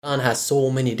Iran has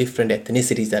so many different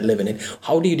ethnicities that live in it.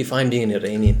 How do you define being an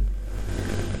Iranian?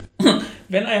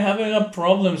 When I have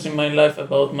problems in my life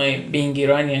about my being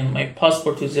Iranian, my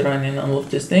passport is Iranian, all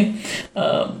of this thing,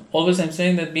 always I'm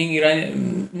saying that being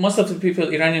Iranian, most of the people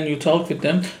Iranian you talk with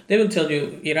them, they will tell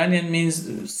you Iranian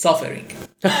means suffering.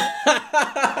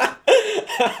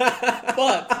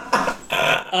 But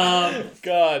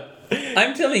God,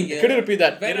 I'm telling you, could you repeat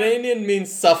that? when Iranian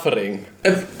means suffering.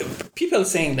 people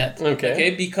saying that,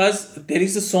 Okay. because there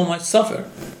is so much suffer,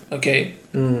 okay,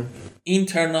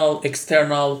 internal,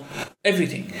 external,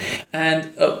 everything,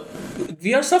 and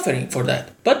we are suffering for that.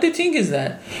 But the thing is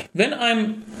that when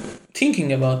I'm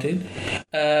thinking about it,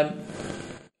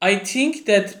 I think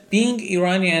that being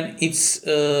Iranian, it's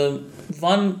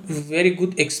one very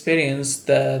good experience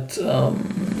that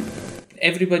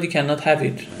everybody cannot have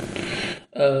it.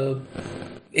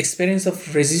 Experience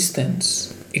of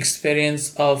resistance,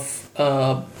 experience of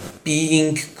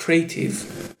being creative,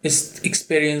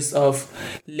 experience of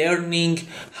learning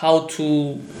how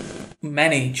to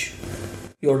manage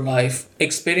your life,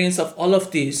 experience of all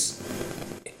of this.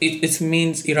 It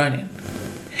means Iranian.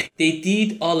 They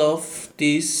did all of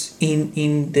this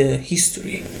in the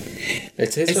history,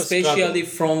 It's his especially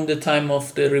from the time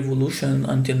of the revolution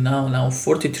until now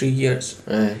 43 years.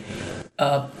 Right.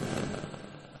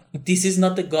 This is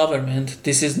not the government,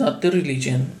 this is not the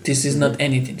religion, this is not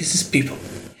anything, this is people.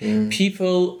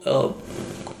 People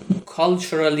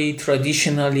culturally,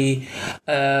 traditionally,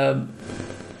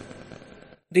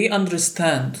 they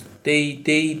understand,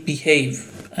 they behave,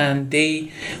 and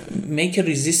they make a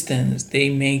resistance, they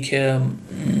make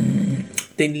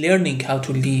they learning how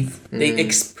to live, they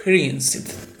experience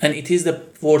it, and it is the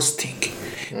worst thing.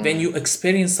 When you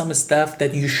experience some stuff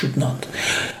that you should not.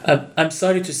 I'm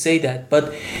sorry to say that,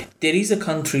 but there is a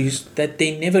countries that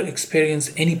they never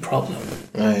experience any problem.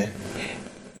 Right.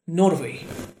 Norway,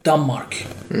 Denmark,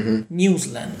 New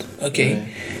Zealand, okay?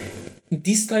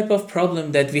 This type of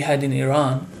problem that we had in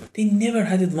Iran, they never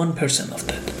had it 1% of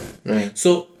that. Right.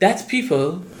 So that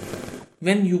people,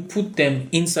 when you put them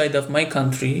inside of my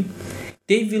country,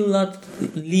 they will not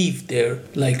live there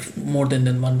like more than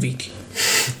 1 week.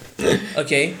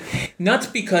 Okay,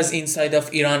 not because inside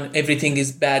of Iran everything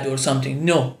is bad or something.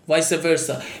 No, vice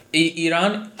versa.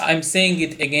 Iran, I'm saying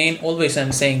it again, always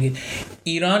I'm saying it.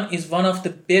 Iran is one of the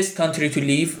best country to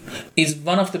live. Is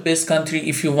one of the best country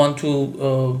if you want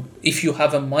to, if you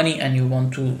have a money and you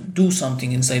want to do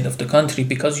something inside of the country,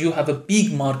 because you have a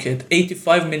big market.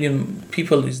 85 million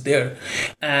people is there,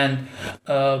 and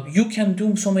you can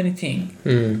do so many things.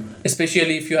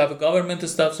 Especially if you have a government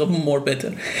stuff, so more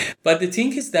better. But the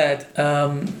thing is that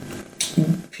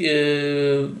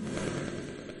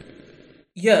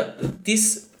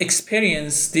this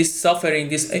experience, this suffering,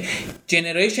 this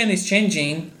generation is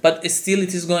changing, but still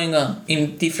it is going on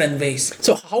in different ways.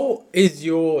 So how is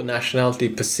your nationality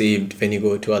perceived when you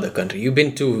go to other countries? You've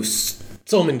been to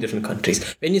so many different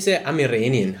countries. When you say I'm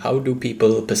Iranian, how do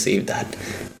people perceive that?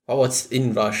 What's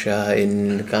in Russia,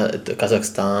 in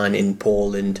Kazakhstan, in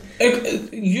Poland?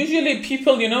 Usually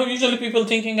people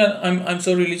thinking I'm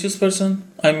so religious person.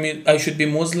 I should be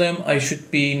Muslim. I should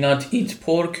be not eat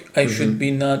pork. I should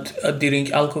be not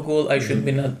drink alcohol. I should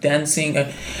be not dancing.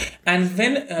 And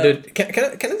when Dude,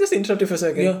 can I just interrupt you for a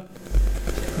second? yeah.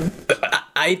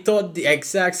 I thought the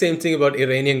exact same thing about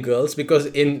Iranian girls, because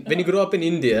when you grow up in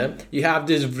India, you have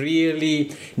this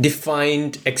really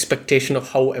defined expectation of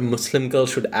how a Muslim girl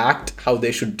should act, how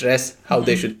they should dress, how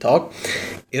they should talk.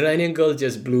 Iranian girl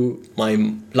just blew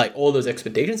all those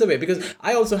expectations away, because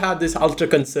I also have this ultra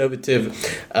conservative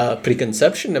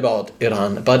preconception about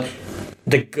Iran. But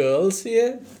the girls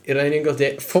here, Iranian girls,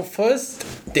 they're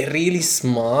really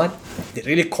smart, they're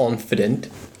really confident,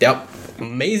 they're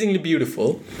amazingly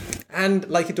beautiful. And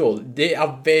like you told, they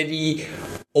are very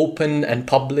open and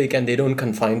public, and they don't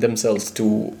confine themselves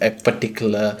to a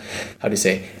particular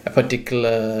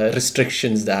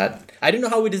restrictions that... I don't know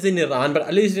how it is in Iran, but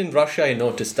at least in Russia I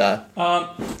noticed that.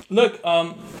 Look,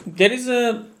 there is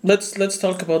a... Let's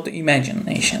talk about the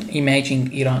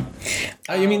imagining Iran.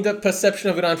 You mean the perception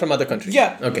of Iran from other countries?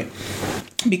 Yeah. Okay.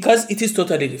 Because it is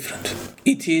totally different.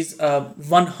 It is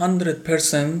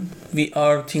 100% we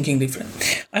are thinking different.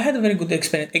 I had a very good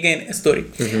experience. Again, a story.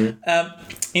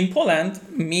 In Poland,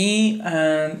 me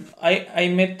and I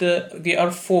met we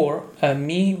are four.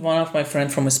 Me, one of my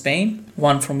friends from Spain,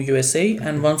 one from USA,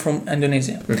 and one from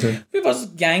Indonesia. We was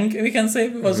gang, we can say.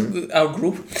 We was our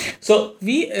group. So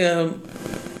we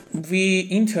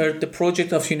entered the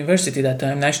project of university that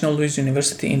time, National Louis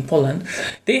University in Poland.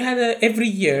 They had every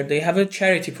year they have a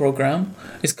charity program.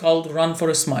 It's called Run for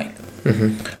a Smile.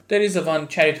 There is a one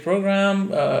charity program.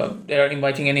 They are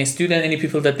inviting any student, any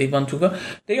people that they want to go.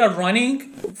 They are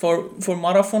running for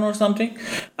marathon or something,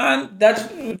 and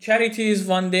that charity is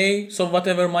one day. So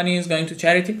whatever money is going to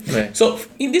charity. Right. So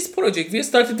in this project, we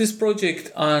started this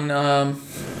project on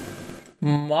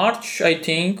March, I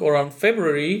think, or on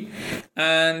February,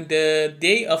 and the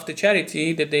day of the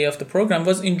charity, the day of the program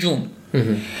was in June.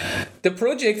 The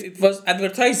project, it was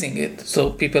advertising it, so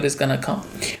people is gonna come.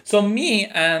 So me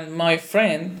and my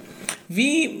friend,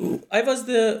 I was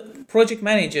the project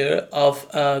manager of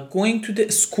going to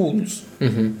the schools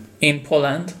in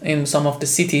Poland, in some of the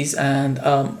cities, and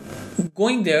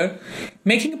going there,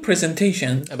 making a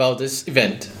presentation About this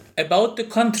event. about the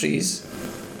countries,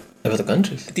 About the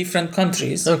countries. different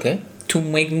countries, Okay. to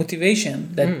make motivation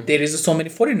that there is so many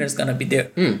foreigners gonna be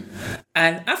there.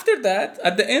 And after that,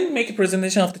 at the end, make a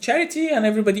presentation of the charity and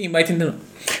everybody inviting them.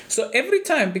 So every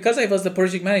time, because I was the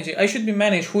project manager, I should be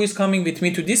managed who is coming with me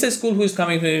to this school, who is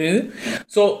coming with me.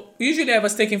 So usually I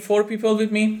was taking 4 people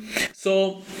with me.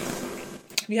 So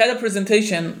we had a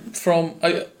presentation from,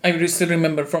 I still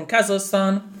remember, from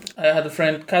Kazakhstan. I had a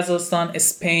friend, Kazakhstan,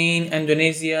 Spain,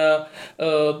 Indonesia,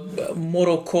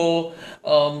 Morocco,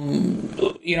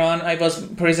 Iran. I was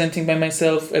presenting by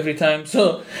myself every time.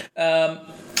 So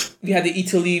we had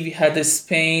Italy, we had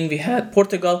Spain, we had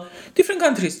Portugal, different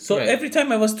countries. So Right. every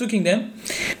time I was talking them,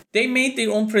 they made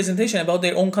their own presentation about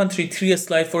their own country, 3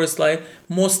 slide, 4 slide,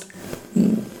 most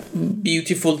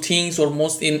beautiful things or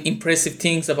most impressive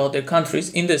things about their countries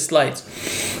in the slides.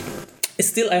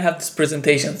 Still, I have these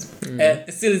presentations.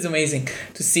 Still, it's amazing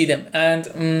to see them.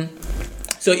 And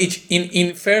so each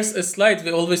in first slide,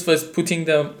 we always was putting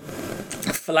the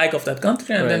flag of that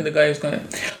country, and then Right. the guy is going.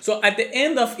 So at the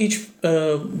end of each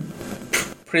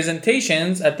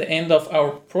presentations, at the end of our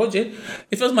project,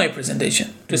 it was my presentation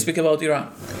to speak about Iran,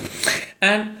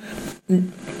 and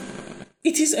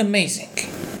it is amazing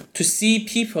to see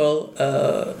people,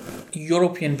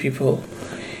 European people.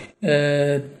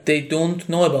 They don't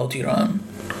know about Iran,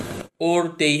 or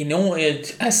they know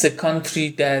it as a country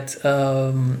that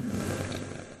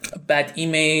bad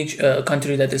image, a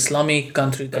country that Islamic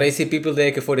country. That, But I see people there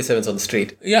AK-47s on the street.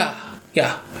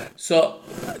 yeah. So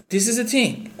this is the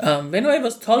thing. When I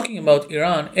was talking about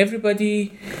Iran, everybody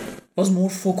was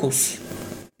more focused.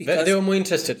 But they were more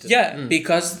interested.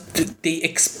 Because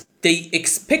they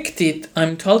expected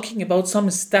I'm talking about some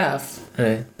stuff,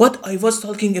 Right. but I was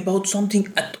talking about something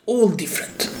at all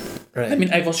different. Right. I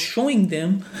mean, I was showing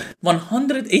them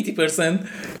 180%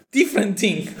 different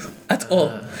thing at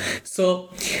all. So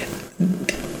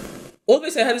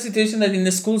always I had a situation that in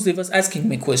the schools they was asking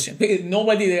me question.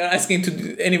 Nobody they are asking to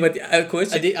anybody a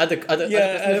question. The other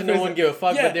person, no one gave a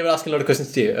fuck, but they were asking a lot of questions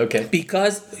to you. Okay.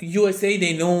 Because USA,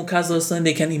 they know Kazakhstan,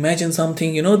 they can imagine something,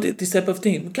 this type of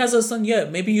thing. Kazakhstan,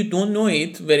 maybe you don't know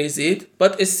it, where is it?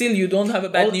 But still, you don't have a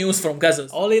bad news from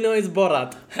Kazakhstan. All you know is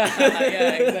Borat.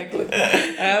 Yeah, exactly.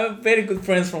 I have very good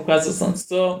friends from Kazakhstan.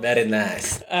 So Very nice.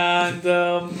 and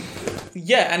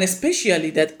and especially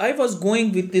that I was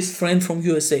going with this friend from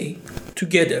USA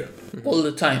together all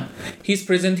the time. He's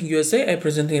presenting USA, I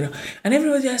presenting Iran, and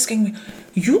everybody asking me,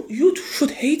 "You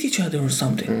should hate each other or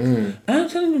something." And I'm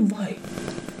telling them why.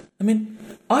 I mean,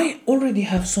 I already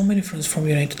have so many friends from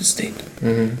United States.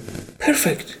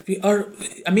 Perfect.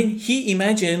 He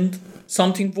imagined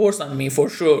something worse on me for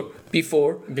sure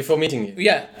before meeting you.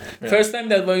 Yeah. First time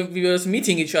that we was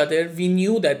meeting each other, we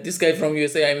knew that this guy from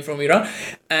USA, I'm from Iran.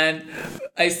 And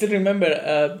I still remember,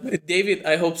 David,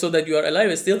 I hope so that you are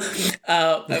alive still.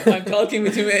 I'm talking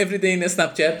with him every day in a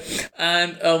Snapchat. And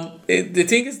the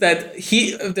thing is that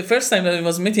the first time that we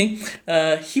was meeting,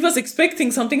 he was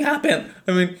expecting something happen.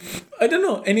 I mean, I don't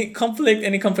know, any conflict.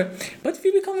 But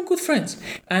we become good friends.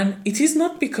 And it is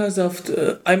not because of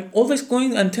I'm always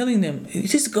going and telling them,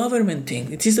 it is a government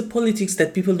thing. It is a politics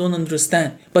that people don't understand.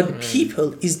 But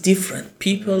people is different.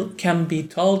 People can be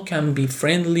tall, can be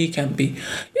friendly, can be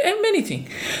many things.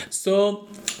 So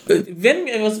when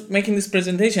I was making this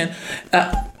presentation,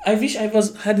 I wish I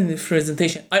was having this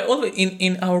presentation. I always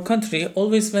in our country,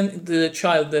 always when the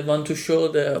child they want to show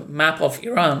the map of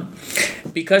Iran,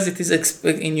 because it is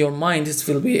in your mind, it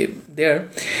will be there.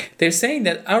 They're saying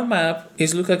that our map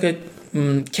is look like a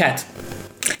cat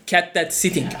that's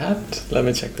sitting. Cat? Let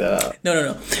me check that out.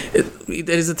 No.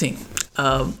 There is a thing.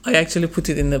 I actually put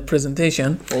it in the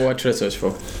presentation. What should I search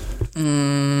for?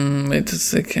 Wait a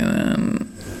second.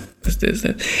 What's this?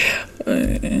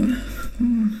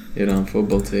 Iran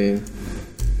football team.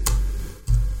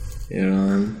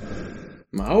 Iran.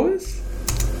 Maoist?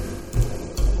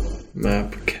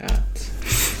 Map cat.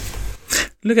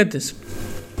 Look at this.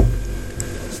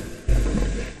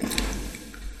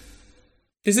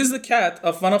 This is the cat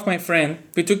of one of my friend.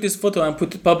 We took this photo and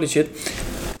publish it.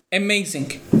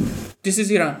 Amazing. This is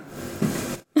Iran.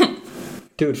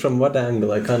 Dude, from what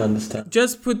angle? I can't understand.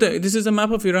 Just this is a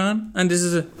map of Iran, and this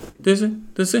is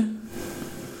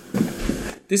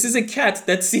this is a cat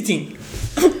that's sitting.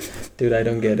 Dude, I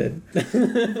don't get it.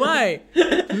 Why?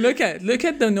 Look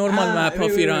at the normal map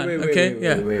of Iran.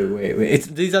 Wait.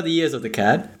 These are the ears of the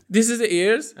cat. This is the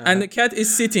ears, and the cat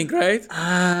is sitting, right?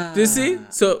 Do you see?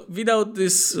 So without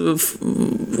this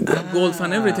golf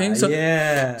and everything. So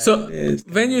yeah. So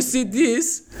when you see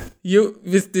this, you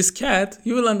with this cat,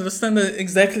 you will understand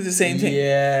exactly the same thing.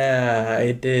 Yeah,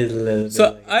 it is a little bit. So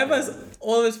like I was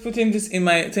always putting this in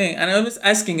my thing, and I was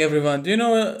asking everyone, do you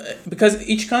know, because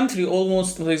each country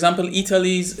almost, for example,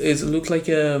 Italy's look like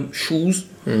shoes.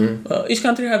 Mm-hmm. Each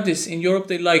country have this. In Europe,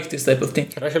 they like this type of thing.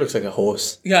 Russia looks like a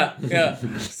horse. Yeah.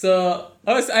 So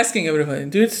I was asking everybody,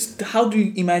 how do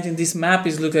you imagine this map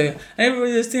is looking? And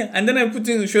everybody was saying, and then I put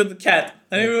in show the cat,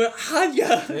 and everybody,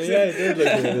 yeah, it did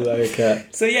look a little like a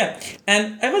cat. So yeah,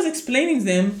 and I was explaining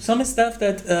them some stuff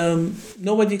that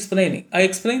nobody explaining. I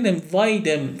explained them why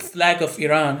the flag of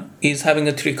Iran is having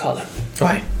a tricolor.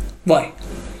 Why?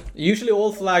 Usually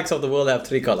all flags of the world have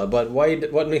tricolor, but why?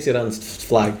 What makes Iran's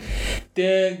flag?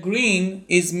 The green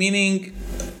is meaning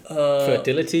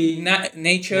fertility,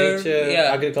 nature,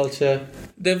 agriculture.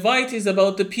 The white is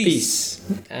about the peace.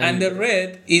 And the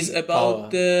red is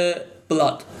about power.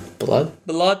 the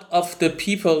blood of the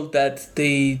people that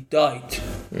they died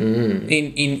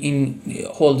in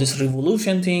all these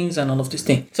revolution things and all of these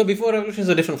things. So before revolution is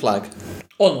a different flag.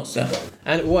 Almost, yeah.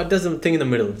 And what does the thing in the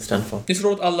middle stand for? This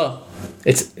wrote Allah.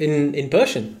 It's in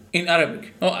Persian. In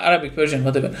Arabic. No, Arabic, Persian,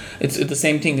 whatever. It's the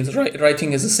same thing. It's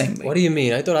writing is the same. What do you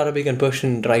mean? I thought Arabic and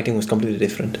Persian writing was completely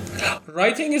different.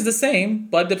 Writing is the same,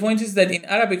 but the point is that in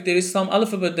Arabic there is some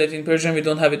alphabet that in Persian we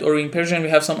don't have it, or in Persian we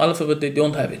have some alphabet they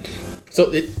don't have it.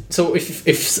 So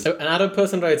if an Arab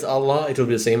person writes Allah, it will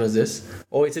be the same as this?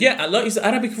 Or is it? Yeah, Allah is an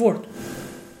Arabic word.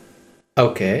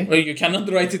 Okay. Well, you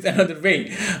cannot write it another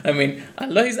way. I mean,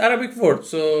 Allah is Arabic word,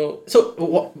 so.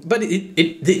 But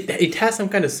it has some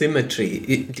kind of symmetry.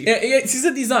 This is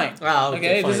a design.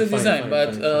 Okay. This is a design,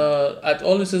 but at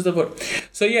all this is the word.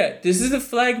 So yeah, this is the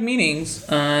flag meanings,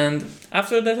 and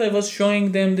after that I was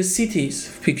showing them the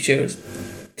cities pictures,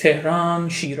 Tehran,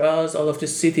 Shiraz, all of the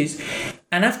cities,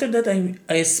 and after that I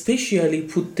especially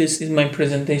put this in my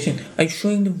presentation. I'm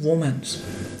showing the women.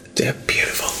 They're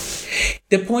beautiful.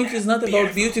 The point is not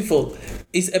about beautiful,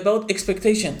 it's about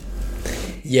expectation.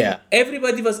 Yeah.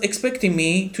 Everybody was expecting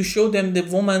me to show them the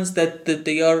women that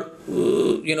they are,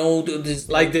 this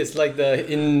like this, like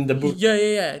in the book.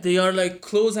 Yeah. They are like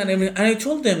clothes and everything. And I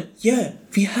told them, yeah,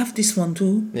 we have this one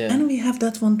too, and we have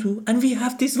that one too, and we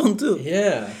have this one too.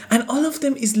 Yeah. And all of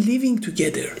them is living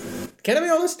together. Can I be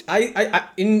honest? I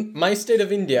in my state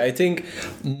of India, I think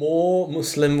more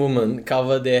Muslim women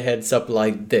cover their heads up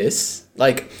like this.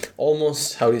 Like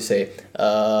almost, how do you say,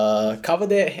 cover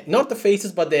their, not the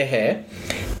faces, but their hair,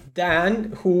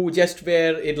 than who just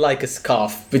wear it like a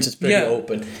scarf, which is pretty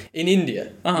open in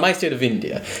India, my state of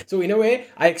India. So in a way,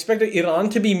 I expected Iran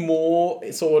to be more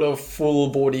sort of full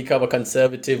body cover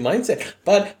conservative mindset.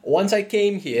 But once I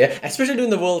came here, especially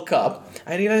during the World Cup,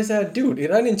 I realized that, dude,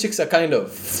 Iranian chicks are kind of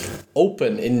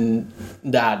open in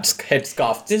that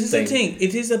headscarf. This is the thing.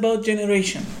 It is about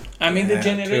generation. I mean, the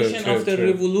generation of the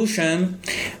revolution,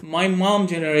 my mom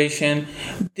generation,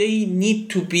 they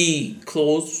need to be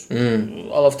close,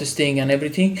 all of this thing and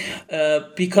everything,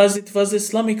 because it was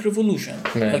Islamic revolution.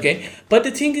 Right. Okay, but the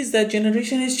thing is that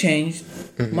generation has changed.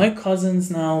 Mm-hmm. My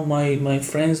cousins now, my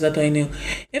friends that I knew,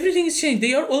 everything is changed.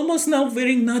 They are almost now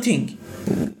wearing nothing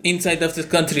inside of this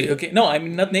country. Okay, no,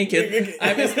 I'm not naked.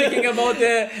 I'm speaking about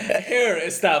the hair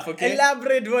stuff. Okay,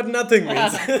 elaborate what nothing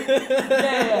means.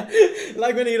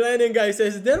 Like when Iranian guy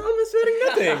says they're almost wearing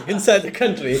nothing inside the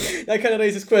country, that kind of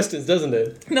raises questions, doesn't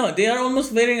it? No, they are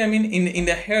almost wearing, I mean, in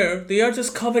the hair, they are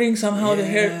just covering somehow the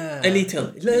hair a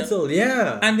little.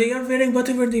 Yeah. And they are wearing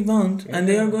whatever they want, and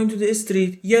they are going to the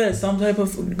street. Yeah, some type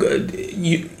of,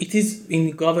 it is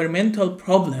in governmental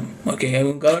problem. Okay, I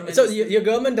mean, government. So your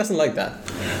government doesn't like that?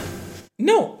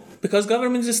 No, because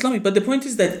government is Islamic. But the point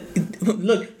is that,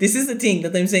 look, this is the thing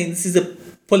that I'm saying. This is the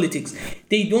politics.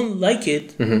 They don't like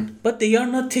it, but they are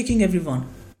not taking everyone.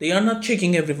 They are not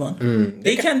checking everyone.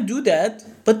 They can do that,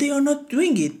 but they are not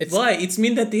doing it. Why? It's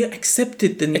mean that they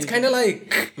accepted the. It's kind of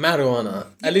like marijuana,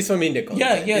 at least from India.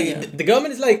 Yeah. The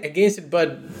government is like against it,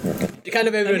 but kind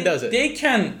of everyone does it. They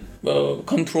can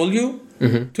control you.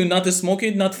 To not smoke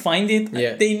it, not find it.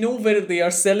 Yeah. They know where they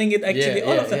are selling it actually,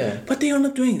 all of that. Yeah. But they are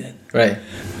not doing that. Right.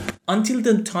 Until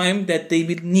the time that they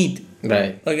will need.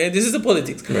 Right. Okay, this is the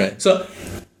politics. Right. So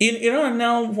in Iran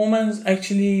now, women's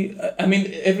actually, I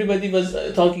mean, everybody was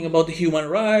talking about the human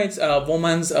rights,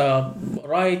 women's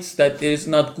rights, that is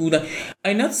not good.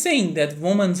 I'm not saying that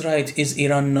women's right is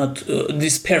Iran not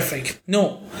this perfect.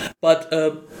 No, but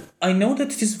I know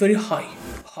that it is very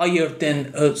higher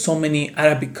than so many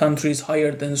Arabic countries,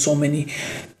 higher than so many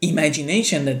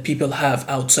imagination that people have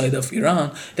outside of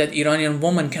Iran, that Iranian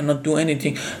woman cannot do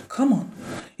anything. Come on,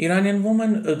 Iranian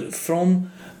woman from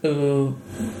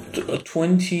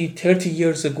 20, 30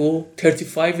 years ago,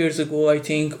 35 years ago, I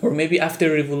think, or maybe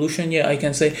after revolution, I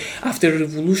can say after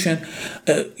revolution,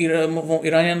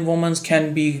 Iranian women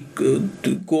can be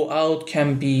go out,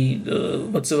 can be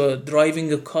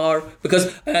driving a car,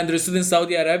 because I understood in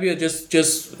Saudi Arabia just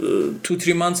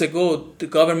 2-3 months ago the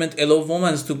government allowed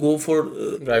women to go for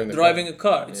driving a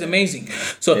car. It's amazing.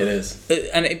 So it is.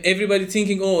 And everybody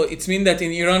thinking, oh, it's mean that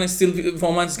in Iran still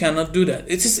women cannot do that.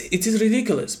 It is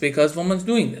ridiculous, because women's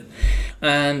doing that,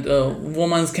 and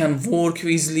women can work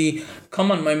easily.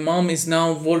 Come on, my mom is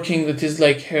now working. It is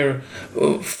like her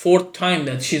fourth time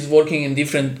that she's working in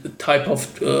different type of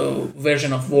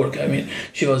version of work. I mean,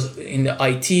 she was in the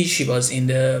IT, she was in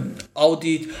the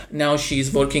audit. Now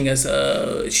she's working as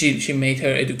she made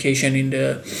her education in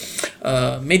the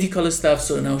medical stuff.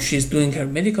 So now she's doing her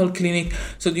medical clinic.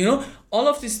 So all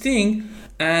of this thing,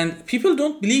 and people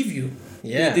don't believe you.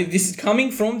 Yeah. This is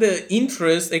coming from the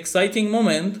interest, exciting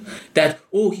moment that,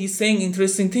 oh, he's saying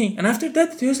interesting thing. And after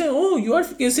that, you say, oh, you are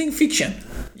saying fiction.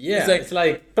 Yeah, it's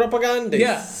like propaganda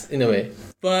in a way.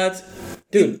 But,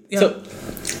 dude, so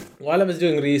while I was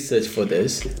doing research for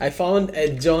this, I found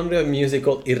a genre of music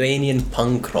called Iranian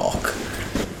punk rock.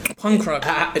 Punk rock.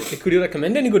 Could you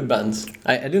recommend any good bands?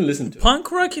 I didn't listen to it.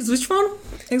 Punk rock is which one?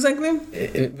 Exactly?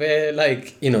 Where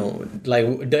like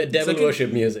devil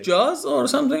worship music. Jazz or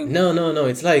something? No.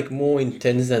 It's like more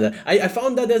intense than that. I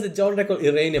found that there's a genre called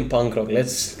Iranian punk rock.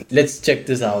 Let's check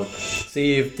this out.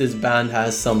 See if this band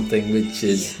has something which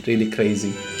is really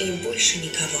crazy.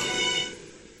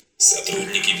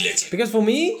 Because for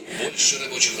me,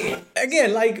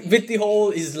 again, like with the whole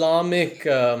Islamic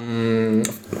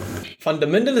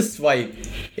fundamentalist vibe,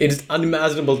 it is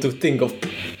unimaginable to think of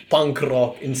punk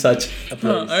rock in such a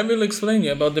place. I will explain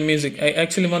you about the music. I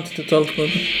actually wanted to talk about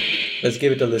it. Let's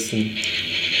give it a listen.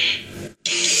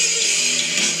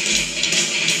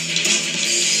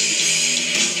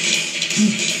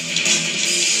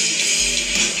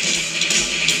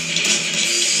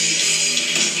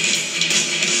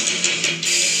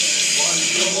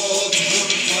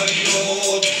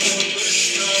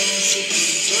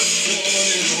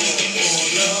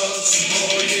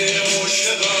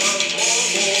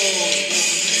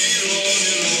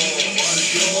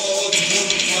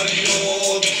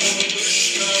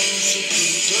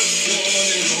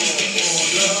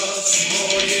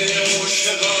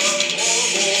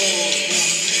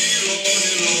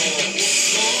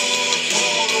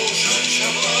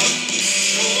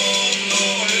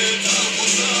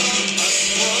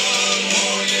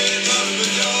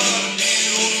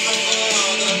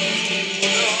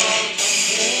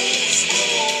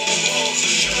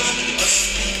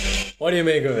 What do you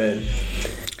make of it?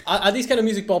 Are these kind of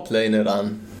music popular in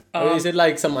Iran? Or is it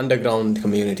like some underground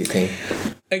community thing?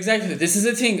 Exactly. This is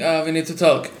the thing we need to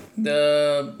talk.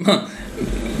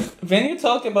 When you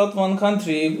talk about one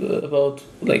country, about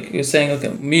like you're saying,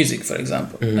 okay, music, for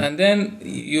example, and then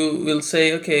you will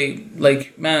say, okay,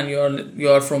 like, man, you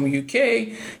are from UK.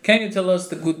 Can you tell us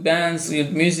the good bands, the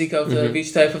music of the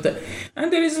which type of the?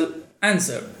 And there is an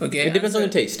answer. Okay, it depends on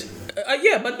your taste.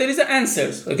 But there is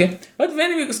answers, okay? But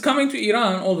when we was coming to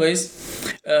Iran,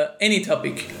 always, any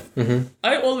topic,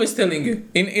 I always telling you,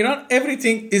 in Iran,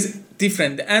 everything is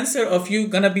different. The answer of you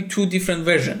gonna be 2 different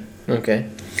version. Okay.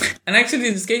 And actually,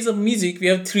 in this case of music, we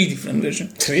have 3 different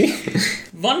versions. 3?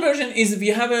 One version is we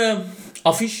have a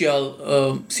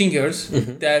official singers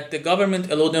that the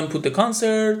government allow them put the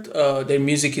concert. Their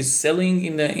music is selling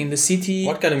in the city.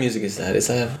 What kind of music is that?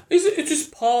 It is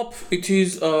pop. It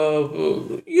is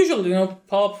usually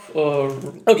pop.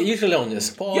 Okay, usually on this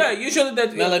pop. Yeah, usually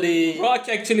that melody, rock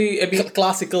actually a bit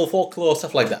classical, folklore,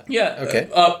 stuff like that. Yeah. Okay.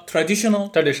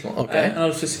 Traditional.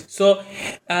 Okay. So,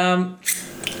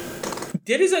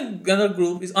 there is another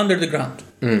group is under the ground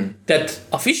that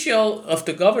official of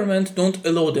the government don't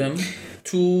allow them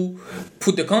to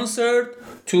put the concert,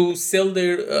 to sell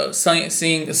their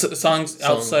songs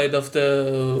outside of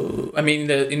in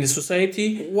the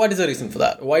society. What is the reason for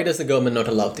that? Why does the government not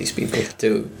allow these people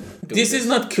to do this? Is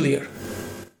not clear.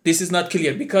 This is not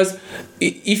clear, because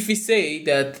if we say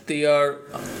that they are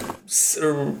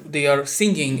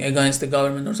singing against the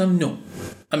government or something, no.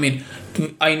 I mean,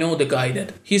 I know the guy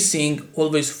that he's singing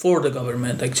always for the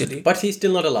government, actually. But he's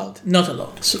still not allowed. Not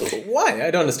allowed. So why?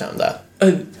 I don't understand that.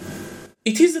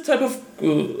 It is the type of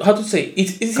how to say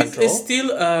it is Control?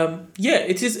 still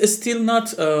it is still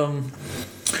not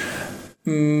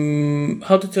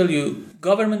how to tell you,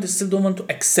 government still don't want to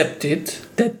accept it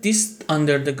that this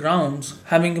under the ground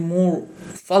having more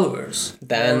followers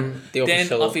Than the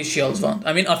official. officials want.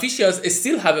 I mean, officials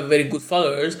still have a very good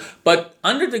followers, but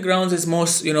under the ground is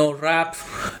most rap.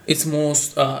 It's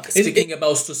most speaking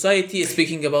about society,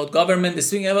 speaking about government,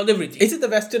 speaking about everything. Is it the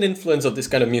Western influence of this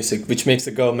kind of music which makes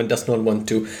the government does not want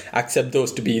to accept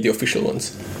those to be the official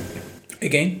ones?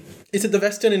 Again. Is it the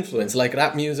Western influence, like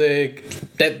rap music,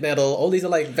 death metal, all these are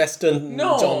like Western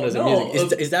genres of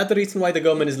music? Is that the reason why the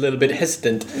government is a little bit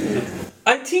hesitant?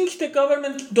 I think the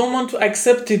government don't want to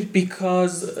accept it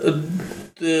because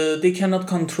they cannot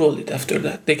control it after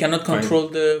that. They cannot control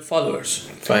the followers.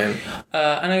 Fine.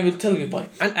 And I will tell you why.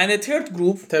 And the third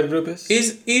group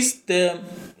is the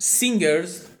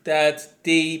singers that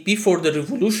they, before the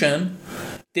revolution,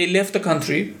 they left the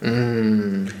country.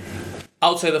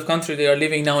 Outside of country, they are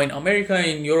living now in America,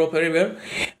 in Europe, everywhere,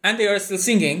 and they are still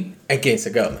singing against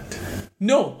the government.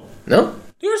 No, they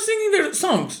are singing their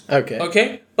songs.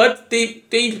 Okay, but they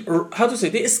how to say,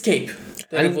 they escape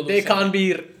the and revolution. They can't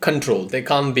be controlled. They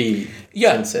can't be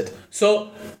censored. So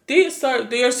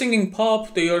they are singing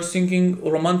pop. They are singing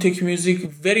romantic music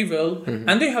very well,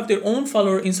 and they have their own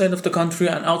follower inside of the country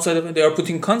and outside of it. They are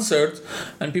putting concerts,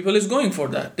 and people is going for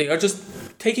that. They are just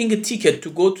taking a ticket to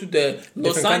go to the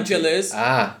Los Angeles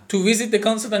to visit the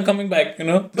concert and coming back,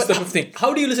 this type of thing.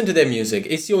 How do you listen to their music?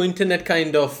 Is your internet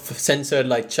kind of censored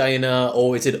like China,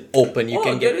 or is it open?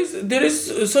 There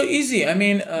is so easy. I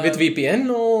mean, with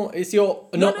VPN, or is your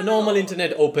normal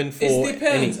internet open for? It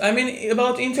depends. I mean,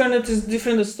 about internet is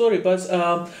different story, but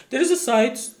there is a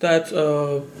site that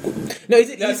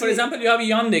for example, you have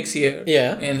Yandex here.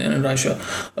 In Russia,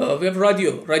 we have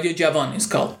Radio Javan is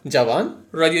called.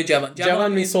 Radio Javan.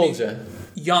 Javan means soldier.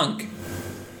 Young.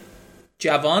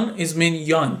 Javan is mean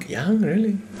young. Young,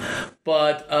 really?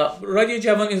 But Radio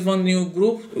Javan is one new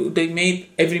group. They made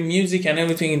every music and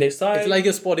everything in their style. It's like a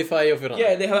Spotify of Iran.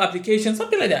 Yeah, they have applications,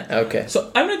 something like that. Okay.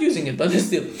 So I'm not using it, but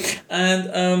still.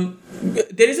 And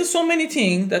there is so many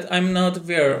things that I'm not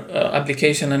aware,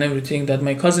 application and everything that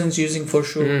my cousin's using for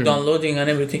sure, downloading and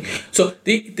everything. So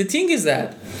the thing is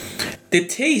that the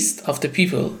taste of the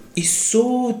people is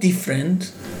so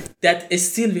different that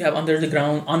still we have on the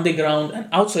ground and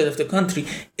outside of the country,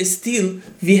 still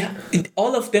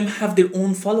all of them have their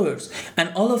own followers,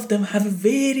 and all of them have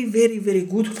very, very, very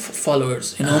good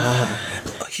followers,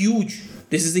 huge.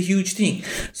 This is a huge thing.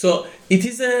 So it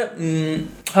is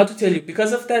how to tell you,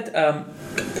 because of that,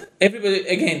 everybody,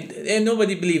 again,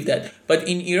 nobody believe that, but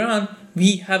in Iran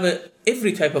we have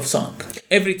every type of song,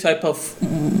 every type of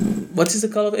what is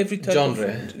it called, every type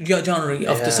genre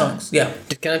of the songs.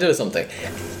 Can I tell you something?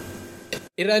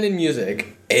 Iranian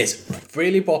music is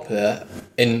really popular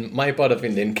in my part of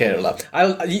India, in Kerala.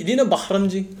 Do you know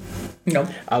Bahramji? No.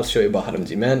 I'll show you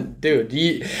Bahramji, man. Dude,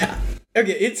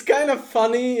 okay, it's kind of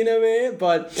funny in a way,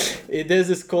 but there's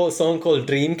this song called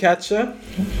Dreamcatcher.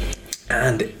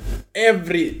 And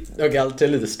I'll tell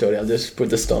you the story. I'll just put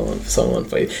the song on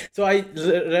for you. So I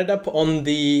read up on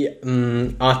the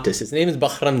artist. His name is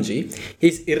Bahramji.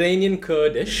 He's Iranian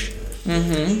Kurdish.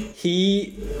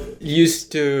 He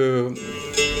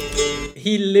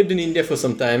lived in India for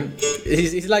some time.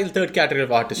 He's like the third category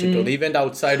of artist. He went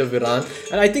outside of Iran,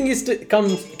 and I think he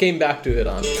came back to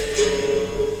Iran.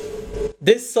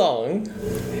 This song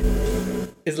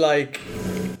is like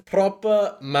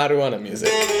proper marijuana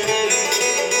music,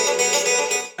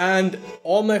 and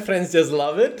all my friends just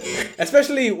love it,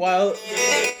 especially while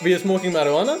we are smoking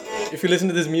marijuana. If you listen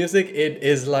to this music, it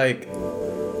is like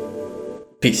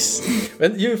peace.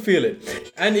 When you feel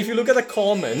it. And if you look at the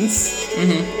comments,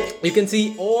 you can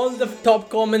see all the top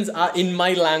comments are in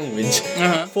my language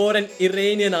for an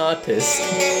Iranian artist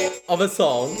of a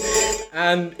song,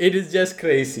 and it is just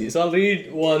crazy. So I'll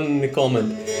read one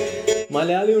comment.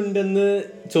 Malayali undennu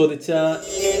chodicha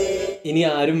ini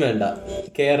aarum venda.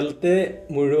 Keralatte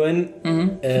muzhuvan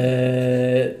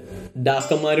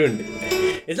Dakamarundi.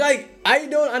 It's like, I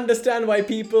don't understand why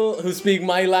people who speak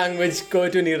my language go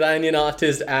to an Iranian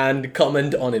artist and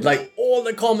comment on it. Like, all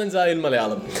the comments are in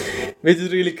Malayalam, which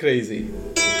is really crazy.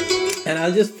 And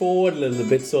I'll just forward a little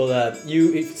bit so that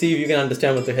you see if you can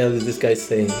understand what the hell is this guy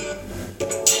saying.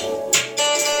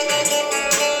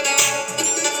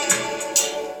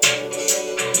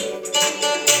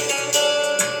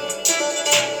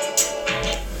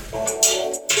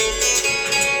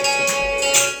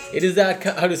 It is that,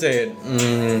 how to say it,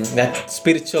 that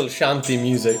spiritual shanti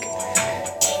music.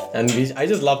 And I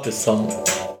just love this song.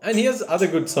 And he has other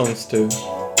good songs too.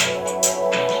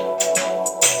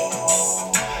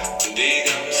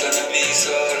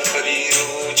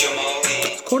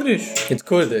 Kurdish. It's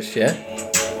Kurdish, yeah?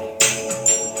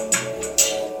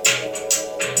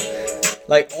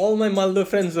 Like, all my Maldo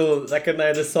friends will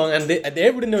recognize the song, and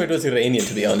they wouldn't know it was Iranian,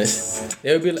 to be honest.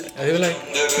 They were like,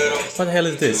 what the hell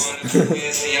is this?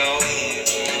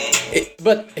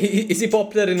 But is he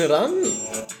popular in Iran?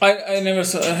 I never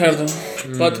heard him,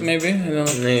 but maybe, I don't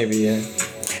know. Maybe, yeah.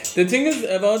 The thing is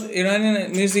about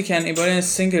Iranian music and Iranian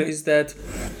singer is that,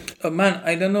 man,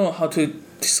 I don't know how to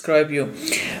describe you.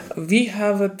 We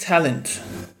have a talent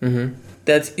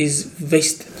that is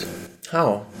wasted.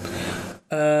 How?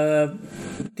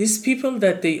 These people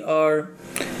that they are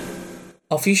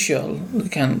official,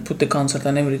 can put the concert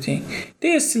and everything,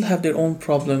 they still have their own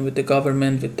problem with the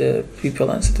government, with the people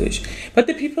and situation. But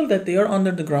the people that they are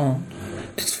under the ground,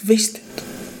 it's wasted.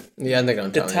 The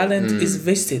underground The talent is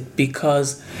wasted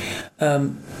because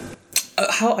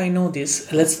how I know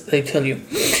this, I tell you.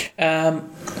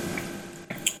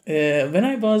 When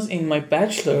I was in my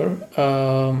bachelor,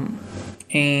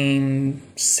 in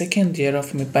second year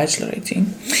of my bachelor, I think,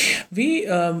 we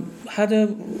had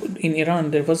in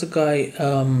Iran, there was a guy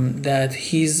that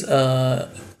he's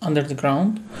under the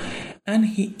ground, and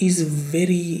he is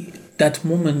that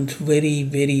moment very,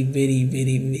 very, very,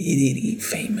 very, very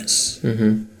famous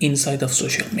inside of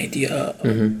social media,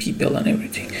 people and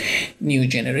everything, new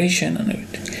generation and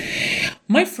everything.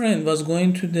 My friend was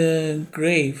going to the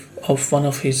grave of one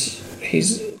of his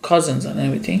cousins and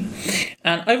everything,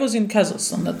 and I was in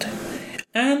Kazakhstan that time,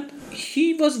 and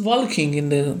he was walking in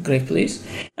the grave place,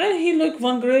 and he looked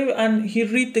one grave and he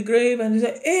read the grave and he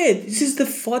said, "Hey, this is the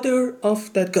father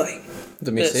of that guy."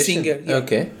 The musician? Singer. Yeah.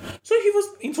 Okay. So he was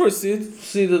interested.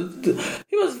 See,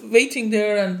 he was waiting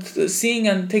there and seeing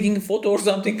and taking a photo or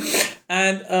something.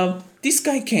 And this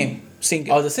guy came,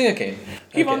 singer. Oh, the singer came.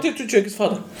 He wanted to check his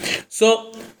father.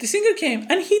 So the singer came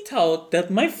and he thought that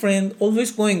my friend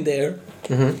always going there,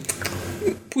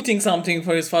 putting something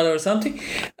for his father or something.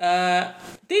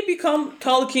 They become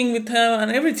talking with him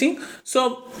and everything.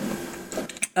 So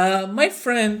my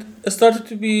friend started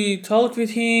to be talk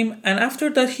with him, and after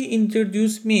that he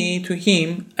introduced me to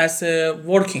him as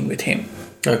working with him.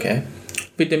 Okay.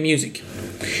 With the music.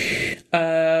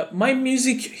 My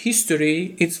music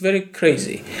history, it's very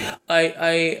crazy.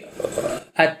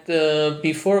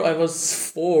 Before I was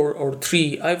 4 or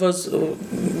 3, I was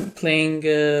playing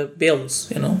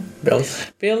bells,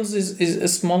 Bells is a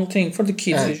small thing for the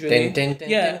kids usually.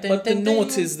 But the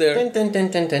note is there.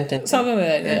 Something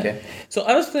like that. Okay. So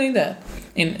I was playing that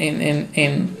in a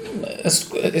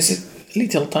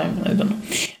little time, I don't know.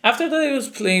 After that I was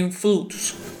playing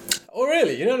flutes. Oh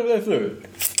really? You know how to play flute?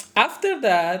 After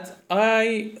that,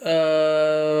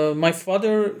 my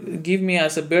father gave me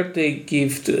as a birthday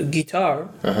gift guitar.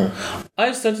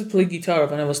 I started to play guitar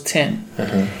when I was 10.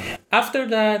 After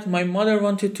that, my mother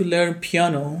wanted to learn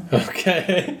piano.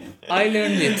 Okay. I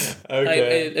learned it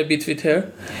a bit with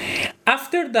her.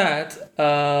 After that,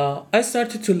 I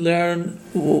started to learn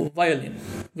violin.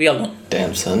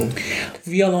 Damn, son.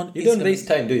 Violin. You don't waste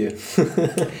time, do you?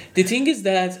 The thing is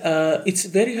that it's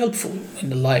very helpful in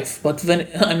the life, but when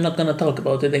I'm not gonna talk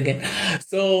about it again.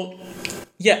 So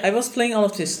yeah, I was playing all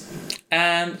of this,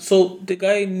 and so the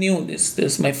guy knew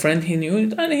this. My friend, he knew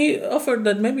it, and he offered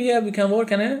that maybe we can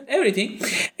work and everything.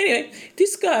 Anyway,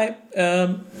 this guy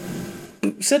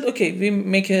said, okay, we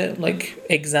make a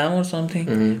exam or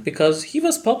something, because he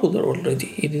was popular already.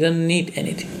 He didn't need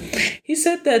anything. He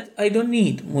said that I don't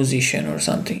need musician or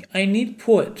something. I need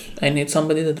poet. I need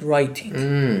somebody that writing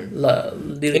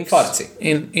lyrics. In Farsi.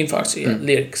 In Farsi,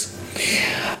 lyrics.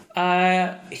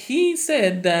 He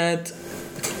said that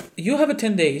you have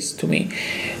 10 days to me.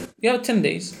 You have 10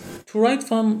 days to write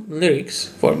some lyrics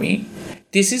for me.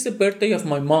 This is the birthday of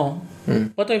my mom,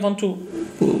 but I want to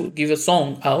give a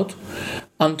song out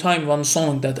on time, one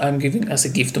song that I'm giving as a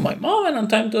gift to my mom, and on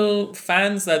time to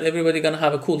fans, that everybody gonna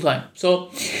have a cool time.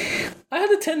 So I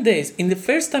had 10 days. In the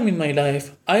first time in my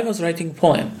life, I was writing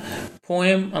poem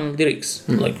and lyrics,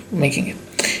 making it.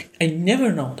 I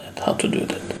never know how to do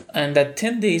that. And that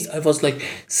 10 days, I was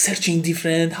searching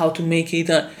different, how to make it.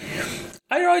 I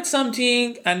write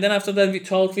something, and then after that, we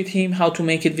talk with him how to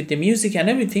make it with the music and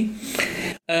everything.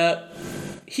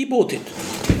 He bought it.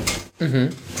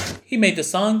 He made the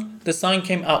song. The song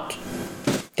came out.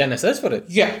 Can I search for it?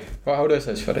 Yeah. How do I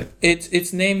search for it?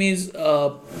 Its name is.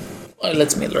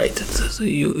 Let me write it. So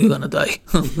you're gonna die.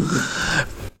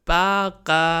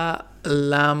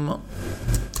 Baqalam.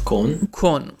 Kon?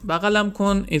 Kon. Bagalam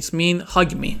kon, it's mean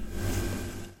hug me.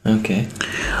 Okay.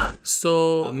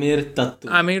 So Amir Tatu.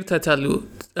 Amir Tatalu.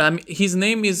 His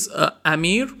name is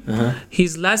Amir. Uh-huh.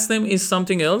 His last name is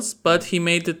something else, but he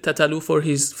made the Tatalu for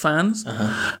his fans.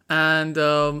 Uh-huh. And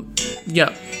yeah,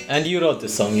 And you wrote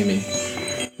this song, you mean?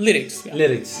 lyrics. Yeah.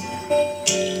 Lyrics.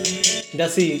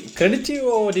 Does he credit you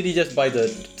or did he just buy the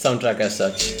soundtrack as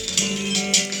such?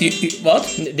 What?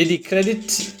 Did he credit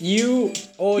you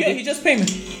or Yeah, did... he just paid me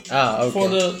Ah, okay.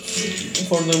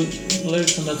 for the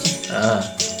lyrics and that's it. Ah.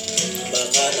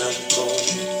 بغلم کن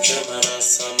که من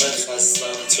از همه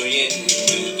خستم توی این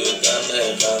دود و دم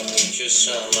غم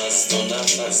میکشم از تو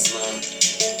نفسم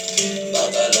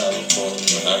بغلم کن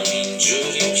همین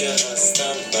جوری که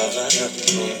هستم بغلم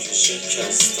کن که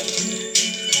شکستم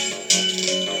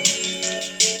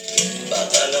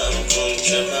بغلم کن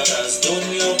که من از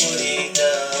دنیا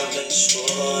بریدم عشق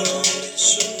و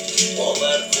آرامشو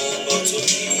باور کن با تو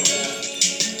دیدم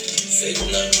فکر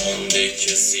نکن به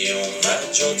کسی و من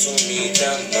جا تو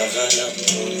میدم بغلم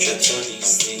کن که تو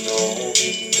نیستی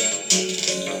ناامیدم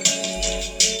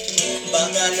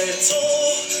بغل تو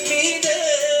میده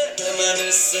به من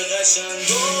حس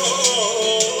قشنگو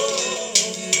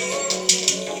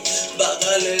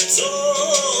بغل تو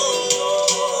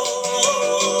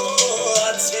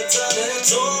عطر تن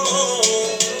تو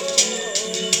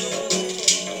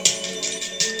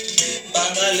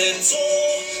بغل تو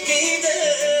میده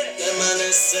به من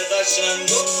حس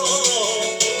قشنگو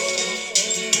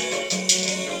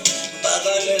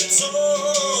بغل تو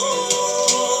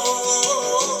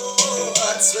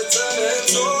عطر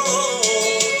تن تو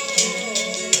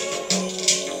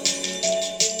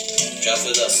کف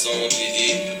دستامو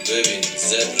دیدی ببین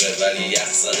زبره ولی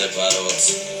یخ زده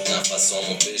برات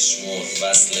نفسامو بشمر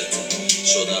فصلت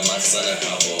شدم مخزن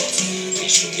هوات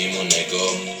میشونیم و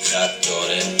نگاه خط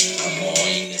داره اما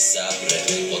این صبره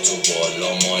با تو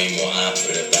بالا مایم و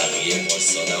عبره بقیه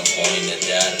بایستادم پایین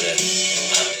دره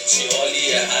همه چی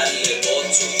عالیه حله با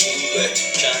تو خوبه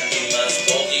کندیم از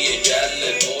باقی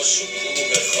گله با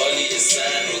شکوه خالی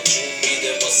سن و جون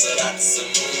میده واسه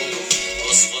رقصمون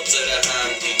باز خاطر هم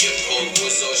دیگه پا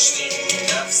گذاشتیم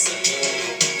نفسمون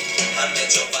همه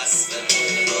جا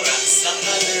بستمون و رقص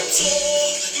تو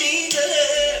میده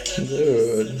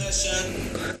Dude.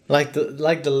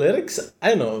 Like the lyrics, I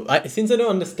don't know. Since I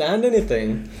don't understand anything,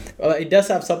 it does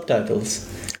have subtitles.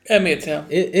 Amir, yeah.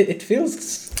 It feels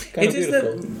kind It of is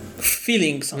beautiful. the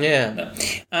feeling song. Yeah.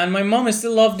 And my mom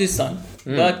still loves this song.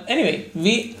 But anyway,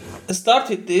 we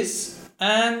started this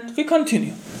and we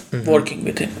continue working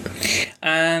with him.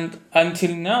 And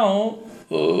until now,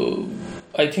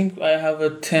 I think I have a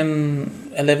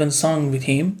 10, 11 song with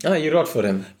him. Ah, you wrote for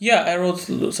him. Yeah, I wrote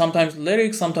sometimes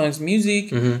lyrics, sometimes music,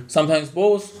 sometimes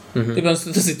both. Depends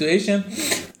on the situation.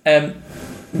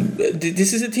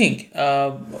 This is the thing.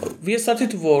 We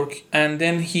started to work, and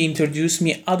then he introduced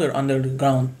me other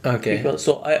underground Okay. people.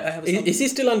 So I have. Is he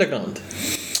still underground?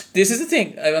 This is the thing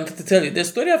I wanted to tell you. The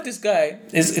story of this guy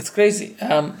is it's crazy.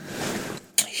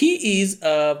 He is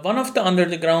one of the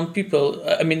underground people.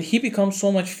 I mean, he becomes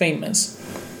so much famous.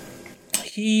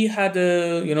 He had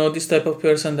this type of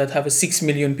person that have 6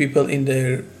 million people in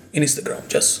their Instagram.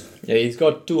 Just Yeah, he's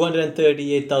got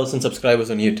 238,000 subscribers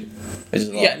on YouTube. Which is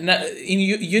a lot. yeah, in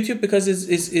YouTube because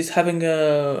it's having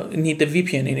need the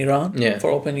VPN in Iran Yeah. for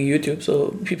opening YouTube. So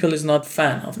people is not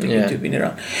fan of the Yeah. YouTube in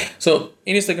Iran. So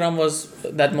Instagram was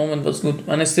that moment was good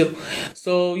and still.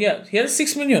 So yeah, he has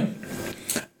 6 million.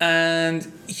 And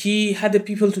he had the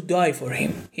people to die for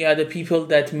him. He had the people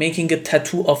that making a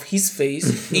tattoo of his face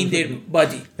in their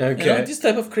body. Okay. This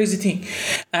type of crazy thing.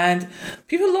 And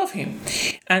people love him.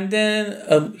 And then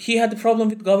he had the problem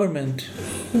with government.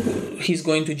 He's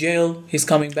going to jail. He's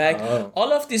coming back. Oh.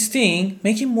 All of this thing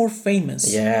make him more famous.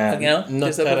 Yeah,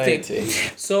 This type of thing. notoriety.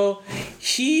 So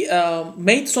he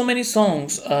made so many songs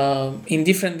in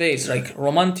different ways, like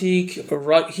romantic,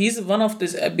 rock. He's one of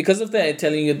this because of that. I'm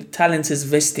telling you, the talent is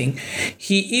vesting.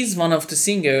 He is one of the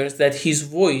singers that his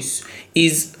voice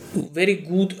is very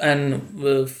good and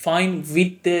fine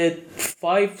with the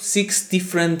 5-6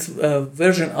 different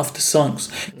version of the songs,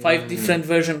 5 different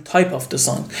version type of the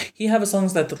songs. He have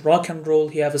songs that rock and roll.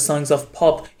 He have songs of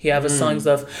pop. He have songs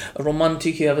of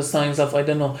romantic. He have songs of I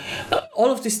don't know, all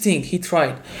of these things he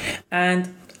tried, and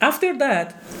after that,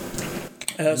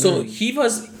 so he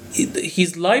was.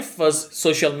 His life was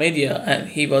social media, and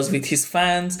he was with his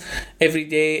fans every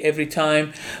day, every time,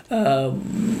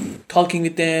 talking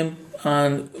with them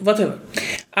and whatever.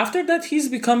 After that, he's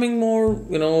becoming more,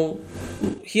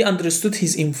 he understood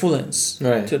his influence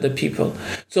Right. to the people.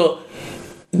 So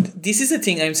this is the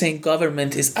thing I'm saying.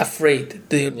 Government is afraid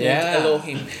they don't allow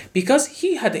him because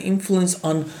he had an influence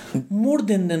on more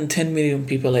than 10 million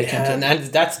people. I can tell. And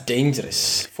that's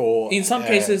dangerous for. In some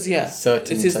cases, yeah,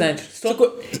 certain it is dangerous.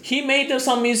 So he made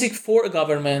some music for a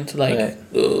government, like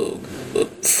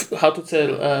how to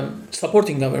tell,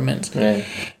 supporting government. Right.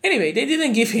 Anyway, they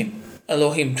didn't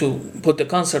allow him to put the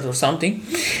concert or something.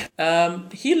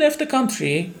 He left the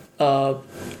country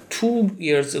 3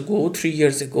 years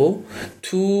ago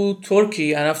to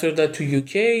Turkey, and after that to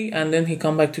UK, and then he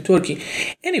come back to Turkey.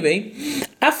 Anyway,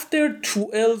 after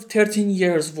 13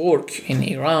 years work in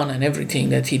Iran and everything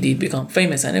that he did become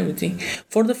famous and everything,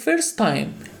 for the first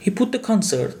time he put the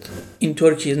concert in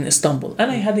Turkey in Istanbul,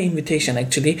 and I had the invitation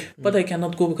actually, but I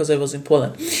cannot go because I was in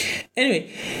Poland. Anyway,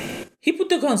 he put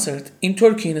the concert in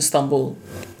Turkey in Istanbul.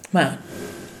 Man,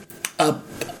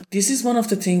 this is one of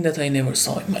the things that I never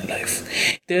saw in my life.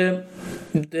 The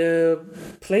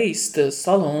place, the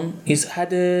salon,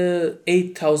 had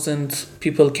 8,000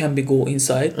 people can go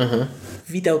inside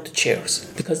without the chairs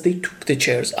because they took the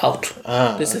chairs out.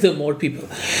 They said more people.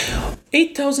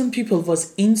 8,000 people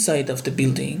was inside of the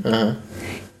building.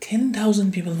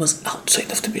 10,000 people was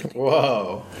outside of the building.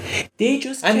 Wow. They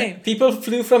just came. People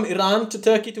flew from Iran to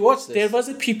Turkey to watch this. There was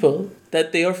a people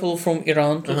that they are from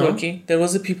Iran to Turkey. There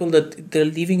was a people that they're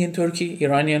living in Turkey,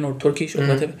 Iranian or Turkish or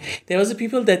whatever. There was a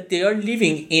people that they are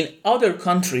living in other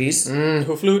countries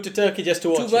who flew to Turkey just to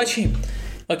watch him.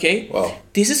 Okay? Wow.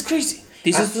 This is crazy.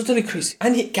 This is totally crazy.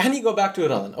 And can he go back to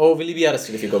Iran, or will he be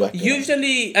arrested if he go back to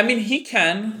Usually, Iran? I mean, he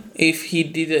can if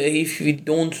we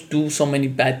don't do so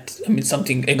many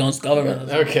something against government.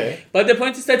 Okay. But the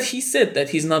point is that he said that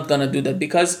he's not gonna do that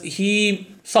because he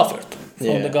suffered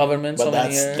from the government but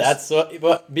many years. That's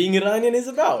what being Iranian is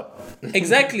about.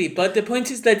 Exactly. But the point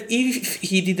is that if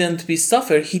he didn't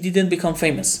suffer, he didn't become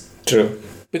famous. True.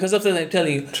 Because of that, I'm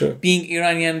telling you, being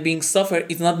Iranian, being suffer,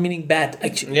 is not meaning bad,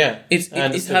 actually. Yeah, it's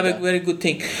have a very good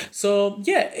thing. So,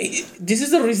 this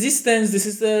is the resistance. This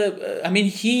is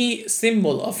he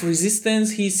symbol of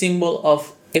resistance. He symbol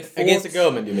of effort. Against the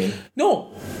government, you mean?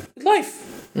 No, life.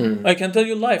 I can tell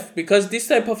you life, because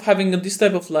having this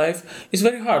type of life is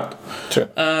very hard. True.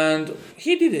 And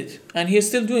he did it, and he is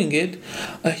still doing it.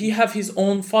 He have his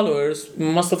own followers.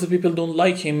 Most of the people don't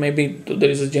like him. Maybe there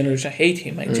is a generation hate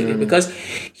him actually because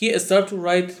he started to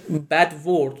write bad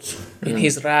words in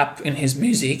his rap, in his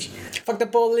music. Fuck the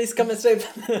police, come and save.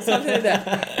 Something like that.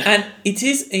 And it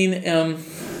is in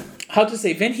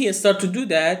when he started to do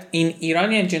that in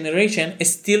Iranian generation,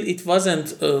 still it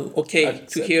wasn't okay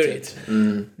to hear it.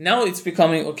 Now it's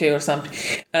becoming okay or something.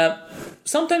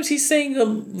 Sometimes he's saying a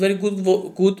very good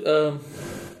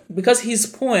because his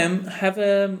poem have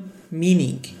a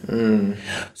meaning.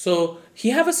 So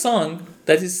he have a song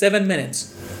that is 7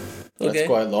 minutes. Okay? That's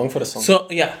quite long for a song. So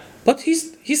but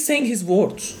he's saying his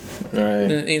words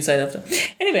inside of them.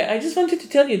 Anyway, I just wanted to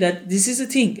tell you that this is a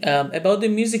thing about the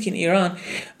music in Iran.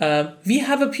 We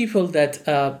have a people that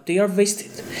they are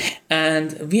wasted,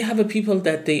 and we have a people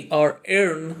that they are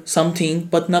earn something,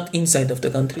 but not inside of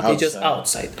the country. They just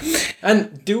outside.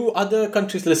 And do other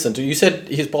countries listen to? You said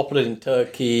he's popular in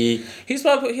Turkey. He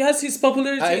has his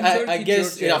popularity in Turkey. I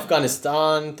guess Georgia. in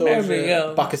Afghanistan,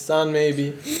 Pakistan,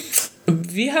 maybe.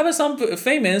 We have some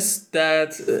famous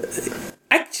that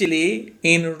actually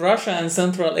in Russia and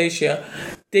Central Asia,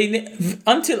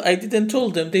 until I didn't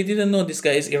told them, they didn't know this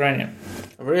guy is Iranian.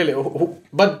 Really?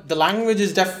 But the language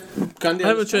is can't they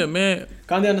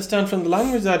understand from the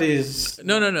language that is...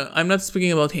 No. I'm not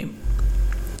speaking about him.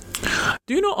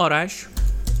 Do you know Arash?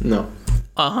 No.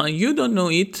 You don't know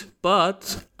it,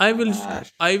 but I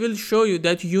will show you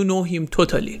that you know him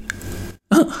totally.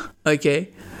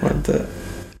 Okay? What the...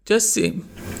 Just see him.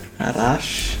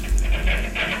 Arash.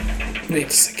 Wait a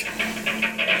second.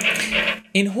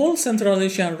 In whole Central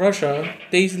Asia and Russia,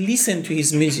 they listen to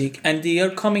his music and they are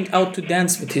coming out to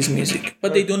dance with his music,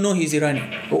 but they don't know he's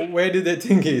Iranian. Where do they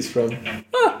think he's from?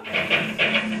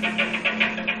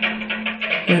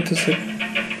 Wait a second.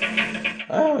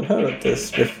 I haven't heard of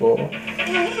this before.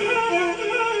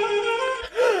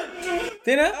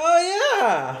 Did I? Oh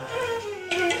yeah,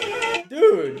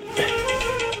 dude.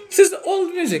 This is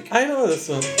old music. I know this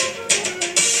one.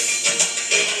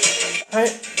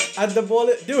 At the ball,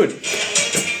 dude.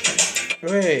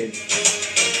 Wait,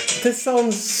 this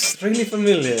sounds really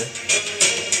familiar.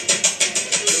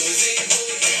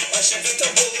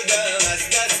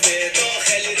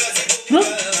 Huh?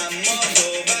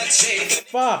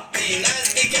 Fuck.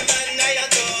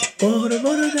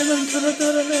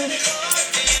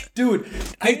 Dude,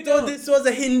 I thought this was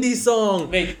a Hindi song.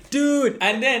 Wait. Dude.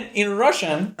 And then in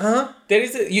Russian, there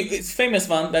is it's famous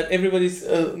one that everybody's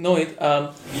know it.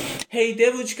 Hey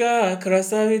девочка,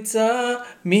 красавица,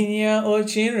 меня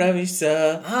очень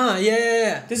нравится.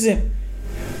 Yeah. This is him.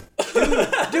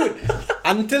 Dude,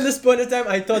 until this point of time,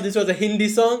 I thought this was a Hindi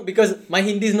song because my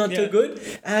Hindi is not too good.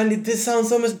 And this sounds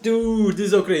so much... Dude, this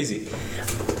is so crazy.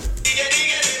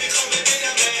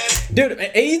 Dude,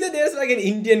 either there's like an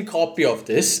Indian copy of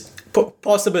this.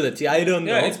 Possibility, I don't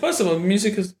know. Yeah, it's possible.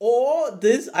 Music is... Or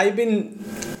this, I've been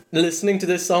listening to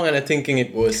this song and I'm thinking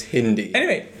it was Hindi.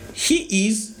 Anyway, he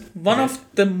is one of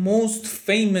the most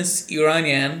famous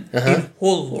Iranian in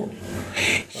whole world.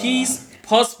 His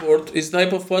passport is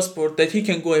type of passport that he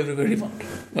can go everywhere he wants.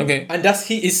 Okay. And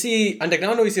is he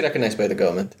underground or is he recognized by the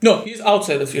government? No, he's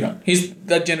outside of Iran. He's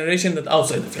that generation that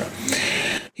outside of Iran.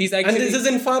 He's actually... And this is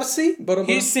in Farsi?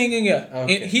 He's singing, yeah.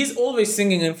 Okay. He's always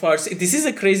singing in Farsi. This is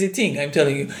a crazy thing, I'm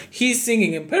telling you. He's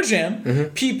singing in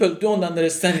Persian. People don't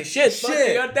understand his shit, but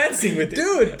they are dancing with it.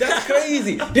 Dude, that's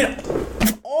crazy. Dude,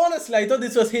 honestly, I thought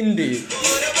this was Hindi.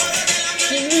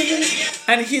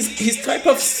 And his type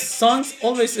of songs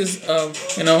always is,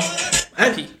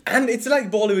 happy. And it's like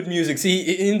Bollywood music. See,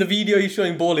 in the video he's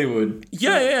showing Bollywood.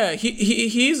 Yeah.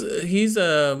 He's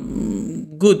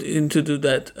good into do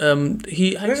that.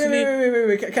 He actually...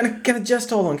 Wait. Can I just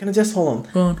hold on?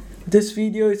 Go on. This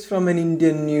video is from an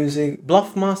Indian music.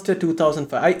 Bluffmaster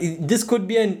 2005. This could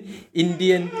be an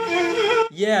Indian...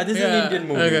 Yeah, this is an Indian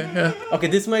movie. Okay, yeah. Okay,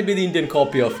 this might be the Indian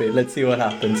copy of it. Let's see what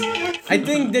happens. I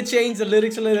think they changed the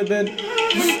lyrics a little bit.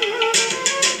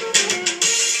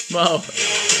 Wow.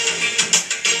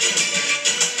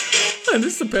 And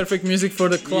this is the perfect music for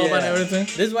the club and everything.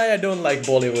 This is why I don't like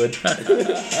Bollywood.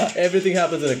 Everything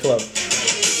happens in a club.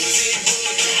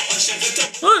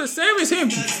 Oh, the same as him.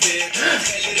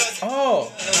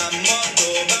 Oh.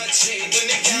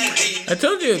 I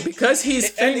told you, because he's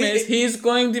famous, he's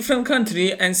going different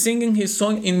country and singing his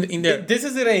song in there. This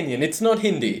is Iranian. It's not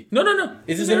Hindi. No.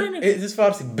 Is this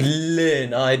Farsi?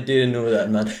 Blin. I didn't know that,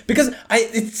 man. Because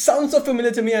it sounds so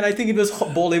familiar to me, and I think it was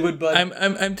Bollywood. But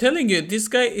I'm telling you, this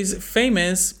guy is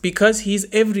famous because he's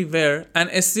everywhere, and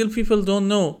still people don't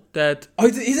know that. Oh,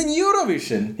 he's in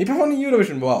Eurovision. He performed in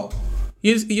Eurovision. Wow.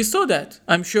 You saw that.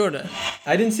 I'm sure that.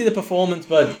 I didn't see the performance,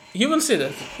 but You will see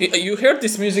that. You heard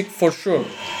this music for sure.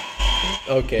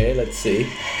 okay, let's see.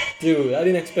 Dude, I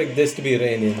didn't expect this to be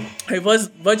Iranian. I was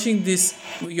watching this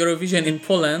Eurovision in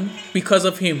Poland because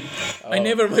of him. I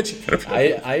never watched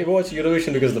Eurovision. I watched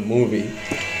Eurovision because of the movie.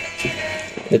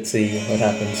 Let's see what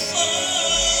happens.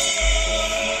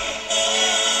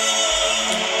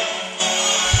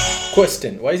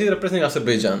 Question: why is he representing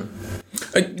Azerbaijan?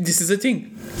 This is the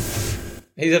thing.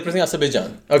 He's representing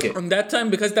Azerbaijan. Okay. From that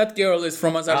time, because that girl is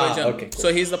from Azerbaijan. Okay, cool.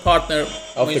 So he's the partner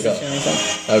Of the girl. musician or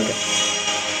something. Okay.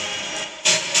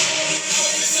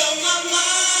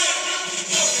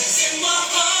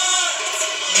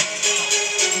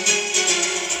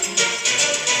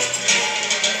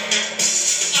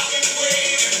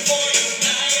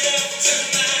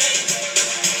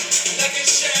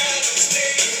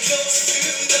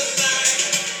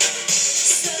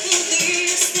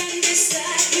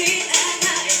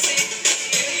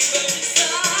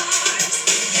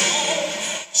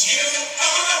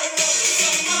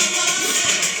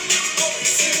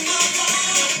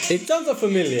 It sounds so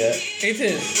familiar. It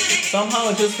is.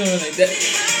 Somehow just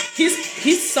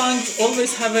his songs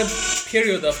always have a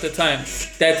period of the time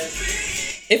that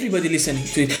everybody listening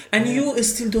to it. And you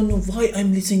still don't know why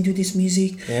I'm listening to this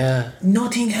music. Yeah.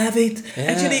 Nothing have it.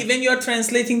 Yeah. Actually, when you are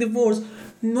translating the words,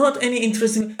 not any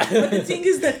interesting. But the thing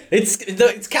is that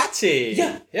It's catchy.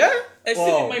 Yeah. Yeah?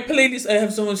 actually in my playlist I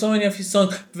have so many of his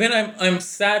songs. When I'm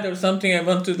sad or something, I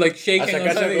want to like shake him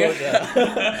or something.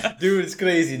 Yeah. Dude, it's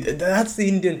crazy. That's the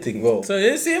Indian thing. Whoa. So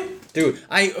is him? Dude,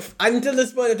 until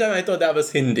this point in time, I thought that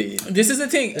was Hindi. This is the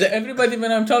thing. Everybody,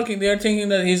 when I'm talking, they are thinking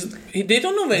that they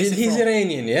don't know where He's from.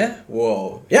 Iranian, yeah?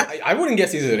 Whoa. Yeah, I wouldn't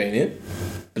guess he's Iranian.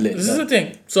 This is the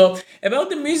thing. So about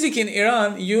the music in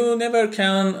Iran, you never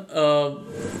can.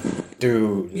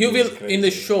 Dude, You will in the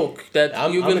shock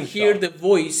that you will in hear shock. the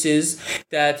voices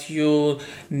that you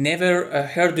never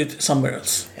heard it somewhere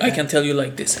else. I can tell you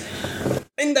like this.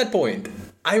 In that point,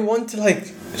 I want to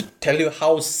tell you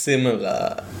how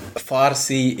similar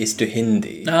Farsi is to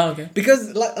Hindi. Okay.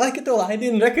 Because, like I told, I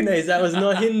didn't recognize that was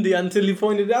not Hindi until you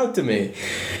pointed it out to me.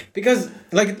 Because,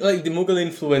 like the Mughal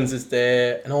influence is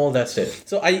there and all that stuff.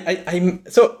 So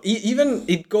even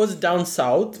it goes down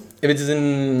south, which is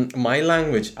in my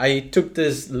language. I took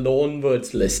this loan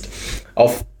words list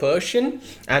of Persian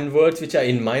and words which are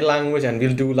in my language, and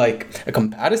we'll do like a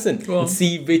comparison and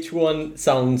see which one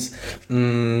sounds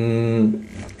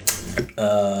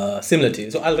similar to you.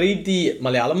 So I'll read the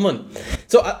Malayalam one.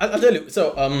 So I'll tell you.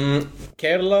 So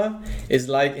Kerala is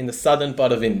like in the southern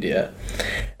part of India,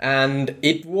 and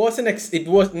it was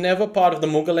never part of the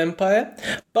Mughal Empire,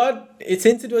 but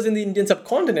since it was in the Indian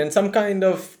subcontinent, some kind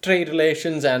of trade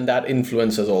relations and that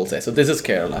influence was also there. So this is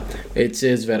Kerala, which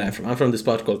is where I'm from. I'm from this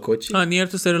part called Kochi. Near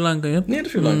to Sri Lanka, yeah? Near to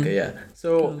Sri Lanka, yeah.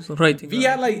 So we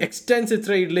had like extensive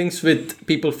trade links with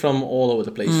people from all over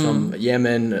the place, from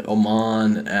Yemen,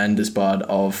 Oman, and this part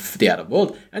of the Arab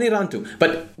world, and Iran too.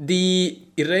 But the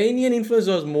Iranian influence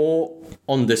was more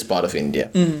on this part of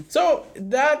India. So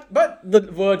but the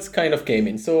words kind of came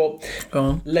in. So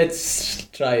let's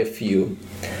try a few.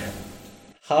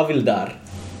 Havildar.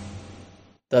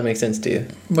 That makes sense to you?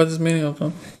 What is the meaning of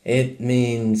that? It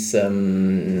means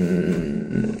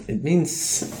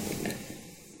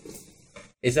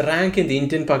it's a rank in the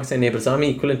Indian Pakistan Neighbours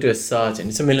Army equivalent to a sergeant.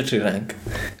 It's a military rank.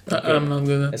 Okay. I'm not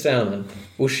good at That's right, man.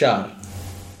 Ushar.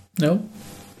 No.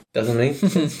 Doesn't make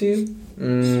sense to you?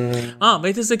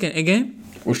 Wait a second. Again?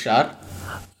 Ushar.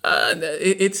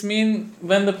 It's mean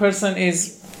when the person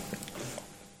is...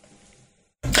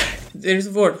 There is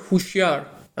a word, hushiyar.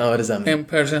 What does that mean? In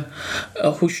Persian.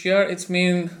 Hushiyar, it's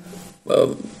mean...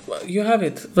 you have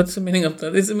it. What's the meaning of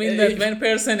that? It's mean that when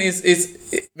person is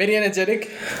very energetic.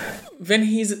 When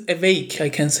he's awake, I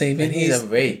can say. When he's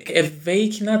awake.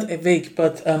 Awake, not awake,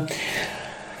 but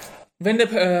when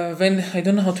I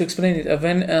don't know how to explain it.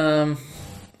 When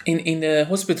in the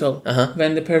hospital,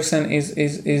 when the person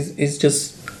is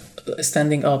just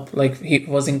standing up, like he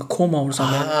was in coma or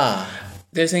something.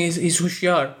 They're saying he's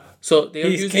hushiyar. So they are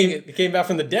he came back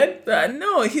from the dead?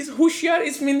 No, his hushiyar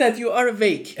is mean that you are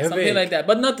awake. Something like that.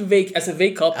 But not wake as a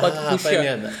wake up, but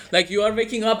hushiyar. Like you are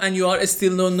waking up and you are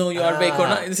still don't know you are awake or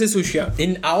not. This is hushiyar.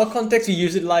 In our context, we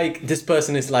use it like this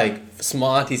person is like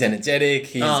smart, he's energetic,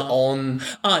 he's on.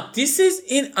 This is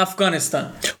in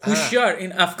Afghanistan. Hushiyar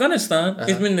in Afghanistan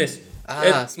is mean this.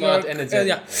 Smart, energetic.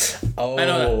 Yeah. Oh. I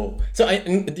know that. So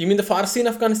you mean the Farsi in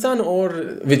Afghanistan or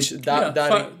which?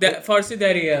 Farsi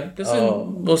Dari, yeah. This is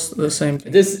both the same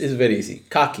thing. This is very easy.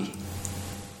 Khaki.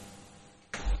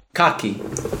 Khaki.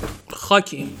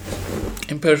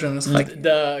 In Persian is khaki.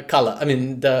 The color. I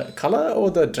mean the color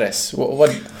or the dress?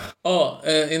 What?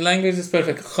 In language is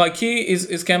perfect. Khaki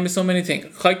is can be so many things.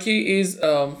 Khaki is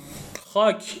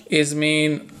khak is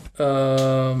mean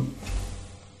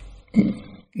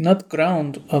not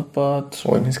ground, but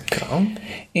what is ground?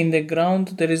 In the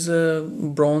ground there is a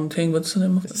brown thing. What's the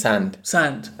name of it? Sand.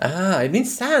 It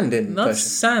means sand in not Persian.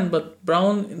 Sand, but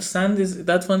brown sand is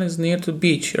that one is near to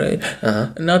beach, right?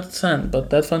 Not sand, but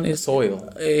that one is soil.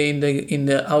 In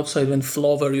the outside when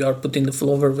flower you are putting the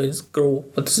flower where it grow.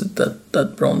 What's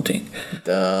that brown thing?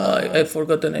 I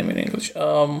forgot the name in English.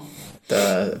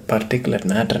 The particulate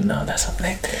matter. No, that's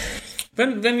something.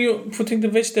 When you putting the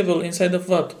vegetable inside of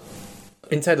what?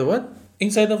 Inside the what?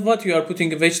 Inside of what you are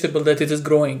putting a vegetable that it is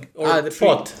growing? Or the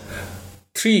pot.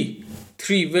 Tree.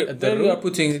 Where you are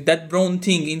putting that brown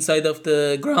thing inside of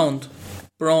the ground?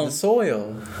 Brown. The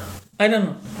soil. I don't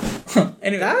know.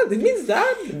 Anyway. It means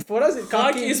that. For us,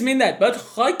 khaki is mean that. But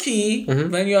khaki,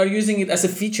 when you are using it as a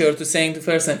feature to saying the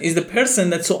person, is the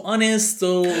person that's so honest,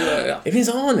 so... It means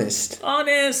honest.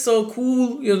 Honest, so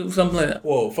cool, something like that.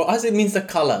 Whoa, for us it means the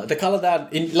color. The color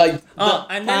that, in like...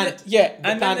 and then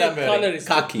the color is...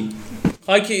 Khaki.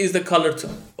 Khaki is the color too.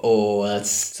 Oh, that's...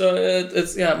 So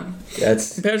it's, yeah.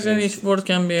 That's... Persian, each word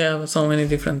can be so many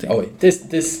different things. Oh, wait.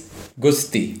 This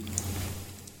Gusti.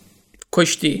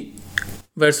 Kushti.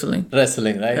 Wrestling,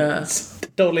 right? Yeah. It's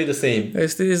totally the same.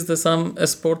 This is a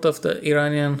sport of the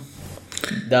Iranian.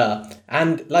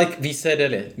 And like we said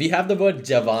earlier, we have the word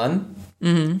Javan.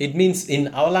 It means in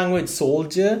our language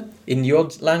soldier. In your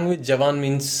language, Javan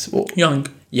means young.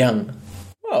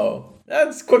 Oh,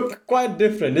 that's quite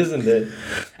different, isn't it?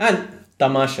 And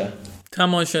Tamasha.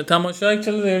 Tamasha,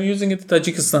 actually they're using it in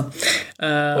Tajikistan.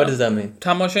 What does that mean?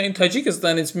 Tamasha in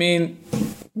Tajikistan, it's mean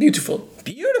beautiful.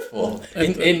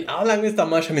 In our language,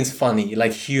 tamasha means funny,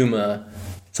 like humor,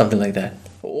 something like that.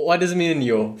 What does it mean in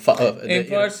your... in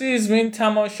Farsi, it means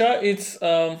tamasha, it's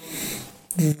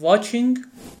watching.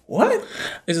 What?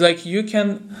 It's like you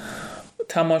can...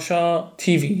 Tamasha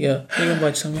TV, yeah. You can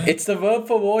watch something. It's the verb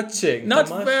for watching. Not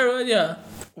verb, yeah.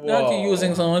 not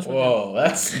using so much. Whoa,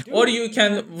 that's Or you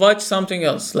can watch something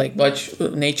else, like watch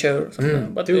nature. Or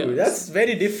something. But dude, yeah, that's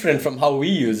very different from how we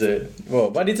use it. Whoa,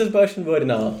 but it's a Persian word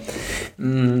now.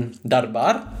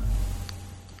 Darbar,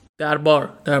 Darbar.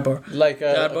 like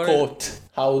a Darbar. court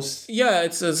house. Yeah,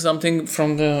 it's something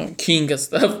from the king and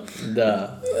stuff. The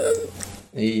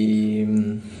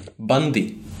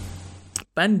Bandi.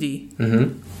 Bandi.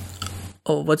 Mm-hmm.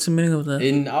 Oh, what's the meaning of that?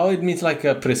 In how it means like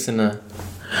a prisoner.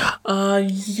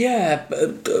 Yeah,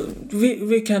 but,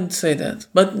 we can say that,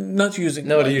 but not using.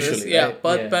 Not it like usually, this. Yeah,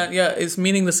 right? but Yeah. it's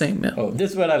meaning the same. Yeah. Oh,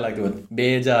 this word I like the word.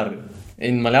 Bejar.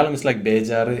 In Malayalam it's like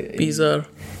bejar.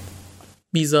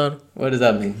 Bizarre. What does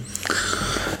that mean?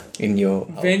 In your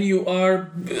When you are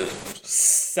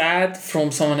sad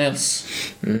from someone else,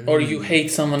 or you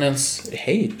hate someone else.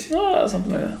 hate.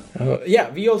 Something like that. Yeah,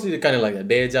 we also kind of like that.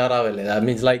 Bejara wale. That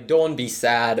means like don't be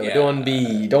sad or Yeah.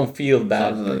 don't feel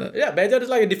bad. Something like that. Yeah, bejar is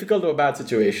like a difficult or bad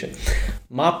situation.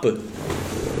 Mapu.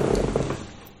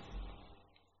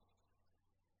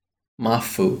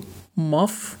 Mafu.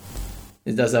 Muff?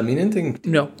 Does that mean anything?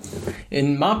 No.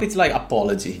 In Map, it's like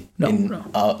apology. No, in no.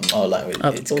 Our language.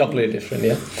 It's Apology. completely different,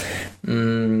 yeah.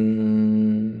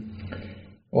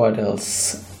 What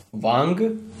else?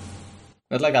 Vang?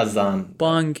 That's like azan.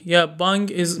 Bang. Yeah, bang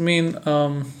is mean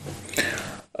bang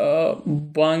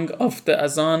of the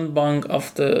azan, bang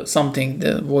of the something,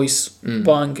 the voice.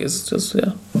 Bang is just,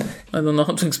 yeah. I don't know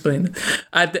how to explain it.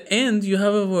 At the end, you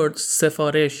have a word,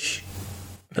 sefarish.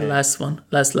 The last one.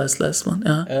 Last one.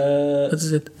 Yeah. What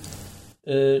is it?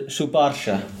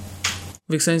 Shubarsha.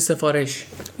 We say sefarish.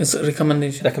 It's a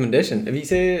recommendation. Recommendation. We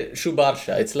say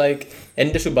Shubarsha. It's like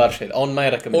Ende Shubarsha. On my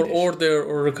Or recommendation. order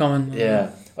or recommend.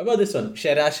 Yeah. What about this one?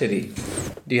 Sherashiri.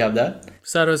 Do you have that?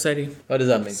 Sarasari. What does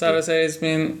that mean? Sarasari is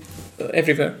mean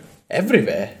everywhere.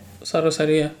 Everywhere.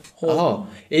 Sarasari, yeah. Oh.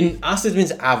 In us it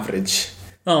means average.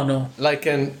 Oh, no. Like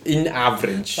an in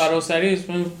average. Sarasari is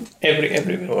mean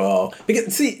everywhere. Wow.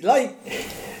 Because see, like,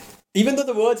 even though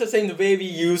the words are same, the way we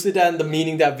use it and the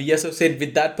meaning that we associate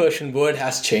with that Persian word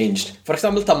has changed. For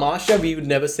example, tamasha, we would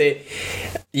never say,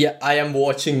 yeah, I am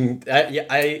watching,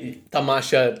 I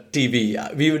tamasha TV.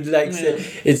 We would like say,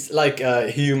 it's like a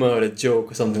humor or a joke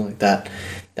or something like that.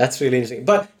 That's really interesting.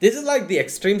 But this is like the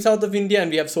extreme south of India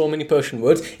and we have so many Persian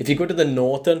words. If you go to the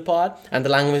northern part and the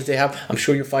language they have, I'm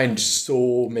sure you find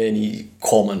so many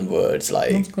common words,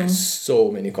 like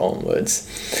so many common words.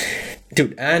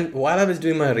 Dude, and while I was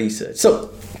doing my research,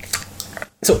 so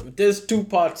there's two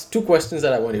questions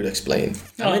that I want you to explain.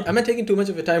 Am I taking too much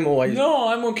of your time or are you... No,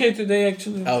 I'm okay today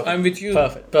actually. Oh, I'm with you.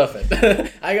 Perfect.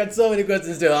 I got so many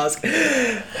questions to ask.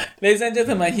 Ladies and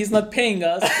gentlemen, he's not paying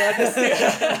us, but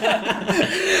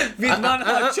with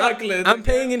non-hot chocolate. I'm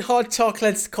paying in hot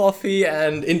chocolates, coffee,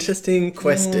 and interesting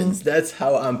questions. That's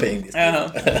how I'm paying this.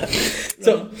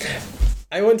 So,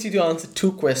 I want you to answer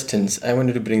two questions. I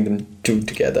wanted to bring them two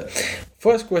together.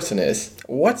 First question is,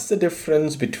 what's the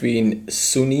difference between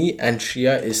Sunni and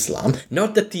Shia Islam?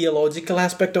 Not the theological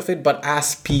aspect of it, but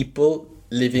as people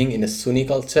living in a Sunni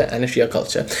culture and a Shia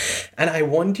culture. And I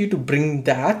want you to bring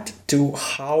that to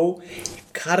how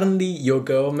currently your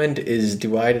government is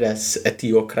divided as a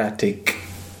theocratic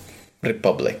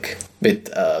republic with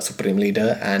a supreme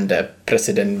leader and a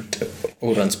president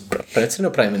who runs president or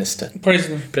prime minister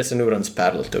president who runs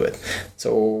parallel to it.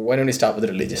 So why don't we start with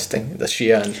the religious thing, the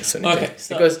Shia and Sunni thing?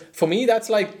 Because for me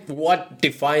that's like what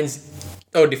defines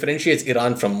or differentiates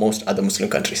Iran from most other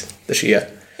Muslim countries, the Shia.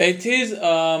 It is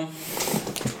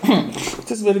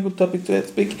it is a very good topic to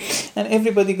speak, and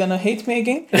everybody gonna hate me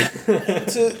again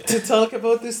to talk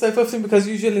about this type of thing, because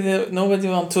usually everybody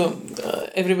want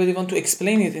to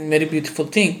explain it in very beautiful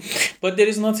thing, but there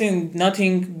is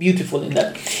nothing beautiful in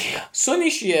that.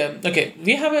 Sunni Shia, okay,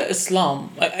 we have a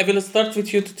Islam. I will start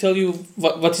with you to tell you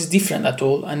what is different at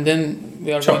all, and then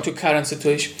we are going to current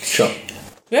situation. Sure.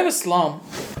 We have Islam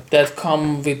that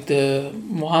come with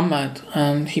Muhammad,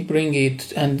 and he bring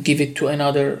it and give it to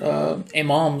another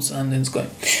imams, and then it's going.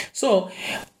 So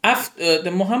after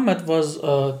the Muhammad was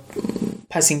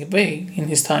passing away in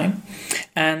his time,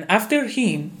 and after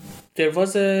him there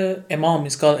was a imam.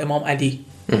 It's called Imam Ali.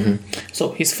 Mm-hmm.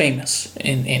 So he's famous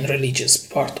in religious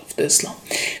part of the Islam.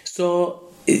 So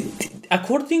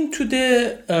according to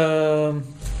the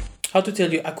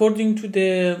according to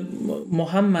the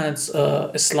Muhammad's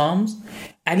Islam's,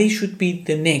 Ali should be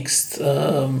the next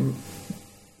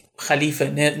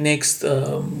Khalifa, next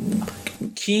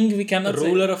king. We cannot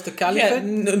ruler say. Of the caliphate?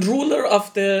 Yeah, ruler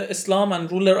of the Islam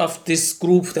and ruler of this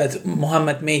group that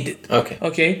Muhammad made it.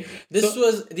 Okay. This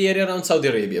was the area around Saudi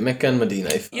Arabia, Mecca and Medina.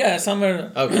 Yeah,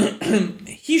 somewhere. Okay.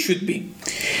 He should be.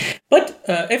 But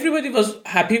everybody was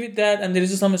happy with that, and there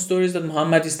is some stories that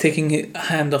Muhammad is taking the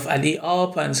hand of Ali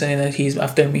up and saying that he's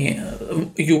after me.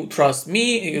 You trust me,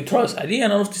 you trust Ali,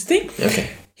 and all of this thing. Okay.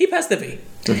 He passed away.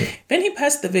 When he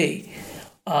passed away,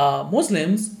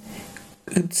 Muslims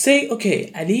say,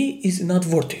 okay, Ali is not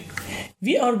worthy.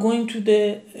 We are going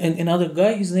to another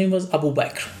guy. His name was Abu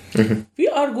Bakr. We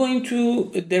are going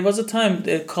to. There was a time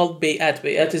called Bay'at.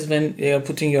 Bay'at is when they are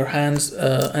putting your hands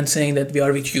and saying that we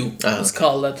are with you. It's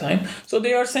called that time. So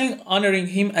they are saying honoring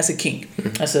him as a king,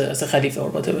 as a Khalifa or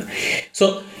whatever.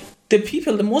 So the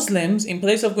people, the Muslims, in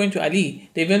place of going to Ali,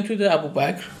 they went to the Abu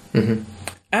Bakr,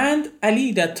 and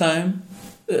Ali that time.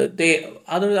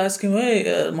 Others asked him,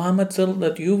 hey, Muhammad said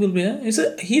that you will be.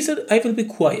 He said, I will be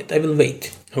quiet. I will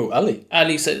wait. Who, Ali?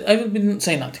 Ali said, I will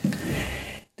say nothing.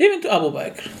 They went to Abu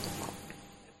Bakr.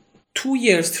 2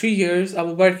 years, 3 years,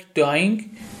 Abu Bakr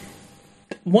dying.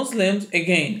 Muslims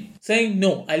again saying,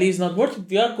 no, Ali is not worth it.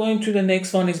 We are going to the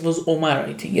next one. It was Omar,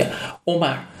 I think. Yeah,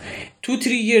 Omar.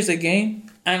 2-3 years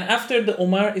again. And after the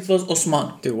Omar, it was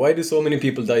Osman. Dude, why do so many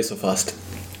people die so fast?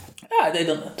 They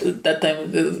don't know. That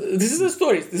time, this is the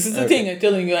story. This is the thing I'm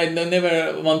telling you. I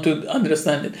never want to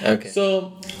understand it. Okay.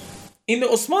 So, in the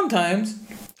Osman times,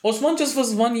 Osman just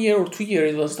was 1 year or 2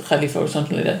 years. It was the Khalifa or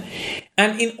something like that.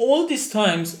 And in all these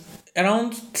times,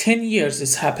 around 10 years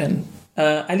this happened.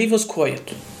 Ali was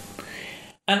quiet.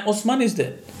 And Osman is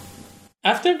dead.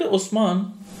 After the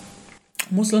Osman,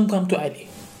 Muslim come to Ali.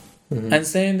 And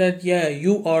saying that, yeah,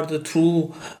 you are the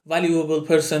true valuable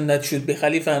person that should be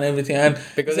Khalifa and everything. And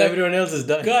Because everyone else is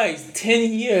dying. Guys,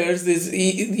 10 years,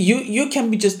 you can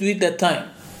be just do it that time.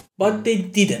 But they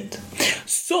didn't.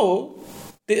 So,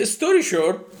 the story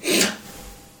short,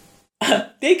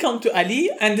 they come to Ali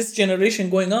and this generation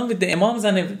going on with the Imams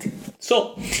and everything.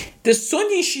 So, the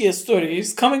Sunni Shia story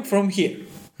is coming from here.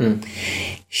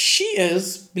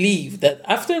 Shias believe that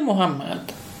after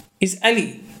Muhammad is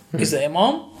Ali, is the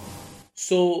Imam.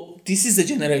 So this is the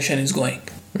generation is going.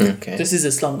 Okay. This is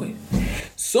Islam going.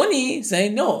 Sunni say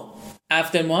no.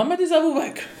 After Muhammad is Abu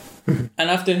Bakr. And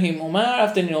after him Umar,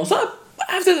 after him Osman,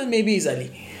 after that maybe is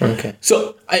Ali. Okay.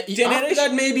 So After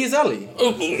that maybe is Ali.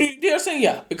 They are saying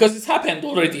yeah, because it's happened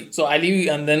already. So Ali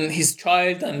and then his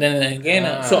child and then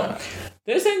again. So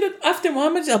they're saying that after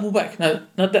Muhammad is Abu Bakr,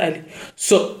 not the Ali.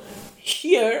 So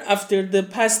here after the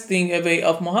passing away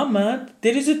of Muhammad,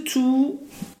 there is a two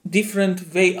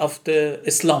different way of the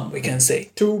Islam, we can say.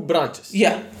 Two branches.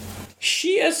 Yeah.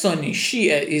 Shia Sunni.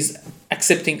 Shia is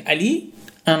accepting Ali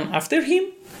and after him,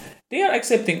 they are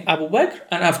accepting Abu Bakr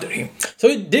and after him. So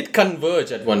it did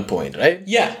converge at one point, right?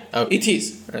 Yeah, Okay. it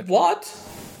is. What?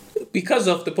 Because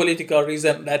of the political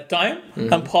reason that time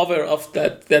and power of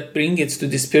that bring it to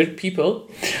disperse people.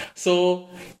 So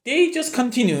they just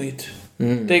continue it.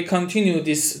 They continue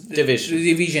this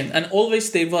division, and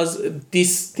always there was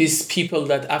this people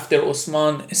that after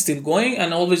Osman is still going,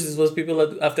 and always this was people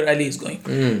that after Ali is going.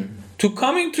 To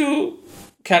coming to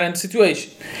current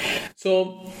situation.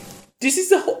 So this is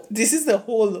the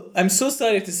whole. I'm so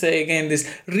sorry to say again this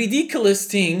ridiculous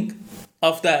thing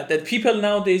of that people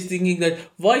nowadays thinking that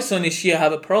why Sunni Shia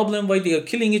have a problem, why they are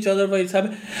killing each other, why it's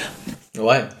happening.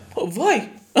 Why? Why?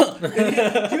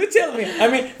 You tell me. I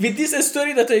mean, with this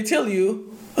story that I tell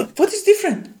you, what is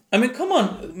different? I mean, come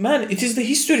on, man. It is the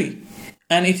history,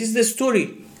 and it is the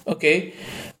story. Okay,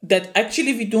 that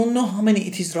actually we don't know how many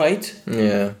it is right.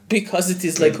 Yeah. Because it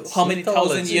is like how many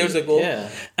thousand years ago,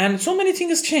 and so many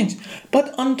things changed.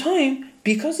 But on time,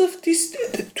 because of these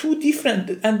two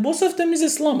different, and both of them is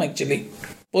Islam actually.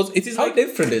 But it is how like,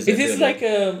 different is it? It is really? Like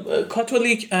a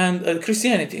Catholic and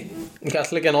Christianity.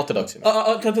 Catholic and Orthodox.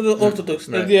 Catholic Orthodox.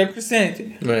 Right. They are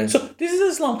Christianity. Right. So this is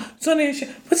Islam.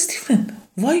 What's different?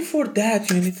 Why for that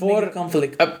you need to make a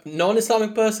conflict? A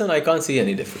non-Islamic person, I can't see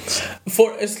any difference.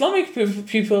 For Islamic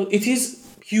people, it is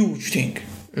huge thing.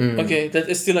 Okay,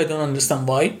 that still I don't understand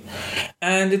why.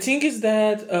 And the thing is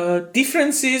that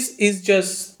differences is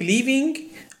just believing,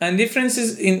 and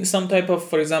differences in some type of,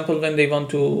 for example, when they want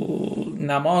to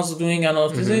namaz doing and all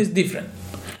of this is different.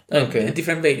 Okay. A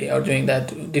different way they are doing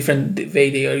that, different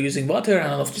way they are using water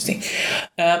and all of these things.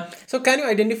 So can you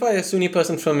identify a Sunni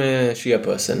person from a Shia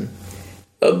person?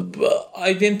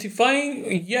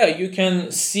 Identifying, yeah, you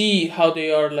can see how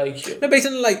they are like. No, based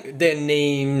on like their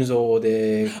names or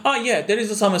their. Yeah, there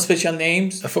is some special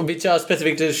names For which are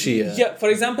specific to Shia. Yeah, for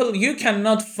example, you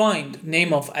cannot find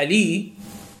name of Ali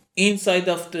inside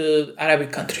of the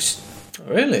Arabic countries.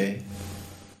 Really?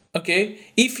 Okay,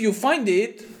 if you find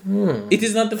it, it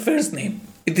is not the first name;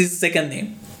 it is the second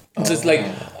name. It's just like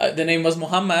the name was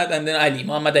Muhammad and then Ali,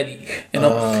 Muhammad Ali. You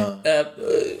know,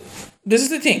 this is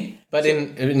the thing. But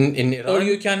in Iran, or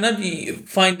you cannot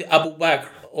find Abu Bakr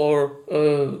or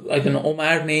I don't know,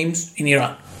 Omar names in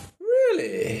Iran.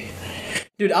 Really?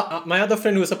 Dude, my other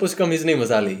friend who was supposed to come, his name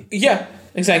was Ali. Yeah,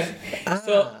 exactly.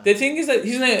 So the thing is that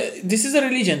this is a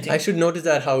religion thing. I should notice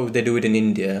that how they do it in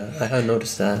India. I haven't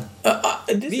noticed that.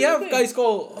 We have guys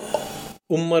called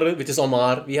Umar, which is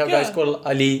Omar. We have guys called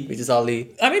Ali, which is Ali.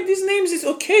 I mean, these names is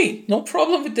okay. No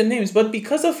problem with the names. But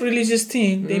because of religious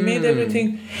thing, they made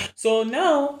everything. So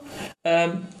now,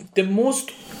 the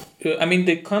most...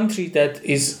 the country that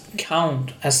is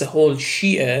count as a whole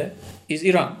Shia is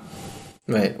Iran.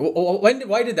 Right.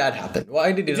 Why did that happen?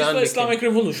 Why did Iran... This was Islamic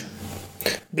Revolution.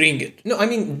 Bring it. No, I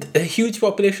mean, a huge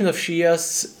population of Shias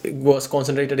was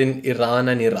concentrated in Iran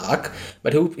and Iraq,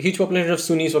 but a huge population of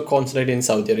Sunnis were concentrated in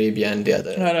Saudi Arabia and the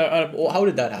other. How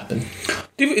did that happen?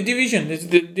 Division. It's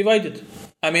divided.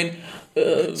 I mean...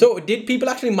 so did people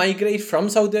actually migrate from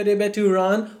Saudi Arabia to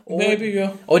Iran? Maybe,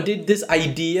 yeah. Or did this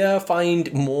idea find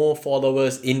more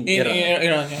followers in Iran?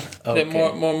 Iran, yeah. Okay.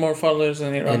 More followers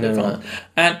in Iran.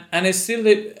 And it's still...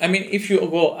 if you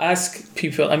go ask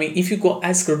people... if you go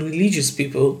ask religious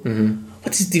people,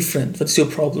 what is different? What's your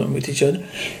problem with each other?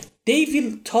 They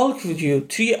will talk with you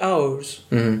 3 hours,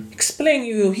 explain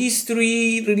you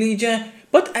history, religion,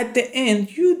 but at the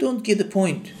end, you don't get the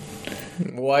point.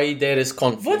 Why there is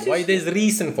conflict? Why there's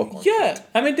reason for conflict?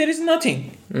 Yeah, there is nothing.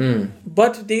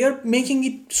 But they are making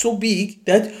it so big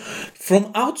that from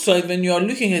outside, when you are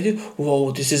looking at it,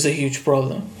 whoa, this is a huge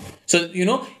problem. So,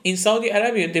 in Saudi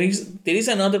Arabia, there is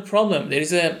another problem. There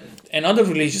is another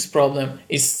religious problem.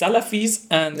 It's Salafis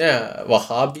and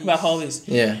Wahhabis.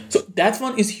 Yeah. So that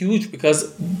one is huge because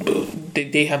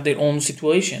they have their own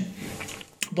situation.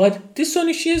 But this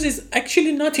Sunni Shias is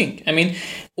actually nothing.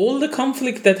 All the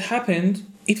conflict that happened,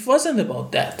 it wasn't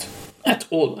about that at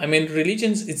all.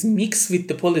 Religions is mixed with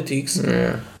the politics,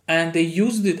 and they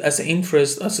used it as an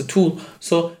interest, as a tool.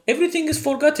 So everything is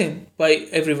forgotten by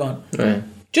everyone. Right.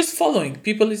 Just following.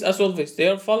 People is, as always, they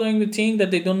are following the thing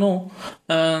that they don't know,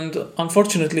 and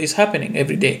unfortunately it's happening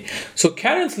every day. So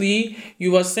currently,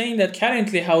 you were saying that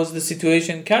how is the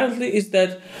situation? Currently is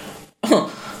that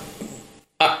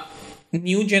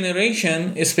new generation,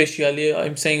 especially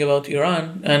I'm saying about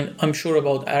Iran, and I'm sure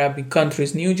about Arabic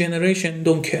countries, new generation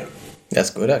don't care. That's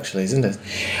good actually, isn't it?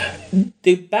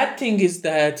 The bad thing is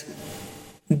that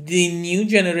the new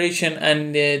generation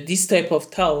and this type of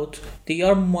thought, they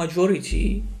are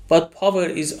majority, but power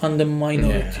is on the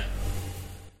minority.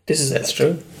 Yeah. That's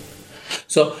true.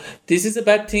 So this is a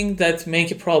bad thing that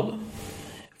make a problem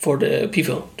for the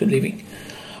people to living.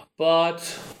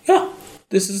 But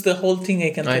this is the whole thing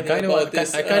I can tell you about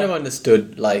this. I kind of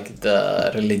understood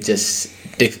the religious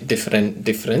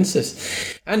differences.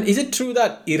 And is it true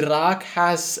that Iraq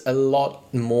has a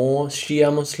lot more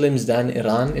Shia Muslims than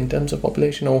Iran in terms of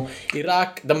population? Or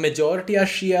Iraq, the majority are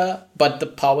Shia, but the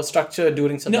power structure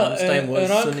during Saddam's time was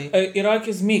Sunni? Iraq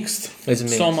is mixed. It's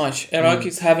mixed. So much. Iraq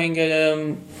is having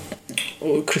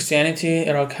Christianity,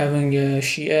 Iraq having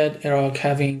Shia, Iraq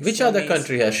having... Which other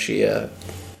country has Shia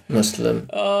Muslim?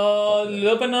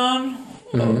 Lebanon,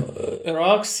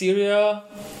 Iraq, Syria,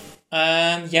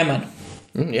 and Yemen.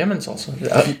 Yemen's also.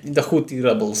 The Houthi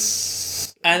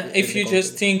rebels. And if you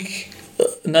just think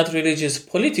not religious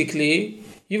politically,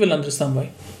 you will understand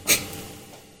why.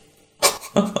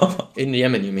 In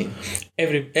Yemen, you mean?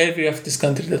 Every of this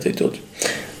country that I told you.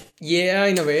 Yeah,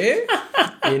 in a way.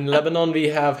 In Lebanon, we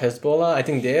have Hezbollah. I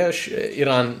think they're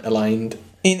Iran aligned.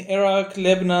 In Iraq,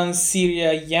 Lebanon,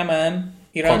 Syria, Yemen,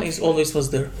 Iran was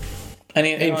there. And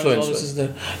influence is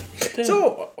there.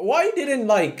 So why didn't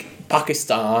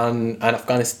Pakistan and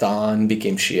Afghanistan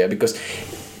became Shia? Because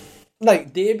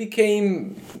they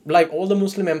became all the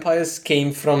Muslim empires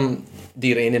came from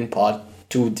the Iranian part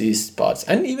to these parts,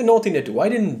 and even North India too. Why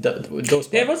didn't those parts?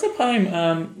 There was a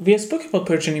time we spoke about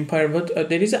Persian Empire, but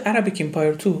there is an Arabic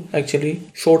Empire too. Actually,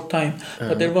 short time,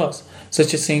 but there was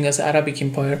such a thing as Arabic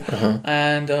Empire,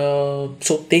 and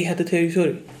so they had the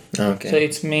territory. Okay. So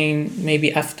it's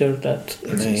maybe after that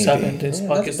it's happened. It's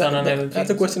Pakistan and everything. That's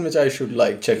a question which I should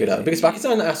check it out, because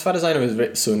Pakistan, as far as I know,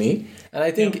 is Sunni, and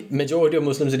I think majority of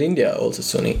Muslims in India are also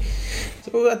Sunni.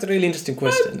 So that's a really interesting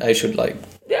question. I should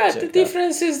the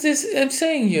difference is this. I'm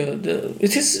saying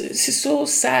it is so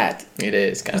sad. It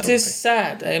is kind of. It is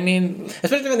sad.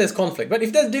 Especially when there's conflict. But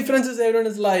if there's differences, everyone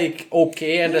is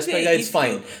okay and respect that, it's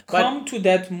fine. Come to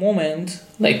that moment,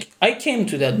 I came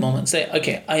to that moment. Say,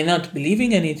 okay, I'm not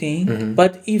believing anything,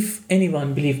 but if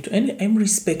anyone believed, I'm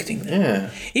respecting them. Yeah.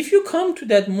 If you come to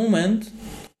that moment,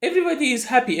 everybody is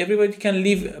happy. Everybody can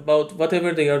live about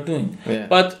whatever they are doing. Yeah.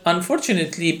 But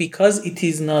unfortunately, because it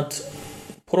is not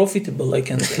profitable, I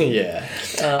can say. Yeah.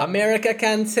 America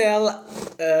can sell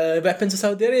weapons to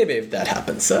Saudi Arabia if that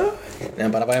happens, so. Yeah,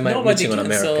 but why am I Nobody bitching on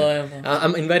can sell, America?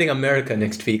 I'm inviting America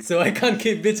next week, so I can't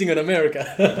keep bitching on America.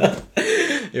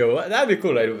 Yo, that'd be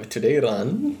cool, right? Today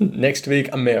Iran, next week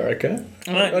America.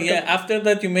 Yeah, after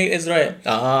that you make Israel.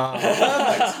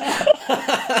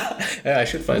 Yeah, I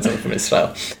should find someone from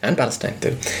Israel and Palestine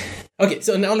too. Okay,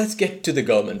 so now let's get to the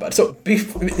government part. So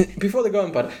before the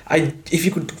government part, if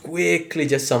you could quickly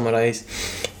just summarize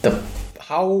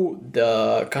how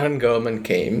the current government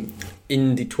came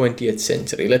in the 20th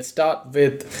century. Let's start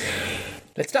with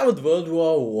World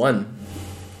War One.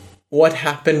 What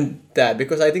happened there?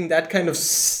 Because I think that kind of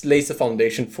lays the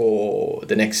foundation for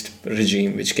the next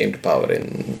regime which came to power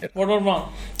in World War One.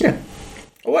 Yeah.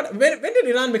 When did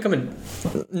Iran become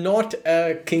not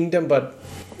a kingdom but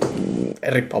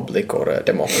a republic or a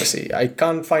democracy? I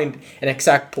can't find an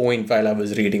exact point while I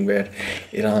was reading where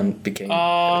Iran became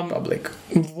a republic.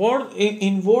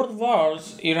 In world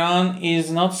wars, Iran is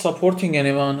not supporting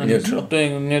anyone and Neutral.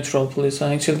 doing neutral policy.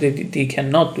 Actually, they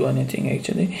cannot do anything.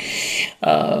 Actually,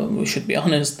 we should be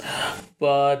honest.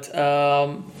 But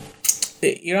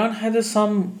Iran had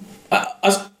some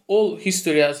as all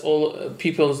history, as all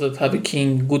peoples that have a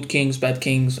king, good kings, bad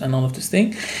kings, and all of this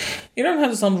thing. Iran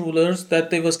had some rulers that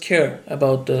they was care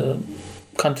about the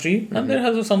country, and there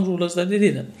had some rulers that they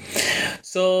didn't.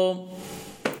 So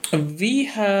we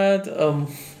had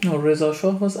Reza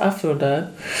Shah was after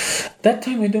that. That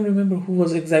time I don't remember who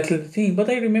was exactly the thing, but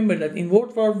I remember that in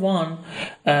World War One,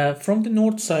 from the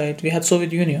north side we had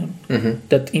Soviet Union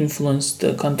that influenced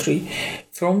the country.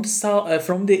 From the south,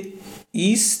 from the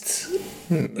east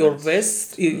or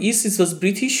west, east it was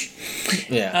British,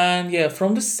 and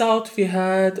from the south we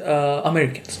had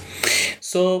Americans.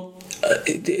 So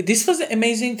this was an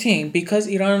amazing thing because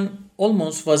Iran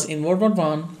almost was in World War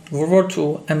One, World War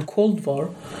Two, and Cold War.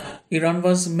 Iran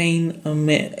was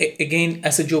again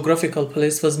as a geographical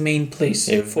place was main place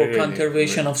for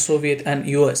conservation of Soviet and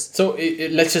US. So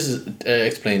let's just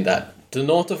explain that. To the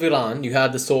north of Iran, you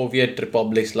had the Soviet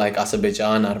republics like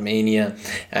Azerbaijan, Armenia,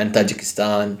 and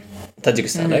Tajikistan,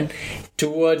 right?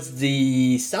 Towards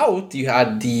the south, you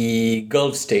had the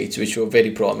Gulf states, which were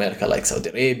very pro-America, like Saudi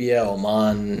Arabia,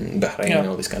 Oman, Bahrain,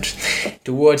 all these countries.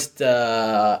 Towards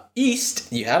the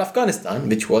east, you had Afghanistan,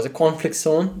 which was a conflict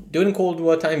zone during Cold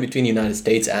War time between United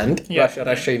States and Russia.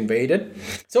 Russia invaded.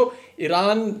 So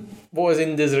Iran was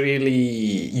in this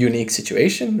really unique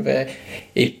situation where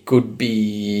it could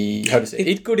be,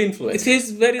 it could influence. It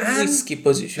is very risky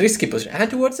position. And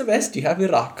towards the west, you have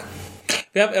Iraq.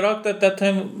 We have Iraq at that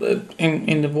time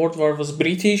in the World War was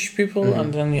British people,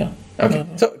 and then Okay,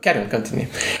 so carry on, continue.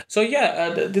 So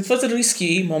this was a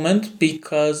risky moment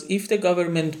because if the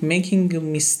government making a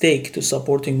mistake to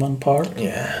supporting one part,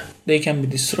 they can be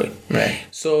destroyed. Right.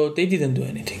 So they didn't do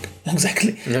anything.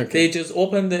 Exactly. Okay. They just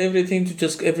opened everything to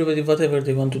just everybody whatever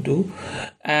they want to do,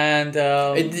 and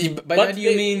by that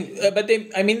you mean? But they,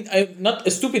 I mean, not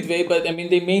a stupid way, but I mean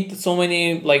they made so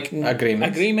many like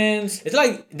agreements. It's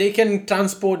like they can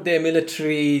transport their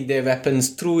military, their weapons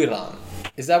through Iran.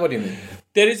 Is that what you mean?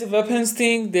 There is a weapons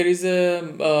thing. There is a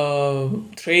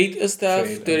trade stuff.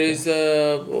 There is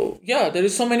there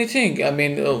is so many things. I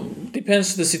mean,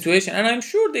 depends the situation, and I'm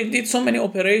sure they did so many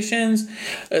operations.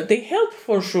 They help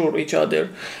for sure each other.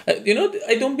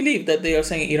 I don't believe that they are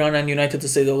saying Iran and United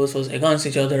States always was against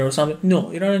each other or something. No,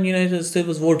 Iran and United States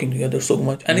was working together so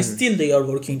much, and still they are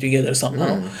working together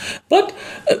somehow. But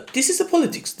this is a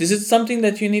politics. This is something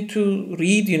that you need to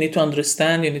read. You need to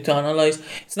understand. You need to analyze.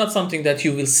 It's not something that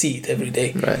you will see it every day.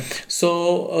 Right.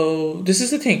 So this is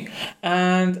the thing,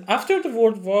 and after the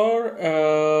World War,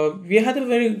 we had a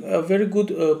very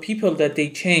good people that they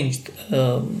changed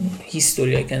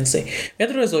history. I can say we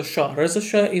had Reza Shah. Reza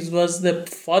Shah was the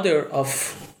father of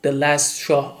the last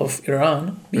Shah of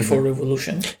Iran before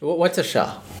revolution. What's a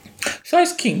Shah? Shah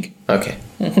is king. Okay.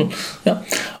 Yeah,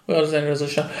 we are saying Reza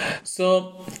Shah.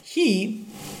 So he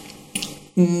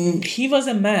was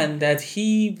a man that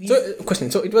question.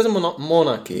 So it was a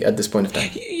monarchy at this point of time?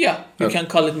 Yeah, you can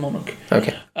call it monarchy.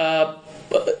 Okay.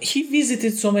 He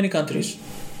visited so many countries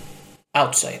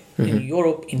outside, in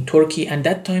Europe, in Turkey, and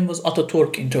that time was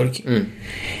Ataturk in Turkey.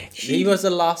 He was the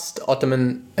last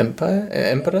Ottoman emperor?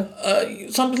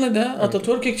 Something like that.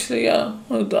 Ataturk actually,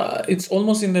 it's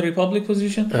almost in the republic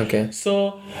position. Okay.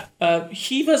 So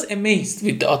he was amazed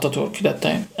with the Ataturk that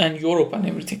time and Europe and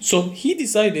everything. So he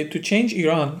decided to change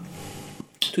Iran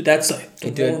to that side,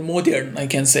 to more modern, I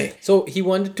can say. So he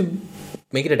wanted to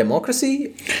make it a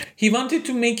democracy? He wanted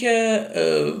to make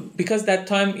because that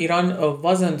time Iran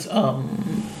wasn't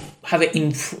have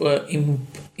an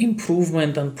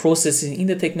improvement and processing in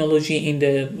the technology, in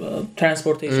the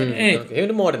transportation. Okay, you have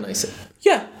to modernize it.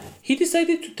 Yeah, he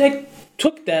decided to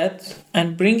took that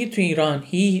and bring it to Iran.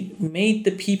 He made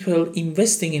the people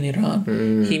investing in Iran.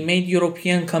 He made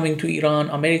European coming to Iran,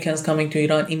 Americans coming to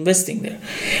Iran, investing there.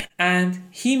 And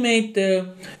he made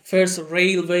the first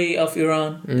railway of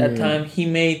Iran that time. He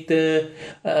made there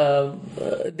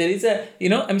is a,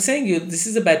 I'm saying you, this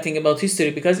is a bad thing about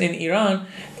history, because in Iran,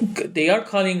 they are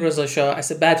calling Reza Shah as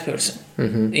a bad person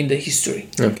in the history.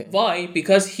 Okay. Why?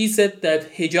 Because he said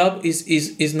that hijab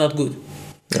is not good.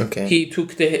 Okay.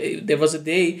 There was a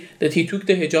day that he took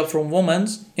the hijab from women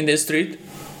in the street.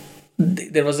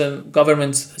 There was a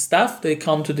government staff. They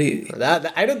come to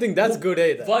That I don't think that's good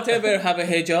either. whatever have a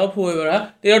hijab,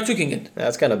 whoever they are taking it.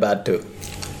 That's kind of bad too.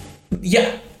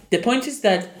 Yeah, the point is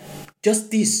that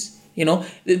just this.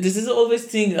 This is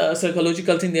always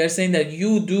psychological thing. They are saying that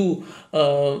you do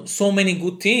so many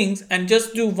good things and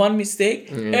just do one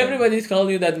mistake. Everybody call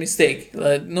you that mistake.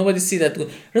 Nobody see that good.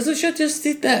 Reza Shah just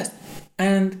did that.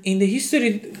 And in the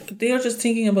history, they are just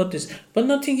thinking about this, but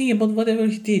not thinking about whatever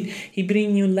he did. He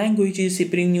bring new languages, he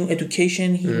bring new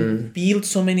education, he built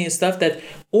so many stuff that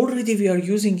already we are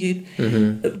using it.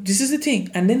 This is the thing.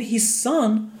 And then his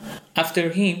son, after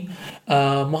him,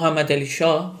 Muhammad Ali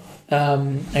Shah,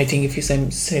 I think if I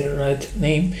say the right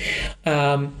name,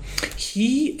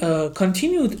 he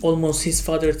continued almost his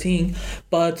father thing,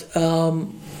 but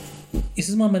this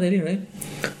is Muhammad Ali, right?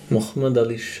 Muhammad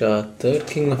Ali Shah, third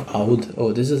king of Oud.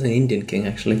 Oh, this is an Indian king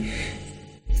actually.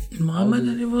 Muhammad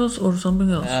Ali was or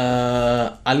something else?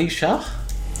 Ali Shah?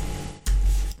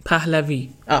 Pahlavi.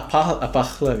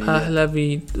 Pahlavi.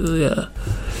 Pahlavi, yeah.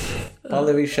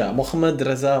 Pahlavi Shah. Muhammad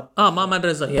Reza. Muhammad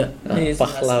Reza, yeah.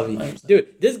 Pahlavi.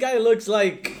 Dude, this guy looks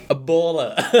like a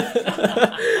baller.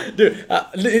 Dude,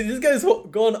 this guy's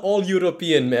gone all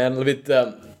European, man, with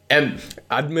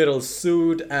admiral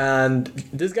suit, and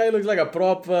this guy looks like a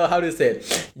proper, how do you say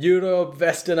it, Europe,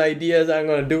 Western ideas, I'm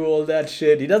gonna do all that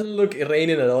shit. He doesn't look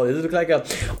Iranian at all. He looks like a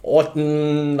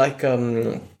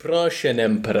Persian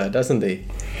emperor, doesn't he?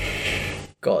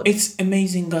 God. It's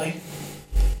amazing guy.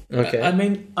 Okay. I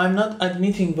mean, I'm not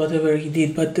admitting whatever he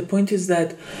did, but the point is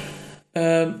that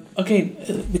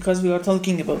because we are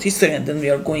talking about history and then we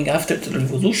are going after the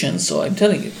revolution, so I'm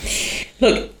telling you,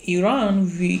 look, Iran,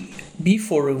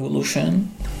 before revolution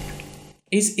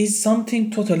is something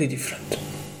totally different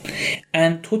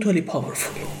and totally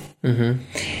powerful.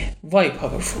 Why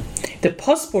powerful? The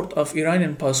passport of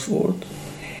Iranian passport,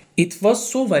 it was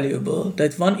so valuable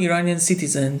that one Iranian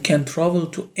citizen can travel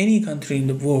to any country in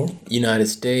the world. United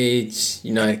States,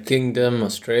 United Kingdom,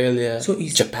 Australia, So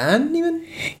easy. Japan even?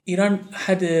 Iran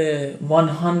had a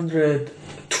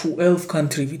 112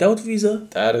 country without visa,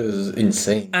 That is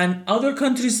insane. and other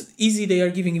countries easy they are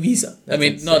giving visa. That's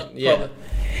insane. Not Yeah. problem.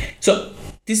 So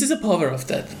this is a power of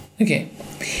that. Okay,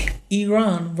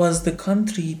 Iran was the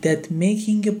country that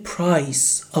making a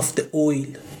price of the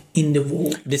oil in the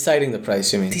world, Deciding the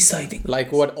price, you mean? deciding.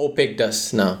 Like what OPEC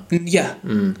does now. Yeah,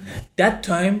 that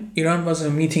time Iran was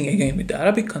meeting again with the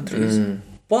Arabic countries,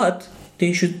 but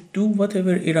they should do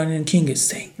whatever Iranian king is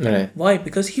saying. Right. Why?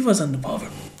 Because he was on the power.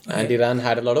 And Iran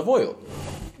had a lot of oil.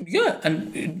 Yeah,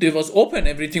 and it was open.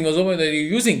 Everything was open. That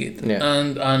you're using it. Yeah.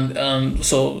 And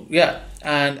so yeah,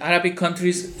 and Arabic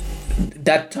countries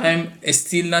that time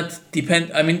still not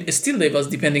depend. I mean, still they was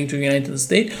depending to United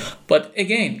States. But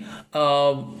again,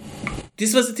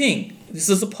 this was the thing. This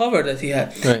was the power that he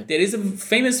had. Right. There is a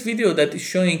famous video that is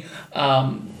showing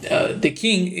the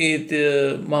king,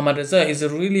 Muhammad Reza, is a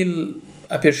really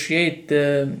appreciate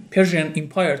the Persian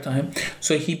Empire time.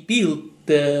 So he built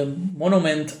the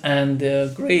monument and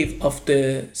the grave of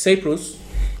the Cyprus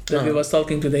that we was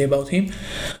talking today about him,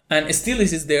 and still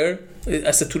this is there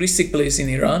as a touristic place in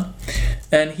Iran,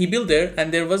 and he built there,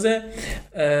 and there was a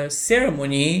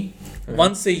ceremony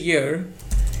once a year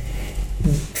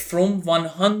from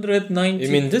 190.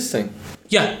 You mean this thing?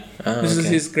 Yeah, this is okay.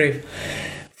 his grave.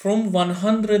 From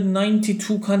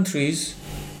 192 countries,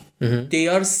 they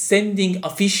are sending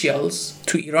officials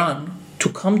to Iran to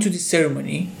come to the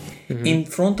ceremony. In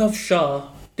front of Shah,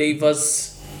 they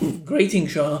was greeting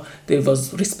Shah, they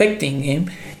was respecting him.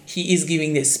 He is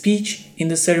giving a speech in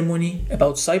the ceremony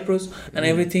about Cyprus and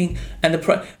everything, and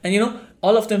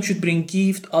all of them should bring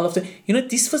gift. All of them,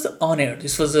 this was an honor.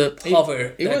 This was a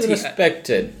power. It was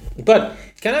respected. But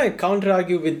can I counter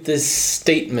argue with this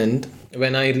statement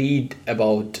when I read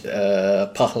about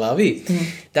Pahlavi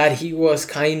that he was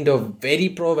kind of very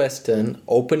pro-Western,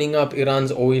 opening up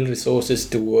Iran's oil resources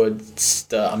towards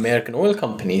the American oil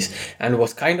companies, and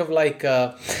was kind of like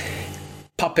a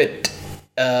puppet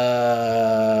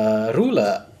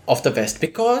ruler of the West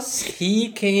because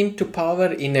he came to power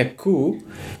in a coup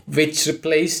which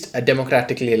replaced a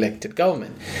democratically elected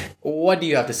government. What do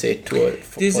you have to say to it?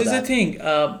 This is the thing.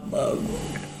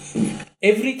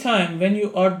 Every time when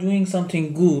you are doing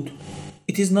something good,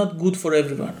 it is not good for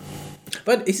everyone.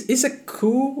 But is a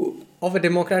coup of a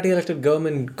democratically elected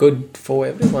government good for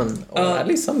everyone, or at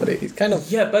least somebody? It's kind of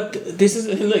But this is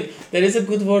like there is a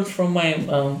good word from my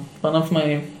one of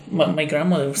my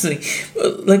grandmother saying,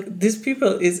 like these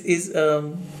people is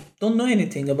don't know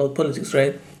anything about politics,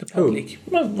 right? The public,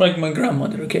 like my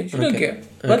grandmother, okay, she don't care.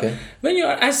 But when you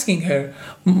are asking her,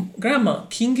 Grandma,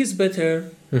 king is better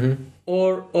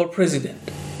or president,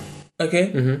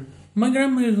 okay? My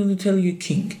grandmother is going to tell you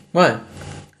king. Why?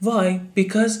 Why?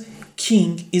 Because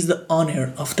king is the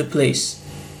owner of the place.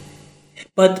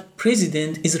 But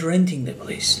president is renting the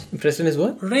place. President is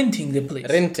what? Renting the place.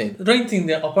 Renting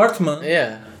the apartment.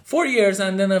 Yeah. 4 years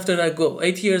and then after that go.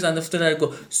 8 years and after that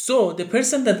go. So the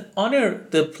person that honor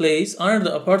the place, honor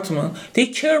the apartment, they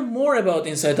care more about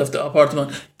inside of the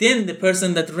apartment than the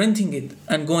person that renting it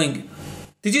and going.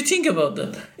 Did you think about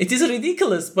that? It is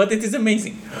ridiculous, but it is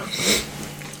amazing.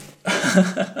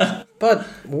 But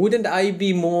wouldn't I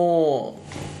be more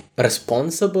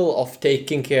responsible of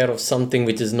taking care of something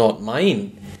which is not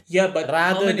mine? Yeah, but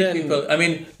how many people? I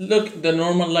mean, look, the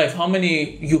normal life. How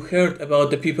many you heard about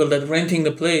the people that renting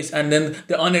the place and then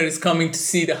the owner is coming to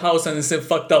see the house and say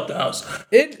fucked up the house?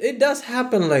 It does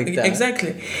happen like that.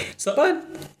 Exactly. So, but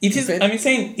it is. I'm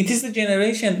saying it is the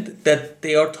generation that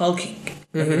they are talking.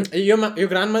 Mm-hmm. Your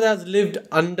grandmother has lived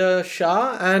under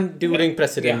Shah and during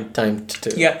president time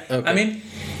too. Yeah, okay. I mean,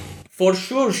 for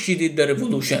sure she did the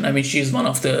revolution. I mean, she's one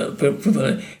of the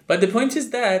people. But the point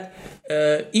is that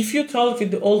if you talk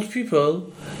with the old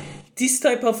people, this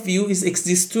type of view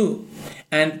exists too,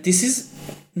 and this is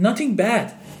nothing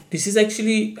bad. This is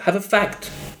actually have a fact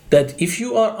that if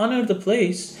you are honor the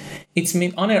place, it's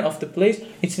mean honor of the place.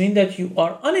 It's mean that you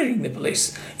are honoring the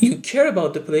place. You care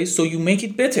about the place, so you make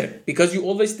it better because you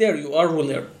always there. You are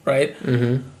ruler, right?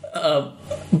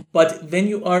 But when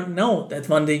you are now that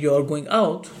one day you are going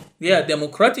out, yeah,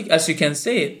 democratic as you can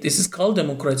say it. This is called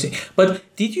democracy. But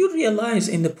did you realize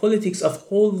in the politics of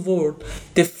whole world,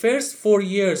 the first 4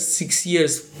 years, 6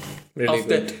 years really of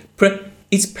that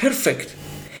it's perfect.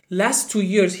 Last 2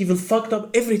 years he will fucked up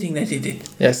everything that he did.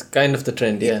 Yes, kind of the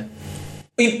trend, yeah.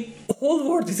 In whole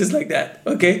world it is like that,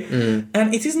 okay?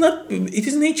 And it is not, it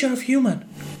is nature of human,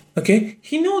 okay?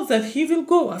 He knows that he will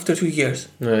go after 2 years.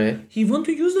 Right. He want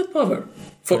to use that power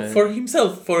for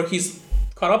himself, for his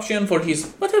corruption, for his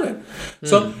whatever.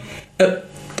 So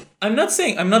I'm not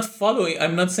saying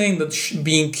that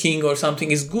being king or something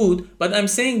is good, but I'm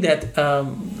saying that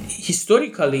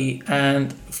historically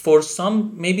and for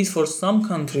some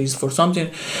countries, for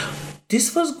something,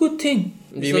 this was good thing.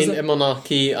 You mean a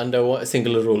monarchy under a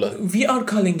single ruler? We are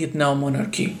calling it now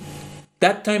monarchy.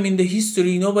 That time in the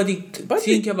history, nobody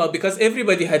think about, because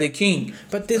everybody had a king.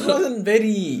 But this wasn't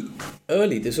very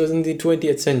early. This was in the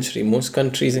 20th century. Most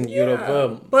countries in Europe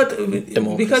were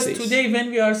democracies. Because today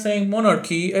when we are saying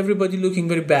monarchy, everybody looking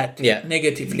very bad,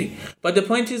 negatively. But the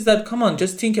point is that, come on,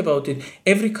 just think about it.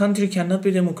 Every country cannot be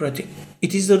democratic.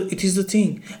 It is the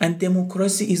thing. And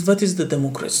democracy is, what is the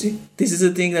democracy? This is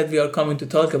the thing that we are coming to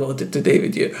talk about it today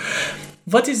with you.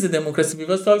 What is the democracy? We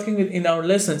were talking in our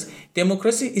lessons.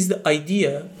 Democracy is the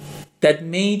idea that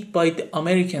made by the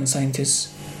American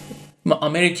scientists,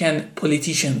 American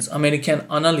politicians, American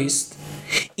analysts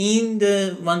in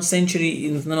the 1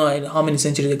 century, how many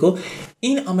centuries ago,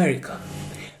 in America,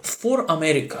 for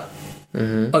America.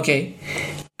 Okay,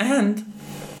 and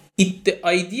the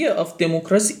idea of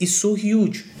democracy is so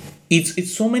huge.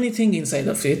 It's so many things inside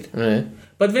of it. Right.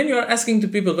 But when you are asking to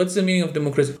people, what's the meaning of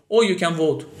democracy? Oh, you can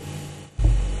vote.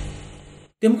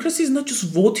 Democracy is not just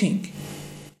voting.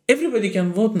 Everybody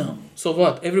can vote now. So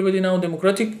what? Everybody now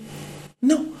democratic?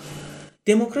 No.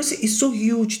 Democracy is so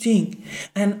huge thing.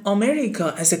 And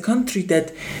America as a country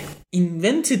that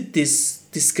invented this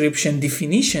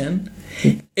definition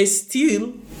is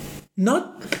still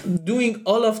not doing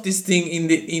all of this thing in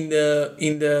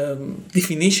the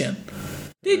definition.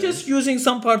 They're just using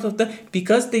some part of that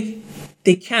because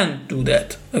they can do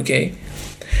that. Okay.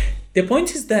 The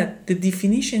point is that the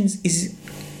definitions is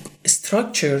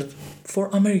structured for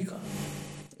America.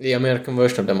 The American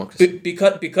version of democracy.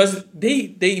 Because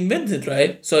they invented,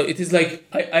 right? So it is like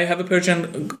I have a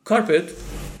Persian carpet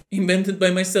invented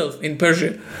by myself in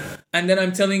Persia. And then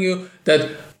I'm telling you that,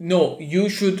 no, you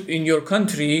should, in your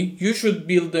country, you should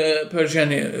build a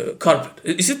Persian carpet.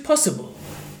 Is it possible?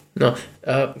 No.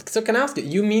 So can I ask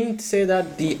you mean to say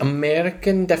that the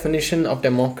American definition of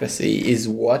democracy is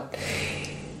what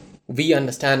we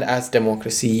understand as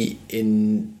democracy,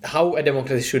 in how a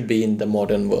democracy should be in the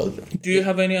modern world. Do you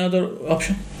have any other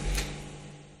option?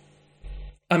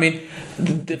 I mean,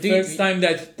 the first time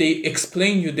that they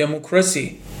explain you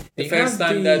democracy, the first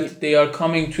time that they are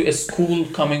coming to a school,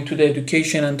 coming to the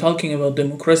education and talking about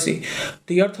democracy,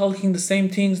 they are talking the same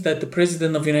things that the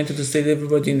President of the United States,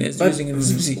 everybody is using in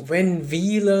his speech. When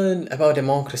we learn about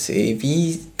democracy,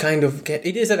 we kind of get,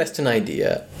 it is a Western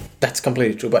idea, that's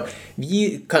completely true, but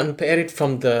we compare it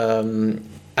from the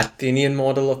Athenian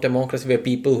model of democracy, where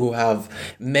people who have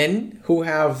men who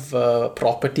have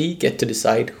property get to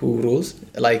decide who rules,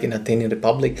 like in Athenian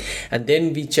Republic, and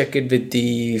then we check it with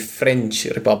the French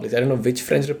Republic. I don't know which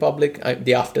French Republic,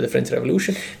 after the French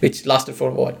Revolution, which lasted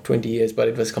for 20 years, but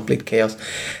it was complete chaos.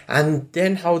 And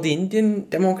then how the Indian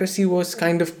democracy was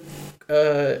kind of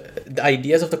the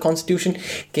ideas of the constitution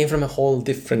came from a whole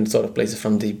different sort of places,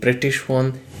 from the British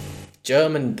one,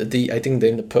 German, I think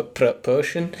the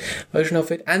Persian version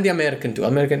of it, and the American too.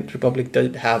 American Republic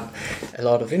did have a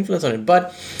lot of influence on it,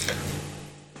 but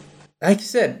like you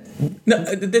said, no,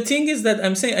 the thing is that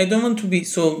I'm saying I don't want to be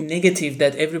so negative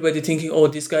that everybody thinking, oh,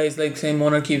 this guy is like saying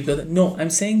monarchy. No,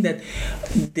 I'm saying that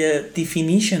the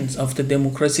definitions of the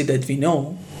democracy that we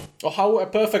know, or how a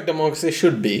perfect democracy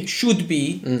should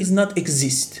be, is not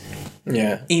exist.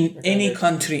 Yeah. In any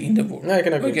country in the world. I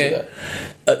can agree to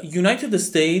that. United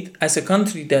States, as a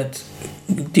country that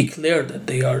declared that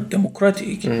they are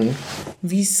democratic,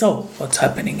 we saw what's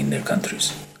happening in their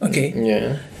countries. Okay.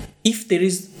 Yeah. If there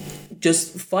is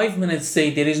just 5 minutes say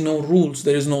there is no rules,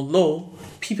 there is no law,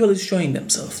 people is showing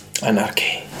themselves.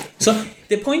 Anarchy. So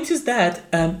the point is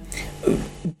that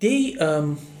the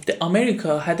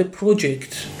America had a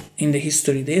project in the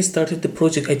history. They started the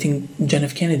project, I think John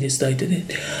F. Kennedy started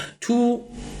it, to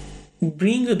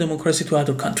bring the democracy to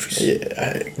other countries.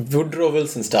 Yeah, Woodrow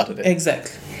Wilson started it.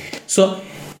 Exactly. So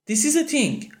this is a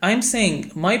thing. I'm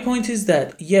saying, my point is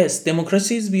that, yes,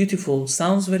 democracy is beautiful,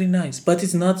 sounds very nice, but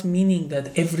it's not meaning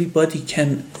that every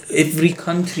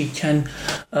country can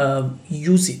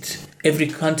use it. Every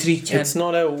country can... It's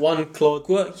not a one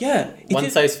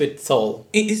size fits all.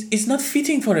 It's not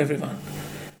fitting for everyone.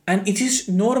 And it is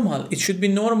normal. It should be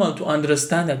normal to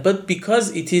understand that. But because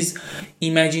it is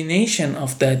imagination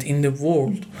of that in the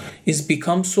world, it's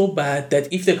become so bad that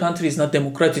if the country is not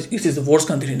democratic, it is the worst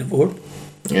country in the world.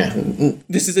 Yeah.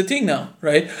 This is the thing now,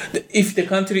 right? If the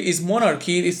country is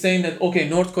monarchy, it's saying that, okay,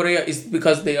 North Korea is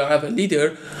because they have a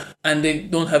leader and they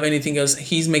don't have anything else.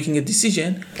 He's making a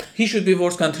decision. He should be the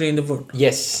worst country in the world.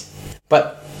 Yes.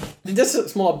 But just a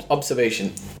small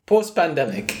observation.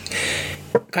 Post-pandemic,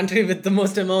 country with the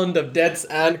most amount of deaths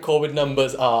and COVID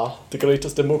numbers are the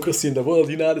greatest democracy in the world,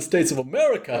 United States of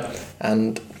America.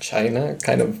 And China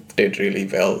kind of did really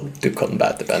well to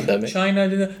combat the pandemic. China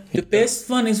did the best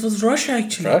one was Russia,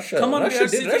 actually. Come on, Russia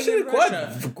did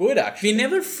quite good, actually. We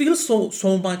never feel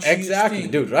so much. Exactly,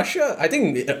 dude. Russia, I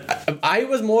think I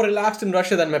was more relaxed in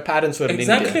Russia than my parents were in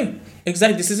India.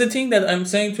 Exactly. This is the thing that I'm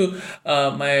saying to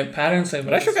my parents.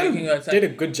 Russia kind of did a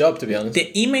good job, to be honest.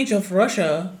 The image of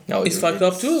Russia is fucked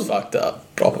up too. Fucked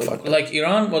up. Proper fucked up. Like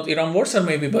Iran, worse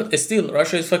maybe, but still,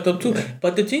 Russia is fucked up too.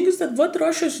 But the thing is that what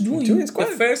Russia is doing,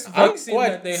 the first vaccine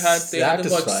that they had the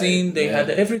vaccine, they had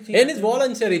everything. And it's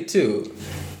voluntary too.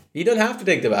 You don't have to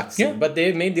take the vaccine, but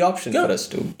they made the option for us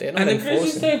to. They're not enforcing. And the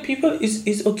crazy thing, people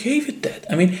is okay with that.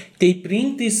 I mean, they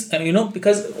bring this,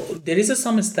 because there is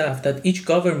some stuff that each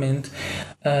government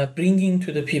bringing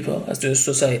to the people as the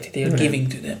society, they are giving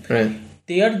to them. Right.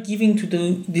 They are giving to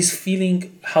this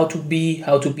feeling how to be,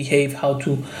 how to behave, how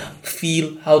to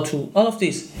feel, all of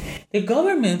this. The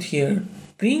government here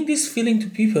bring this feeling to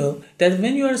people that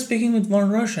when you are speaking with one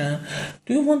Russian,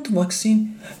 do you want the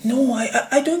vaccine? No,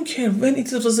 I don't care. When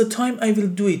it was the time, I will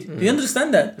do it. Do you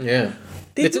understand that? Yeah.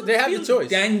 They have the choice.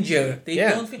 Danger.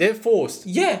 They're forced.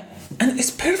 Yeah. And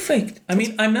it's perfect. I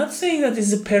mean, I'm not saying that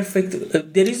it's a perfect...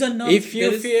 there is a... If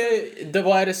you fear the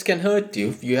virus can hurt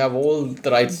you, you have all the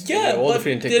rights. Yeah, all but the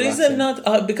freedom to take there the is vaccine.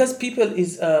 a not... because people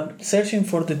is searching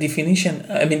for the definition.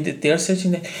 I mean, they are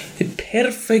searching the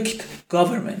perfect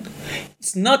government.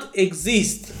 It's not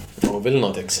exist. Or will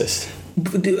not exist.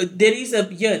 There is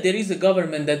a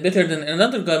government that better than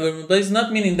another government, but it's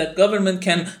not meaning that government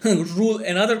can rule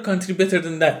another country better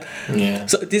than that. Yeah.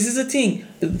 So this is the thing.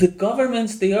 The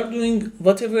governments, they are doing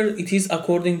whatever it is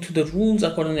according to the rules,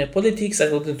 according to the politics,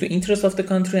 according to the interest of the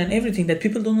country and everything that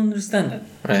people don't understand that.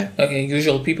 Right. Okay,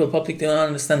 usual people, public, they don't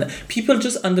understand that. People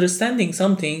just understanding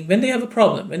something when they have a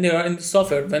problem, when they are in the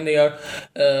suffer, when they are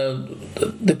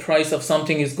the price of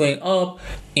something is going up,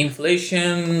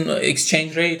 inflation,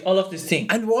 exchange rate, all of these things.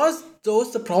 And was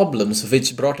those the problems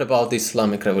which brought about the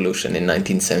Islamic Revolution in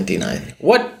 1979?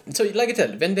 So like I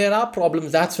said, when there are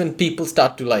problems, that's when people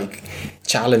start to like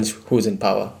challenge who's in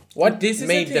power. What This is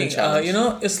made the them thing.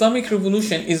 challenge? Islamic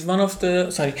Revolution is one of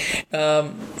the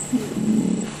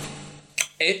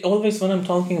always when I'm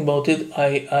talking about it,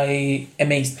 I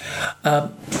amazed.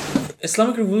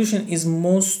 Islamic Revolution is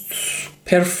most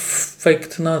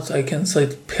perfect. Not I can say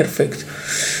it perfect.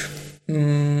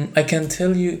 I can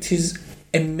tell you it is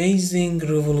amazing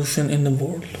revolution in the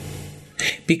world,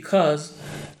 because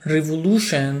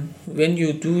revolution, when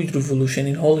you do revolution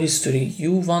in whole history,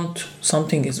 you want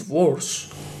something is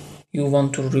worse, you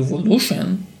want to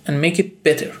revolution and make it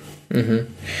better.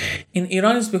 In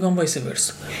Iran it's become vice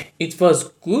versa. It was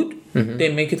good,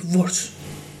 they make it worse.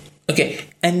 Okay,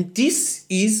 and this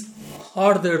is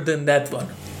harder than that one.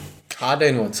 Harder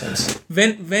in what sense?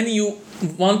 When you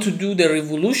want to do the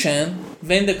revolution,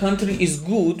 when the country is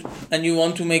good and you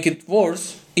want to make it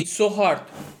worse, it's so hard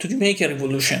to make a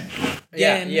revolution.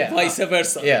 Then vice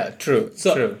versa. Yeah, true.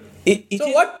 So true. It So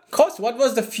is what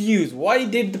was the fuse? Why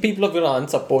did the people of Iran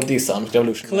support the Islamic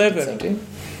Revolution? in Clever.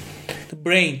 1917? the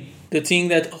brain, the thing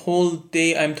that whole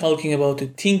day I'm talking about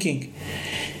it, thinking.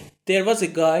 There was a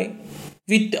guy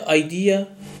with the idea,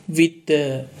 with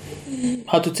the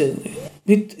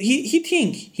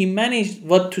he managed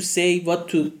what to say, what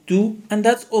to do, and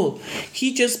that's all.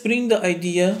 He just bring the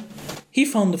idea, he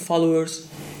found the followers,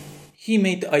 he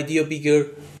made the idea bigger,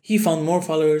 he found more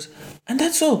followers, and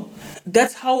that's all.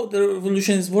 That's how the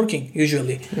revolution is working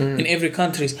usually in every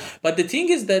countries. But the thing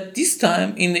is that this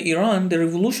time in the Iran, the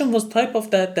revolution was type of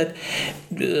that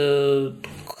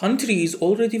countries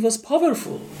already was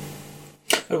powerful.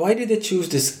 But why did they choose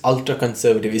this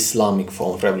ultra-conservative Islamic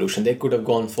form of revolution? They could have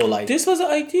gone for like... This was the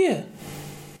idea.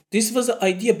 This was the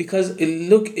idea because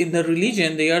look, in the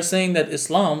religion, they are saying that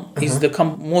Islam is the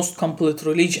most complete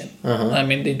religion. I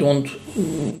mean,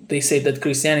 they say that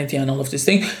Christianity and all of this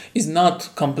thing is not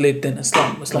complete than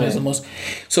Islam. Islam is the most.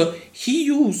 So he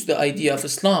used the idea of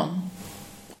Islam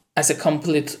as a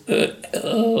complete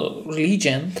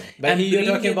religion. But you're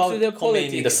talking about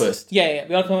Khomeini the first. Yeah,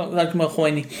 we are talking about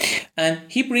Khomeini. And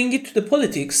he bring it to the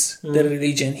politics, the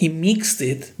religion. He mixed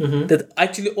it. That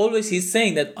actually always he's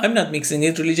saying that I'm not mixing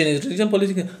it. Religion is religion,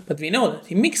 politics. But we know that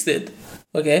he mixed it.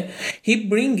 Okay, he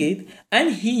bring it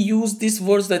and he used these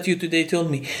words that you today told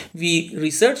me. We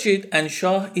research it and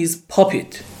Shah is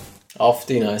puppet Of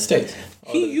the United States.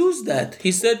 He used that.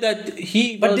 He said that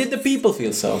he. But did the people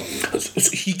feel so?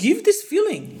 He gave this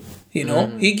feeling. You know,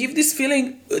 he gave this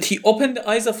feeling. He opened the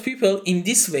eyes of people in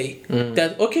this way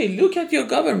that okay, look at your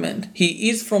government. He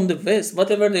is from the West.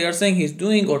 Whatever they are saying, he's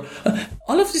doing or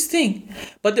all of this thing.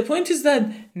 But the point is that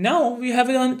now we have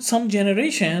it on some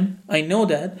generation. I know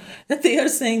that they are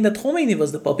saying that Khomeini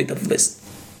was the puppet of West.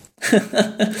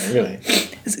 Really?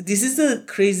 This is the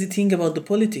crazy thing about the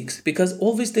politics, because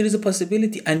always there is a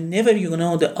possibility and never you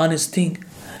know the honest thing.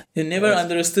 You never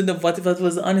understood what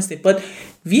was the honesty. But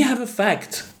we have a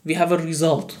fact. We have a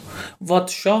result.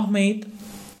 What Shah made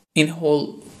in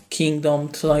whole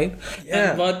kingdom side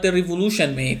and what the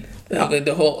revolution made.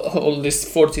 The whole this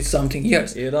 40-something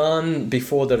years. Iran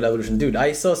before the revolution. Dude,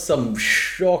 I saw some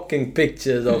shocking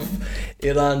pictures of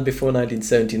Iran before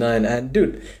 1979. And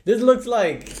dude, this looks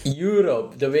like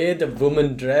Europe. The way the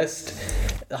woman dressed.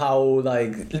 How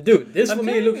like... Dude, this for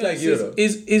me looks like Europe.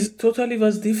 Is totally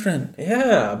was different.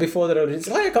 Yeah, before the revolution. It's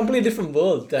like a completely different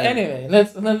world. Then. Anyway,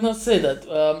 let's not say that.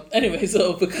 Anyway,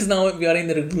 so because now we are in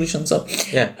the revolution. So...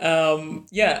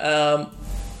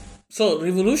 So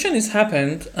revolution has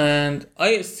happened, and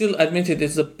I still admit it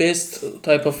is the best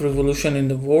type of revolution in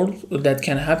the world that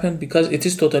can happen, because it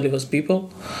is totally was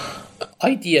people.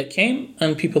 Idea came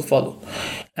and people followed,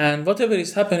 and whatever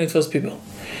is happened, it was people.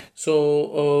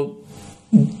 So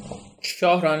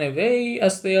Shah ran away,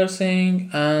 as they are saying,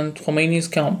 and Khomeini is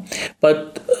calm.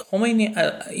 But Khomeini,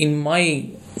 in my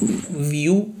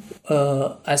view,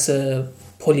 as a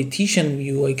politician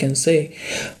view, I can say,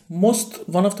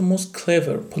 one of the most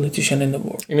clever politician in the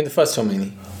world. You mean the first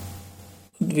Khomeini?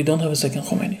 We don't have a second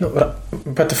Khomeini. No,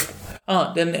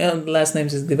 but then last name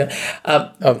is different.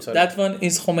 sorry. That one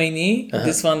is Khomeini.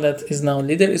 This one that is now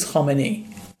leader is Khamenei.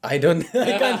 I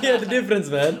can't hear the difference,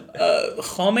 man.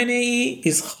 Khamenei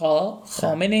is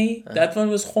Khamenei. That one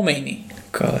was Khomeini.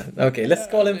 God. Okay, let's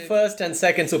call him first and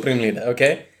second supreme leader.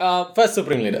 Okay. First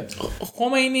supreme leader.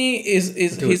 Khomeini is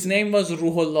his name was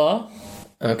Ruhollah.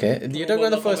 Okay. You're talking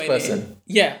about the first person.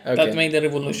 Yeah, that made the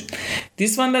revolution.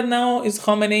 This one that now is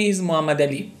Khamenei is Muhammad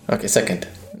Ali. Okay, second.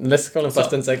 Let's call him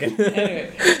first and second. Anyway,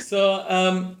 so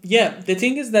the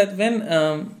thing is that when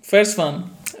first one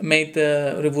made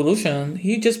the revolution,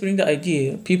 he just bring the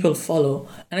idea, people follow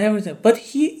and everything. But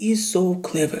he is so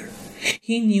clever.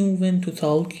 He knew when to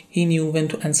talk. He knew when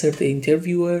to answer the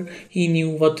interviewer. He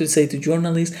knew what to say to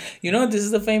journalists. This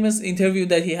is the famous interview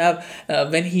that he have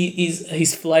when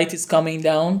his flight is coming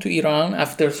down to Iran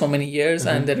after so many years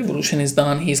and the revolution is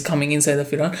done. He's coming inside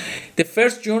of Iran. The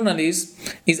first journalist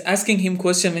is asking him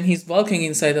question when he's walking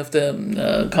inside of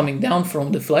the coming down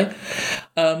from the flight.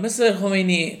 Mr.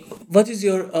 Khomeini, what is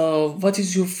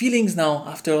your feelings now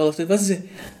after all of this? What is it?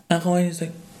 And Khomeini is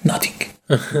like, nothing.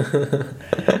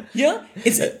 Yeah,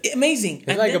 it's amazing.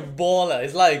 It's like a baller.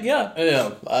 It's like,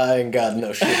 I ain't got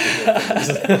no shit.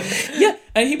 Yeah,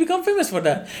 and he become famous for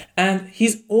that. And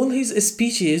all his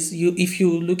speeches, if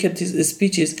you look at his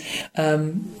speeches,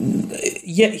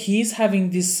 he's having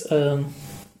this.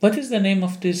 What is the name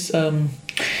of this?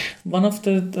 One of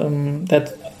the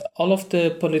that all of the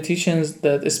politicians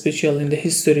that, especially in the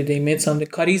history, they made something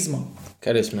charisma.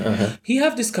 Charisma. He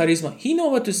have this charisma. He know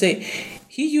what to say.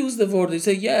 He used the word. He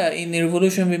said, in the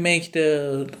revolution we make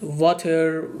the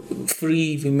water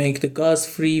free, we make the gas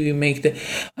free, we make the...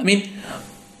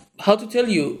 how to tell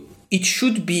you? It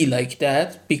should be like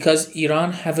that because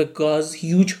Iran have a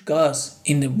huge gas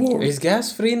in the world. Is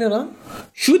gas free in Iran?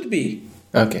 Should be.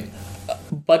 Okay.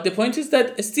 But the point is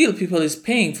that still people is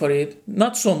paying for it.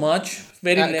 Not so much.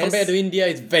 Very less. Compared to India,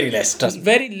 it's very less. It's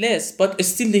very less, but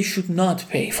still they should not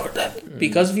pay for that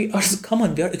because we are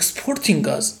exporting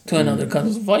gas to another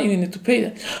country. Why you need to pay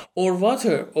that? Or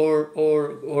water,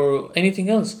 or anything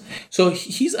else. So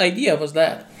his idea was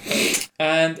that,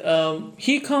 and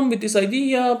he come with this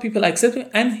idea. People accept it,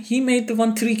 and he made the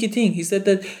one tricky thing. He said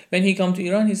that when he come to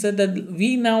Iran, he said that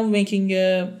we now making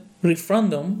a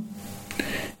referendum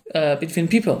between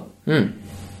people.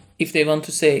 If they want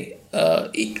to say.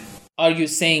 Are you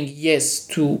saying yes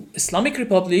to Islamic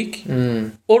Republic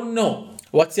or no?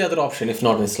 What's the other option if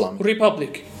not Islamic?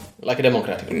 Republic. Like a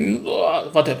democratic?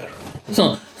 Whatever.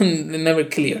 So, never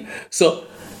clear. So,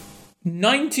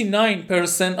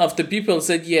 99% of the people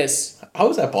said yes. How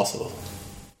is that possible?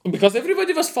 Because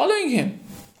everybody was following him.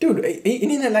 Dude, in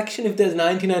an election, if there's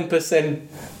 99%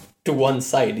 to one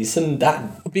side, isn't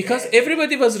that... Because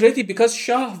everybody was ready, because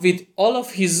Shah, with all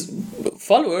of his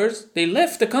followers, they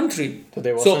left the country.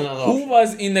 So who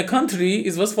was in the country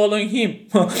was following him.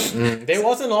 There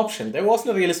was an option. There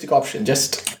wasn't a realistic option.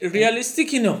 Just... Realistic,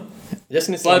 Just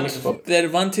an Islamic But they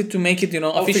wanted to make it,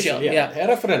 official. Yeah. A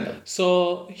referendum.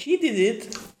 So he did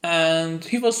it, and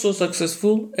he was so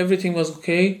successful. Everything was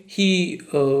okay. He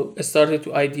started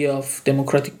the idea of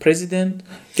democratic president.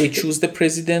 They choose the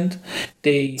president.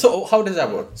 So how does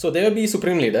that work? So there will be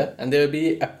supreme leader, and there will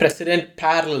be a president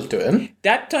parallel to him.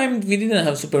 That time we didn't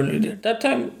have supreme leader. That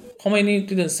time Khomeini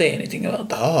didn't say anything about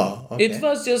that. Oh, okay. It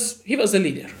was just he was a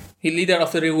leader. He leader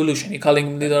of the revolution. He calling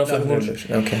him leader of the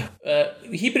revolution. Okay.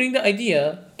 He bring the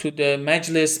idea to the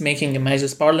Majlis, making a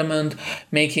Majlis parliament,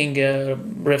 making a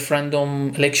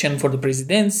referendum election for the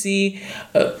presidency.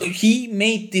 He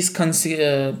made this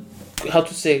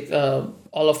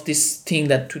all of this thing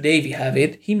that today we have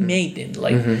it. He made it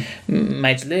like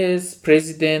Majlis,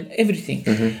 president, everything,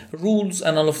 rules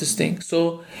and all of this thing.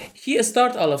 So he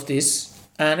start all of this.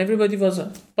 And everybody was...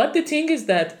 But the thing is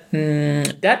that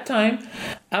that time,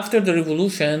 after the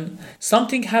revolution,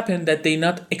 something happened that they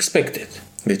not expected.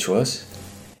 Which was?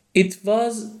 It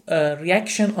was a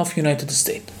reaction of United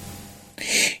States.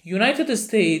 United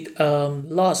States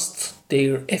lost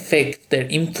their effect, their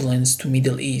influence to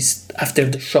Middle East after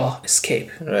the Shah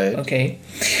escape. Right. Okay.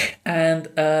 And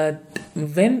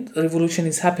when the revolution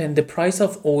is happened, the price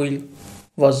of oil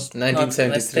was 1973.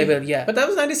 not stable. Yeah. But that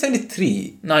was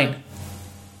 1973. 9.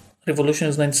 Revolution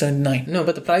is 1979. No,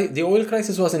 but the oil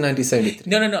crisis was in 1973.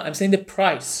 No. I'm saying the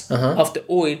price of the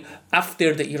oil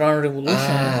after the Iran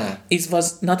revolution it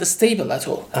was not stable at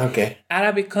all. Okay.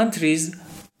 Arabic countries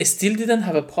still didn't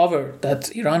have a power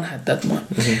that Iran had that much.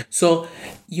 So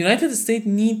United States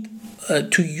need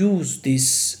to use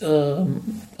this,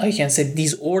 I can say,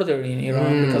 disorder in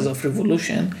Iran because of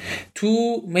revolution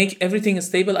to make everything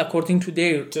stable according to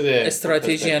their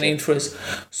strategy and interest.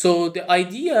 So the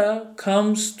idea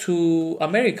comes to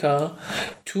America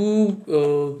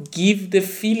to give the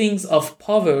feelings of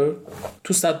power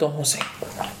to Saddam Hussein.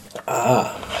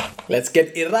 Let's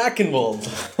get Iraq involved.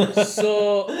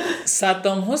 So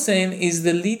Saddam Hussein is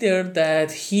the leader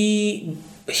that he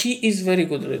is very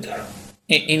good leader.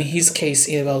 In his case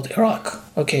about Iraq,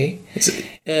 okay,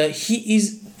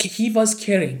 he was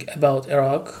caring about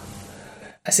Iraq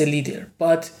as a leader,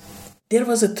 but there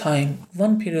was a time,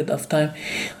 one period of time,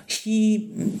 he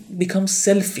becomes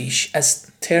selfish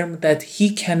as term that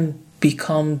he can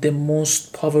become the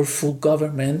most powerful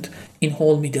government in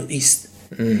whole Middle East.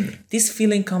 This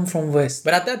feeling come from West.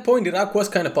 But at that point, Iraq was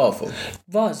kind of powerful.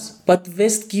 But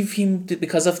West give him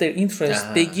because of their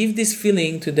interest. They give this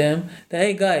feeling to them that,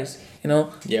 hey guys,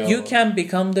 you can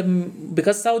become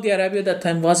because Saudi Arabia at that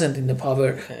time wasn't in the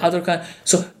power.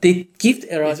 So they give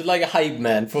Iraq. It's like a hype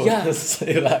man for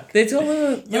Iraq. They told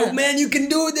him, yo man, you can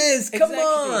do this. Come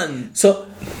on. So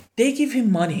they give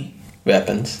him money,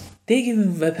 weapons. They give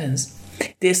him weapons.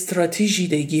 The strategy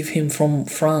they give him from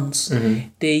France.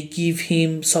 They give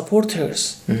him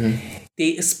supporters.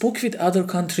 They spoke with other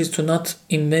countries to not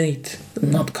invade,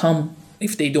 not come.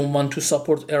 If they don't want to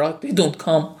support Iraq, they don't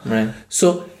come. Right.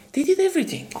 So they did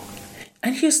everything.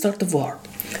 And here start the war.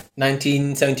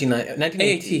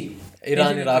 1980.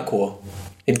 Iran-Iraq war.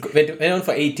 It went on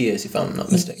for 8 years, if I'm not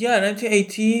mistaken. Yeah,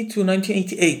 1980 to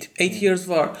 1988. 8 years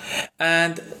war.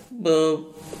 And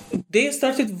they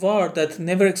started war that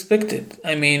never expected.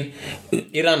 I mean,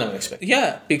 Iran never expected.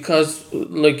 Yeah, because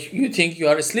you think you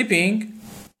are sleeping,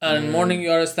 and morning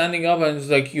you are standing up, and it's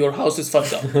like your house is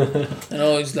fucked up.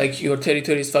 It's like your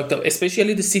territory is fucked up.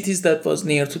 Especially the cities that was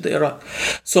near to the Iraq.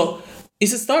 So it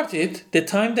started the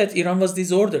time that Iran was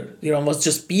disordered. Iran was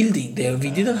just building there.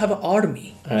 We didn't have an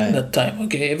army at that time.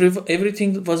 Okay,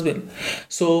 everything was built.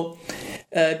 So.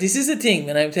 This is the thing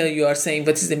when I'm telling you are saying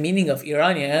what is the meaning of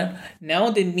Iranian.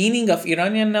 Now the meaning of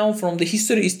Iranian now from the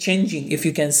history is changing. If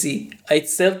you can see, I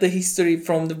said the history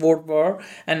from the World War,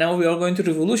 and now we are going to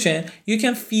revolution. You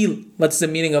can feel what's the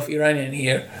meaning of Iranian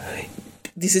here.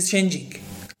 This is changing.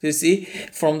 You see,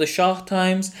 from the Shah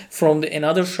times, from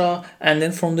another Shah, and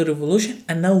then from the revolution,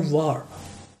 and now war.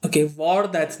 Okay, war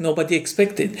that nobody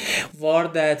expected. War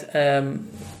that.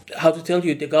 How to tell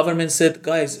you, the government said,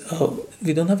 guys,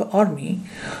 we don't have an army.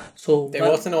 So there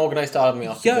was an organized army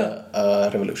after the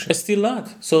revolution. Still not.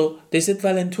 So they said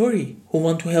voluntary who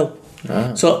want to help.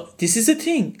 So this is a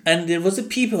thing. And there was a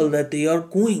people that they are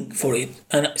going for it.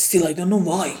 And still I don't know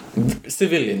why.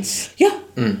 Civilians. Yeah.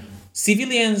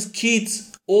 Civilians,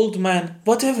 kids, old man,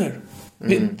 whatever.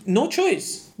 With no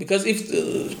choice. Because if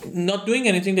not doing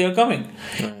anything, they are coming.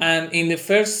 And in the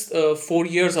first 4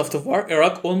 years of the war,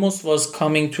 Iraq almost was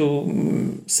coming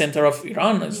to center of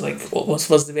Iran. It's like almost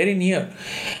was very near.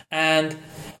 And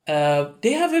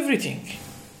they have everything.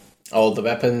 All the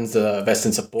weapons,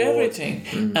 Western support. Everything.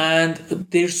 And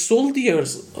their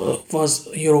soldiers was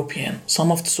European.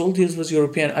 Some of the soldiers was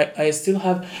European. I still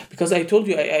have, because I told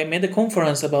you, I made a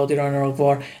conference about the Iran-Iraq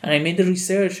war, and I made the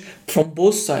research from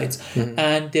both sides.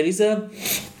 And there is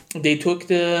they took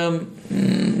they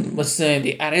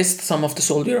arrest some of the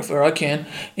soldiers of Iraqi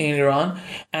in Iran,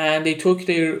 and they took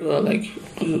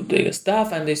their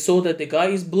staff, and they saw that the guy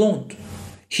is blonde.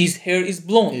 His hair is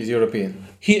blonde. He's European.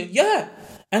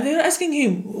 And they're asking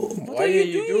him, what are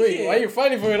you doing here? Why are you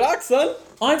fighting for Iraq, son?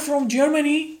 I'm from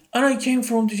Germany, and I came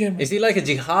from Germany. Is he like a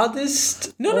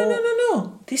jihadist?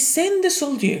 No. They send the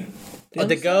soldier.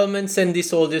 The government send the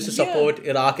soldiers to support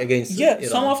Iraq against Iran.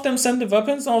 Some of them send the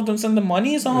weapons, some of them send the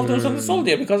money, some of them send the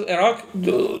soldier. Because Iraq,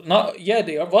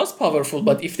 they was powerful,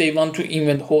 but if they want to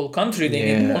invade whole country, they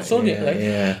need more soldiers, right?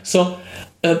 Yeah. So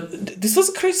this was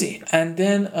crazy. And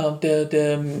then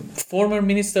the former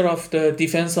minister of the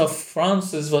defense of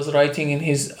France was writing in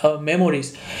his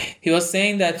memories. He was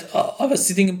saying that I was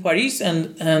sitting in Paris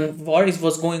and war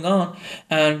was going on,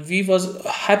 and we was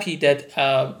happy that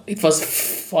it was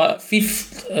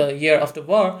fifth year of the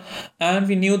war, and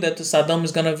we knew that Saddam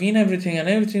is gonna win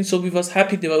everything. So we was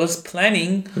happy. They was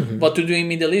planning what to do in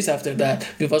Middle East after that.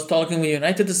 We was talking with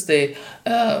United States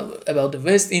about the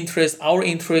West interest, our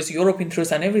interest, Europe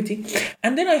interest, and everything.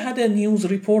 And then I had a news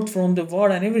report from the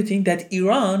war and everything that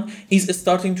Iran is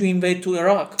starting to invade to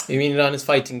Iraq. You mean Iran is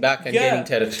fighting back and gaining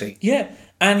territory? Yeah.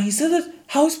 And he said that,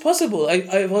 how is possible?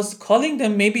 I was calling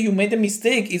them, maybe you made a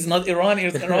mistake. It's not Iran,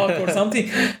 it's Iraq or something.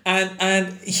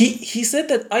 And he said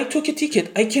that I took a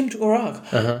ticket. I came to Iraq.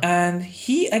 And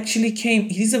he actually came.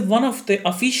 He's one of the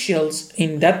officials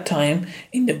in that time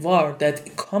in the war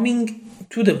that coming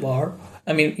to the war.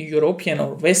 I mean, European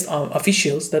or West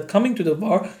officials that coming to the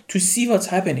war to see what's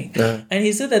happening. And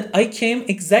he said that I came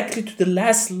exactly to the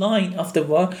last line of the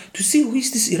war to see who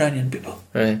is this Iranian people.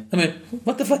 Right. I mean,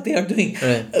 what the fuck they are doing?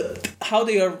 Right. How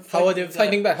they are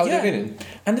fighting back? How they winning?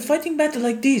 And they're fighting back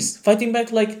like this. Fighting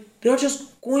back like they are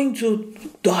just going to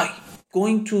die.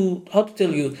 Going to, how to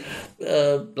tell you?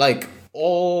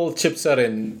 all chips are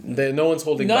in. No one's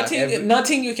holding back.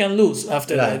 Nothing you can lose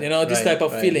after Right, that. This type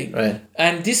of feeling. Right.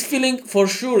 And this feeling, for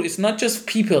sure, it's not just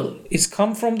people. It's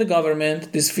come from the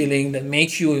government. This feeling that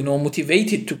makes you,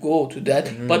 motivated to go to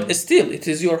that. But still, it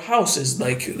is your house is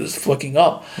like it's fucking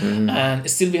up. And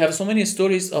still, we have so many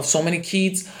stories of so many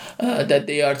kids that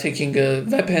they are taking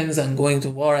weapons and going to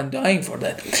war and dying for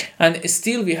that. And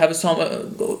still, we have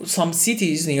some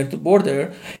cities near the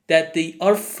border that they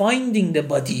are finding the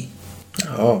body.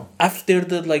 Oh. After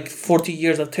the 40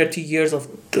 years or 30 years of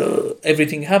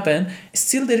everything happened,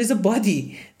 still there is a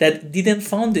body that didn't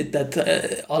found it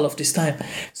that all of this time.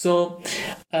 So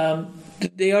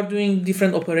they are doing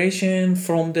different operation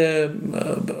from the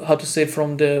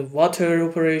from the water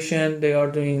operation. They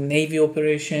are doing navy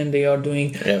operation. They are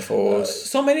doing Air Force.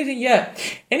 So many things. Yeah.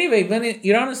 Anyway, when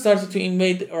Iran started to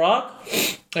invade Iraq,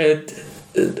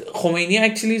 Khomeini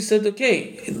actually said,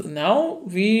 okay, now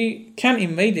we can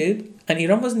invade it. And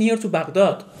Iran was near to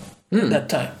Baghdad at that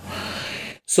time.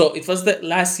 So it was the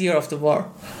last year of the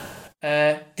war.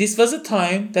 This was a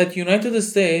time that United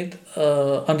States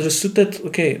understood that,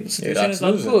 okay, the situation is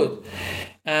not good.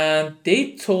 And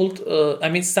they told,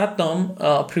 Saddam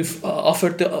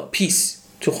offered the peace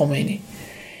to Khomeini.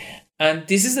 And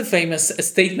this is the famous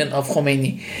statement of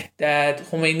Khomeini, that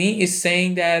Khomeini is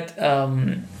saying that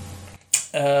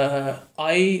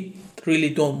I really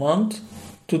don't want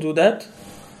to do that.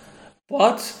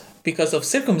 But because of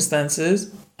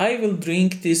circumstances, I will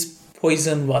drink this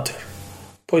poison water.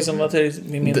 Poison water is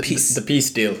peace. The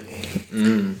peace deal.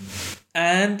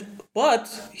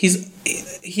 But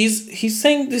he's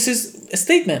saying this is a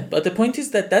statement. But the point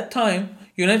is that time,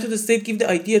 United States gave the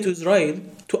idea to Israel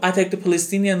to attack the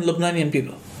Palestinian and Lebanese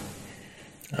people.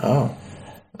 Oh.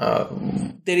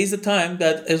 There is a time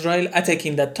that Israel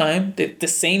attacking that time, the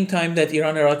same time that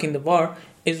Iran Iraq in the war.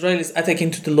 Israel is attacking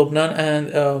to the Lebanon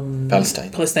and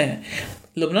Palestine.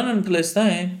 Lebanon and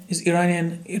Palestine is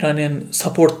Iranian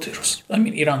supporters.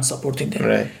 Iran supporting them.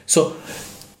 Right. So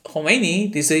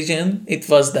Khomeini decision, it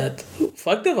was that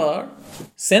fuck the war,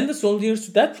 send the soldiers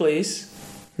to that place,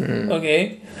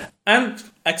 okay, and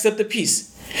accept the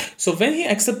peace. So when he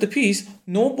accept the peace,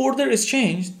 no border is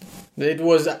changed. It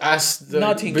was as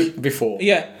nothing before.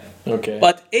 Yeah. Okay.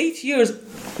 But 8 years,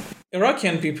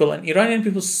 Iraqi people and Iranian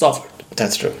people suffered.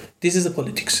 That's true. This is the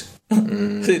politics. So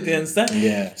do you understand?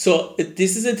 Yeah. So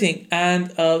this is the thing.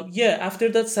 And after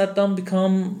that, Saddam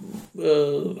become,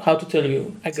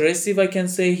 aggressive, I can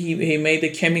say. He made the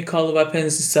chemical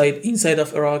weapons inside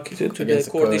of Iraq to the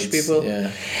Kurdish people.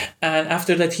 Yeah. And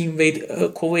after that, he invaded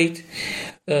Kuwait.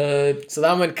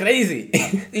 Saddam went crazy.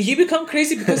 He became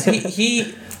crazy because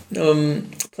he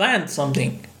planned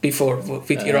something before with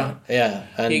Iran. Yeah,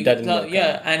 and that didn't work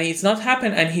out. And it's not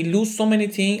happened, and he lose so many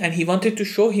things, and he wanted to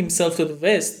show himself to the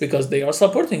West because they are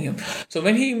supporting him. So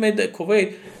when he made the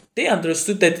Kuwait, they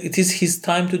understood that it is his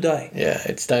time to die. Yeah,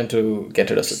 it's time to get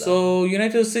rid of Saddam. So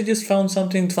United States just found some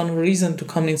reason to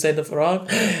come inside of Iraq.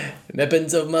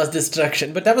 Weapons of mass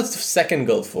destruction. But that was the second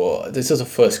Gulf War. This was the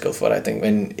first Gulf War, I think,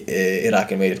 when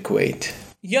Iraq invaded Kuwait.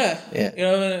 Yeah.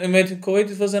 Invaded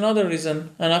Kuwait, it was another reason,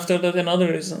 and after that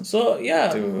another reason. So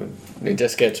yeah, dude, it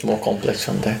just gets more complex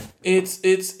from there.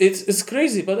 It's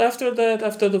crazy. But after that,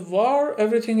 after the war,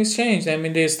 everything is changed.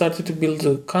 They started to build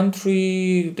a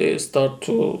country. They start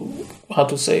to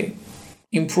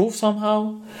improve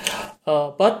somehow,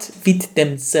 but with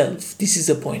themselves. This is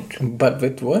the point. But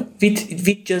with what?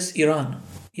 With just Iran,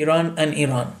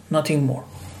 nothing more.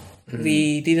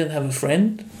 We didn't have a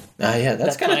friend.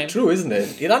 That's kind of true, isn't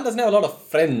it? Iran doesn't have a lot of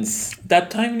friends.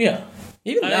 That time, yeah.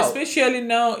 Even now. Especially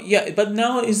now, yeah. But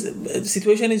now the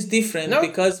situation is different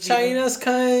because China's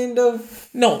kind of...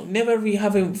 No, never we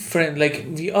have a friend.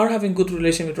 We are having good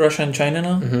relation with Russia and China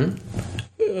now.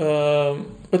 Mm-hmm.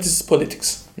 But it's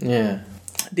politics. Yeah.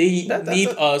 They need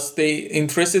us. They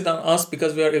interested on us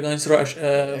because we are against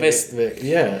Russia, West.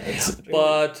 Yeah.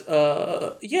 But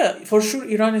for sure,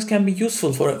 Iranians can be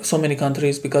useful for so many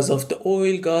countries because of the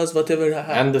oil, gas, whatever.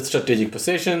 And the strategic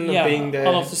position of being there.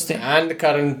 All of this thing. And the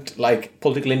current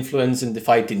political influence in the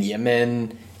fight in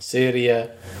Yemen,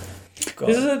 Syria. God.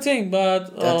 This is the thing,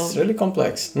 but that's really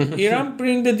complex. Iran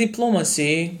bring the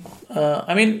diplomacy.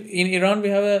 In Iran we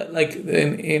have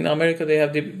in America they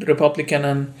have the Republican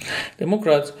and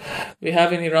Democrats. We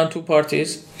have in Iran two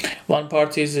parties. One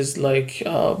party is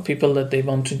people that they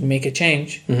want to make a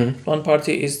change. Mm-hmm. One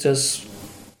party is just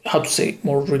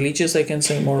more religious, I can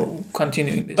say, more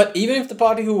continuing this. But even if the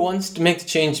party who wants to make the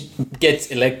change gets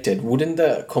elected, wouldn't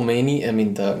the Khomeini,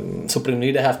 the Supreme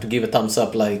Leader, have to give a thumbs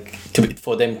up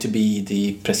for them to be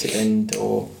the president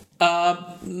or...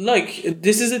 Like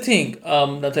this is the thing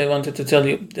that I wanted to tell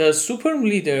you. The supreme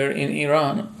leader in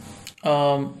Iran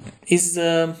is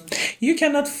you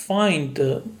cannot find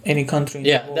any country. In the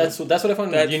Yeah, world that's what I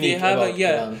found that we unique have about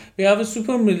Iran. we have a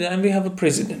supreme leader and we have a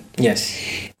president. Yes.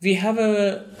 We have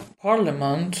a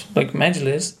parliament like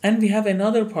Majlis, and we have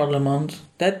another parliament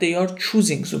that they are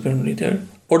choosing supreme leader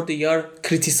or they are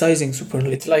criticizing supreme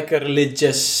leader. It's like a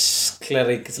religious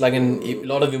cleric. It's like a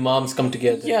lot of imams come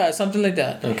together. Yeah, something like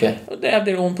that. Okay. They have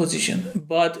their own position,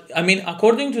 but I mean,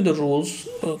 according to the rules,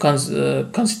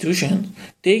 constitution,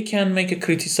 they can make a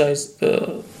criticize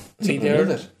leader.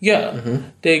 leader. Yeah,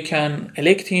 they can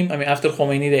elect him. I mean, after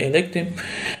Khomeini, they elect him,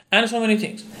 and so many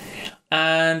things.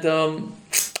 And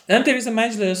then there is a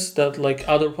majlis that, like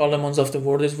other parliaments of the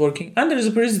world, is working, and there is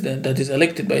a president that is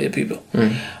elected by the people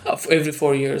of every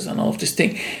 4 years and all of this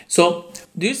thing. So,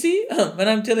 do you see when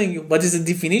I'm telling you what is the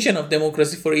definition of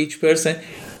democracy for each person?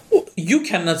 You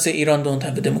cannot say Iran don't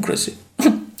have a democracy.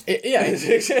 Yeah,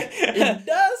 it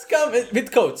does come with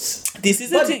coats. This is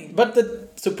the thing. But the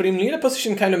supreme leader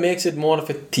position kind of makes it more of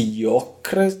a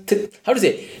theocracy. How to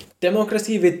say?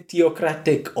 Democracy with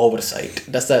theocratic oversight.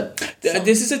 Does that?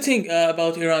 This is the thing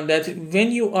about Iran, that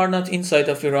when you are not inside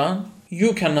of Iran,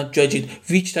 you cannot judge it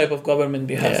which type of government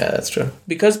we have. Yeah, that's true.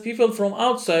 Because people from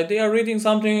outside, they are reading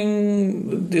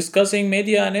something, discussing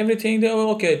media and everything. They are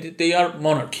okay. They are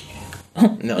monarchy.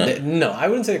 No, I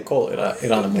wouldn't say call Iran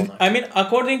a monarchy. I mean,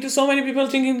 according to so many people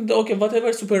thinking, okay,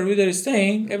 whatever super leader is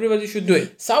saying, everybody should do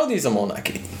it. Saudi is a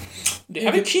monarchy. They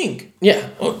have a king. Yeah,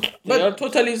 They are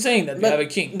totally saying that they have a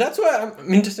king. That's why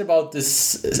I'm interested about this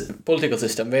political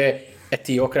system where a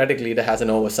theocratic leader has an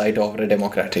oversight over a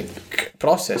democratic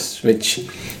process, which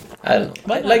I don't know.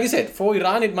 Why not? Like you said, for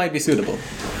Iran it might be suitable.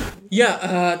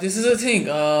 Yeah, this is the thing.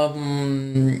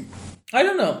 I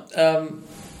don't know.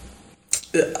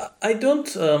 I don't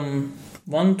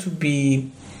want to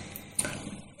be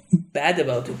bad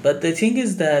about it, but the thing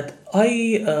is that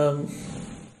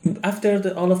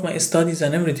after all of my studies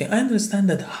and everything, I understand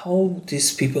that how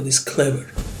these people is clever,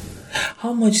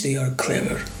 how much they are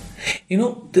clever. You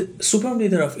know, the supreme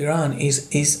leader of Iran is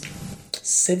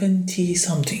 70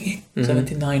 something,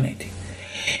 79 I think.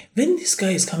 When this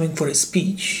guy is coming for a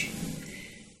speech,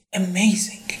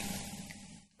 amazing.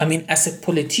 I mean, as a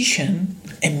politician,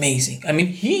 amazing. I mean,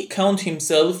 he count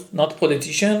himself not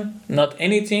politician, not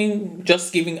anything,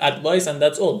 just giving advice and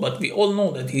that's all. But we all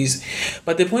know that he's...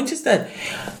 But the point is that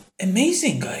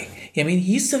amazing guy. I mean,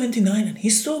 he's 79 and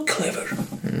he's so clever.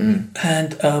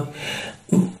 And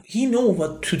he know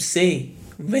what to say,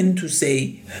 when to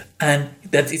say, and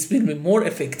that it will be more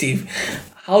effective,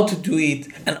 how to do it,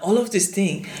 and all of this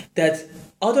thing that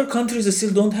other countries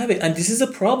still don't have it. And this is a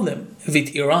problem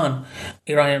with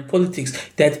Iranian politics,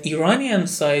 that Iranian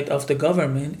side of the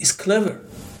government is clever.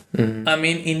 I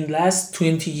mean, in last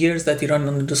 20 years that Iran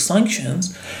under the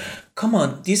sanctions, come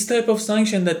on, this type of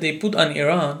sanction that they put on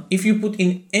Iran, if you put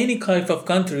in any type of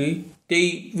country,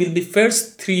 they will be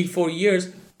first 3-4 years,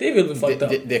 they will be fucked up.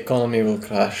 The economy will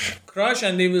crash.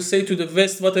 And they will say to the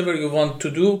West, whatever you want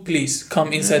to do, please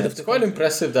come inside of the It's quite country.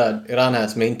 impressive that Iran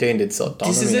has maintained its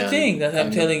autonomy. This is the and- thing that I'm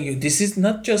telling you. This is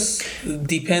not just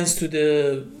depends to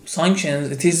the sanctions.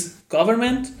 It is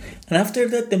government, and after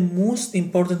that, the most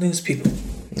important thing is people.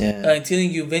 Yeah. I'm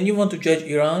telling you, when you want to judge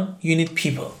Iran, you need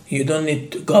people. You don't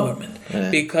need government.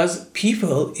 Because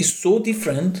people is so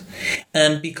different,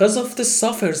 and because of the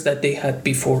suffers that they had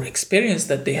before, experience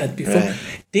that they had before,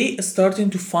 they are starting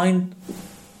to find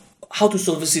how to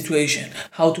solve the situation,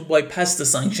 how to bypass the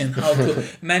sanction, how to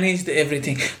manage the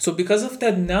everything. So because of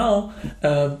that now,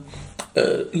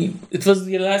 it was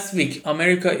the last week,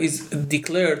 America is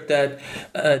declared that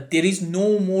there is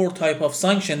no more type of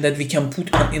sanction that we can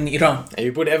put on in Iran. And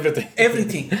you put everything.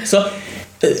 Everything. So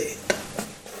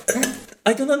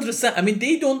I don't understand. I mean,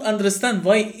 they don't understand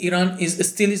why Iran is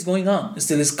still going on,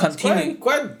 still is continuing.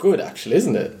 Quite good, actually,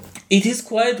 isn't it? It is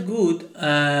quite good.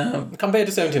 Compared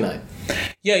to 79.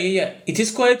 Yeah. It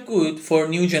is quite good for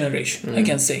new generation, I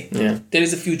can say. Yeah. There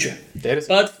is a future. There is.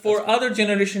 But for other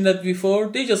generation that before,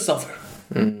 they just suffer.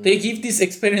 They give this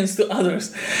experience to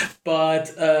others.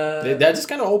 But That just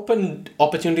kind of opened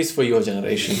opportunities for your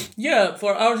generation. yeah,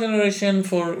 for our generation,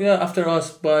 after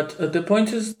us. But the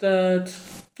point is that,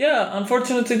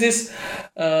 unfortunately, this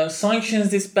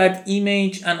sanctions, this bad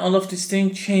image, and all of these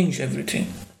things change everything.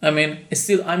 I mean,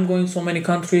 still, I'm going so many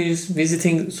countries,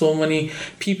 visiting so many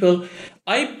people.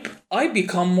 I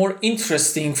become more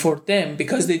interesting for them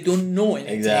because they don't know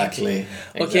anything. Exactly.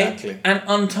 Okay, and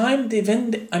on time,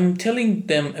 when I'm telling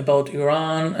them about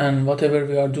Iran and whatever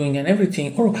we are doing and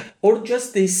everything, or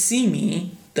just they see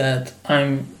me that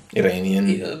I'm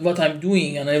Iranian. what I'm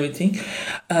doing and everything,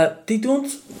 they don't.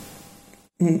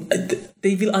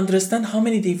 They will understand how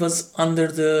many they was under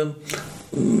the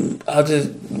how to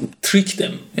trick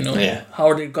them, Yeah.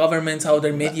 how their governments, how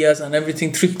their medias and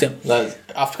everything trick them.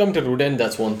 After coming to Ruden,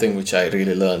 that's one thing which I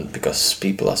really learned, because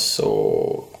people are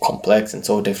so complex and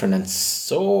so different and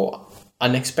so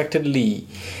unexpectedly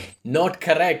not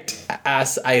correct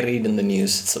as I read in the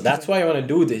news. So that's why I want to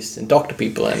do this and talk to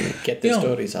people and get their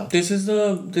stories out. This is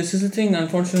the thing.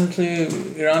 Unfortunately,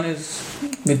 Iran is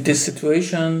with this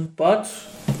situation, but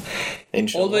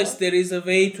Inshallah. always there is a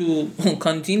way to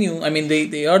continue. I mean,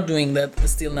 they are doing that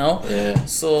still now. Yeah.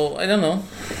 So I don't know.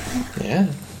 Yeah.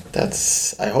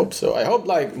 I hope so. I hope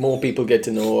like more people get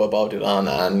to know about Iran,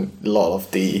 and a lot of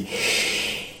the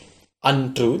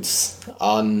untruths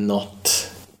are not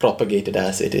propagated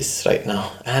as it is right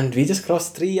now. And we just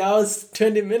crossed 3 hours,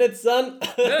 20 minutes, son.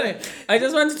 Really? I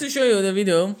just wanted to show you the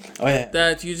video Oh yeah.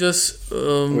 that you just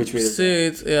Which video? see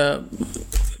it. Yeah,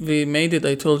 we made it.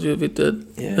 I told you with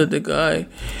the guy.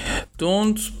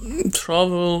 Don't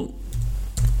travel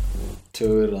To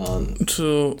Iran.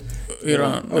 to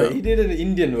Iran. Oh, he did an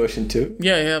Indian version too.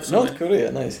 Yeah, you have some. North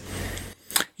Korea, nice.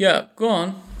 Yeah, go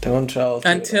on Don't travel.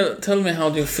 and tell me how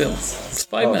do you feel. It's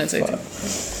 5 minutes, I think.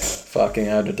 Fucking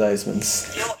advertisements.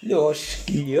 Yosh.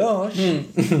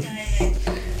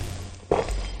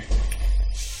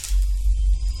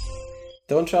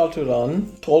 Don't travel to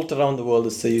Iran. Told Around the World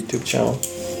is the YouTube channel.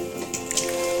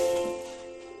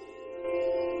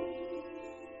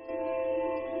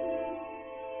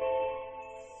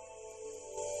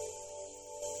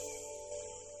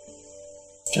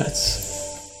 Chats.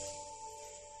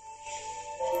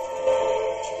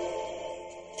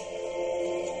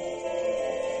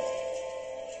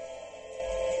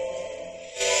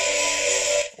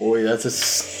 Oh, yeah, that's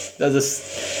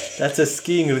a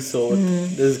skiing resort.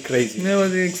 This is crazy. Never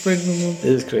did expect them. This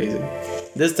is crazy.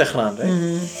 This is Tehran,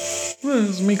 right? Well,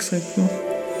 it's mixed.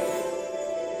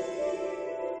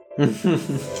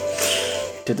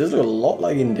 Dude, this looks a lot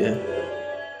like India.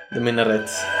 The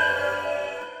minarets.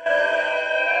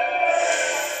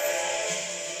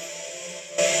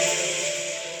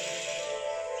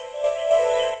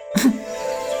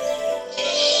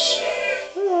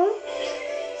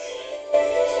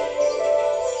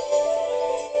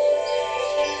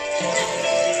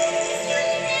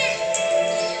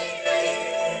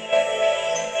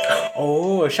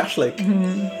 Oh, a shashlik.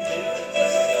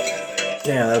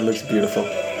 Yeah, that looks beautiful.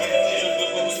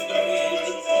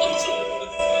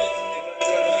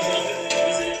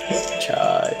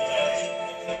 Chai.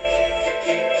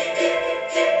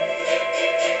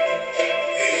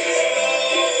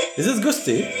 Is this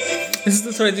Gusti? This is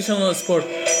the traditional sport.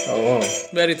 Oh.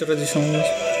 Very traditional.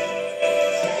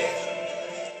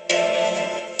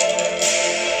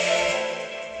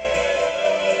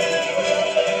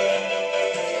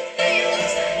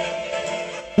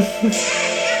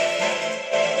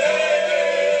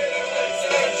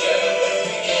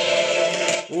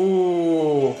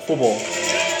 Ooh, football.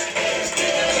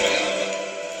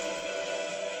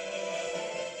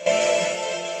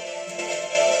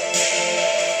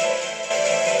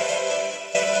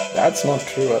 That's not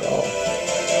true at all.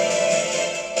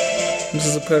 This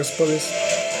is a Persepolis.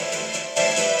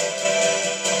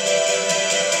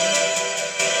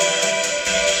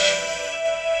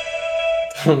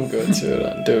 I'm good to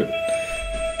it, dude.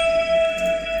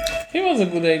 He was a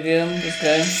good idea, this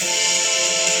guy.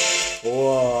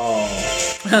 Wow.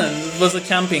 It was a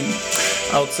camping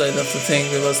outside of the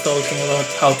thing. We was talking about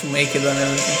how to make it and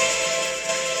everything.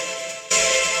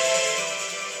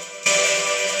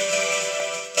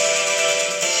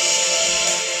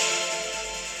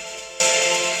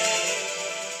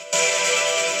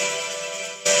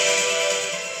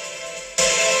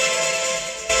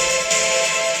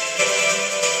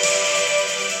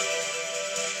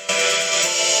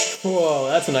 Wow,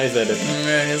 that's a nice edit.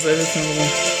 Yeah, yes,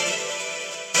 everything.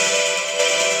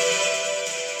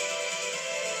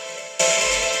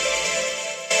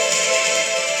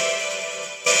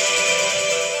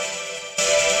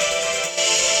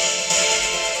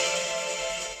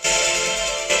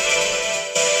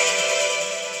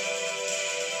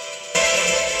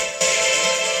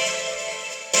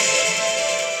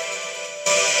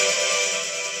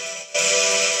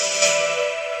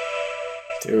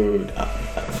 Dude,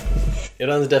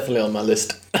 Iran's definitely on my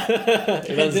list.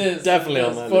 Iran's definitely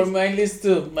on my For list. my list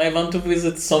too. I want to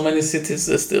visit so many cities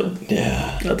still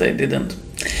Yeah. that I didn't.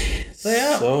 So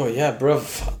yeah. So, yeah, bruv,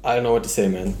 I don't know what to say,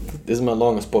 man. This is my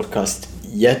longest podcast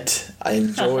yet. I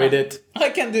enjoyed it. I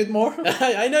can do it more.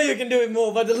 I know you can do it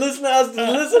more, but the listener has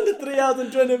to listen to 3 hours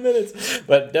and 20 minutes.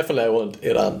 But definitely I want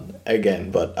Iran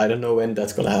again, but I don't know when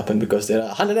that's going to happen because there are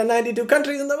 192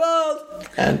 countries in the world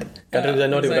and countries are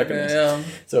not even recognized. Yeah.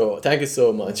 So thank you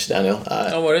so much, Daniel.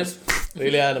 No worries.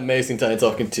 Really had an amazing time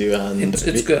talking to you, and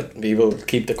It's good. We will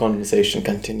keep the conversation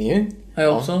continuing. I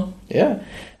also. Yeah.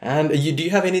 And do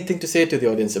you have anything to say to the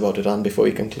audience about Iran before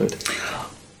we conclude?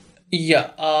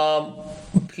 Yeah.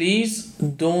 Please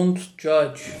don't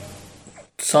judge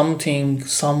something,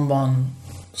 someone,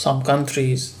 some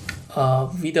countries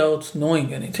without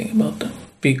knowing anything about them,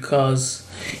 because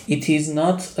it is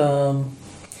not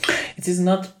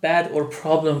bad or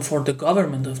problem for the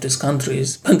government of these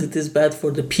countries, but it is bad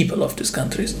for the people of these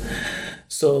countries.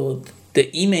 So the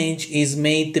image is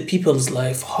made the people's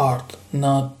life hard,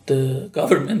 not the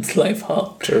government's life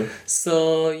hard. True.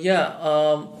 So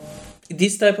yeah,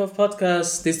 this type of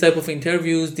podcasts, this type of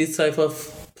interviews, this type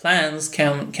of plans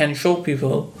can show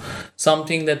people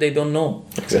something that they don't know.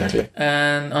 Exactly.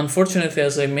 And unfortunately,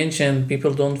 as I mentioned,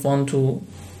 people don't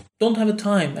have a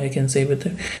time, I can say, but they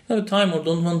don't have a time or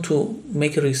don't want to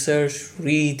make a research,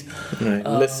 read. Right.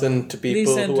 Listen to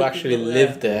people who actually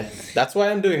live there. That's why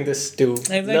I'm doing this, to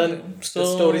learn the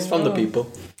stories from the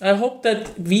people. I hope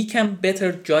that we can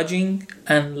better judging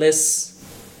and less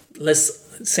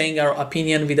saying our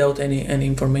opinion without any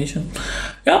information.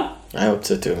 Yeah. I hope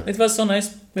so too. It was so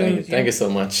nice. Thank you so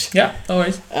much. Yeah, no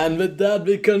worries. And with that,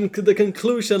 we come to the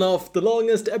conclusion of the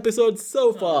longest episode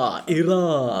so far,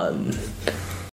 Iran.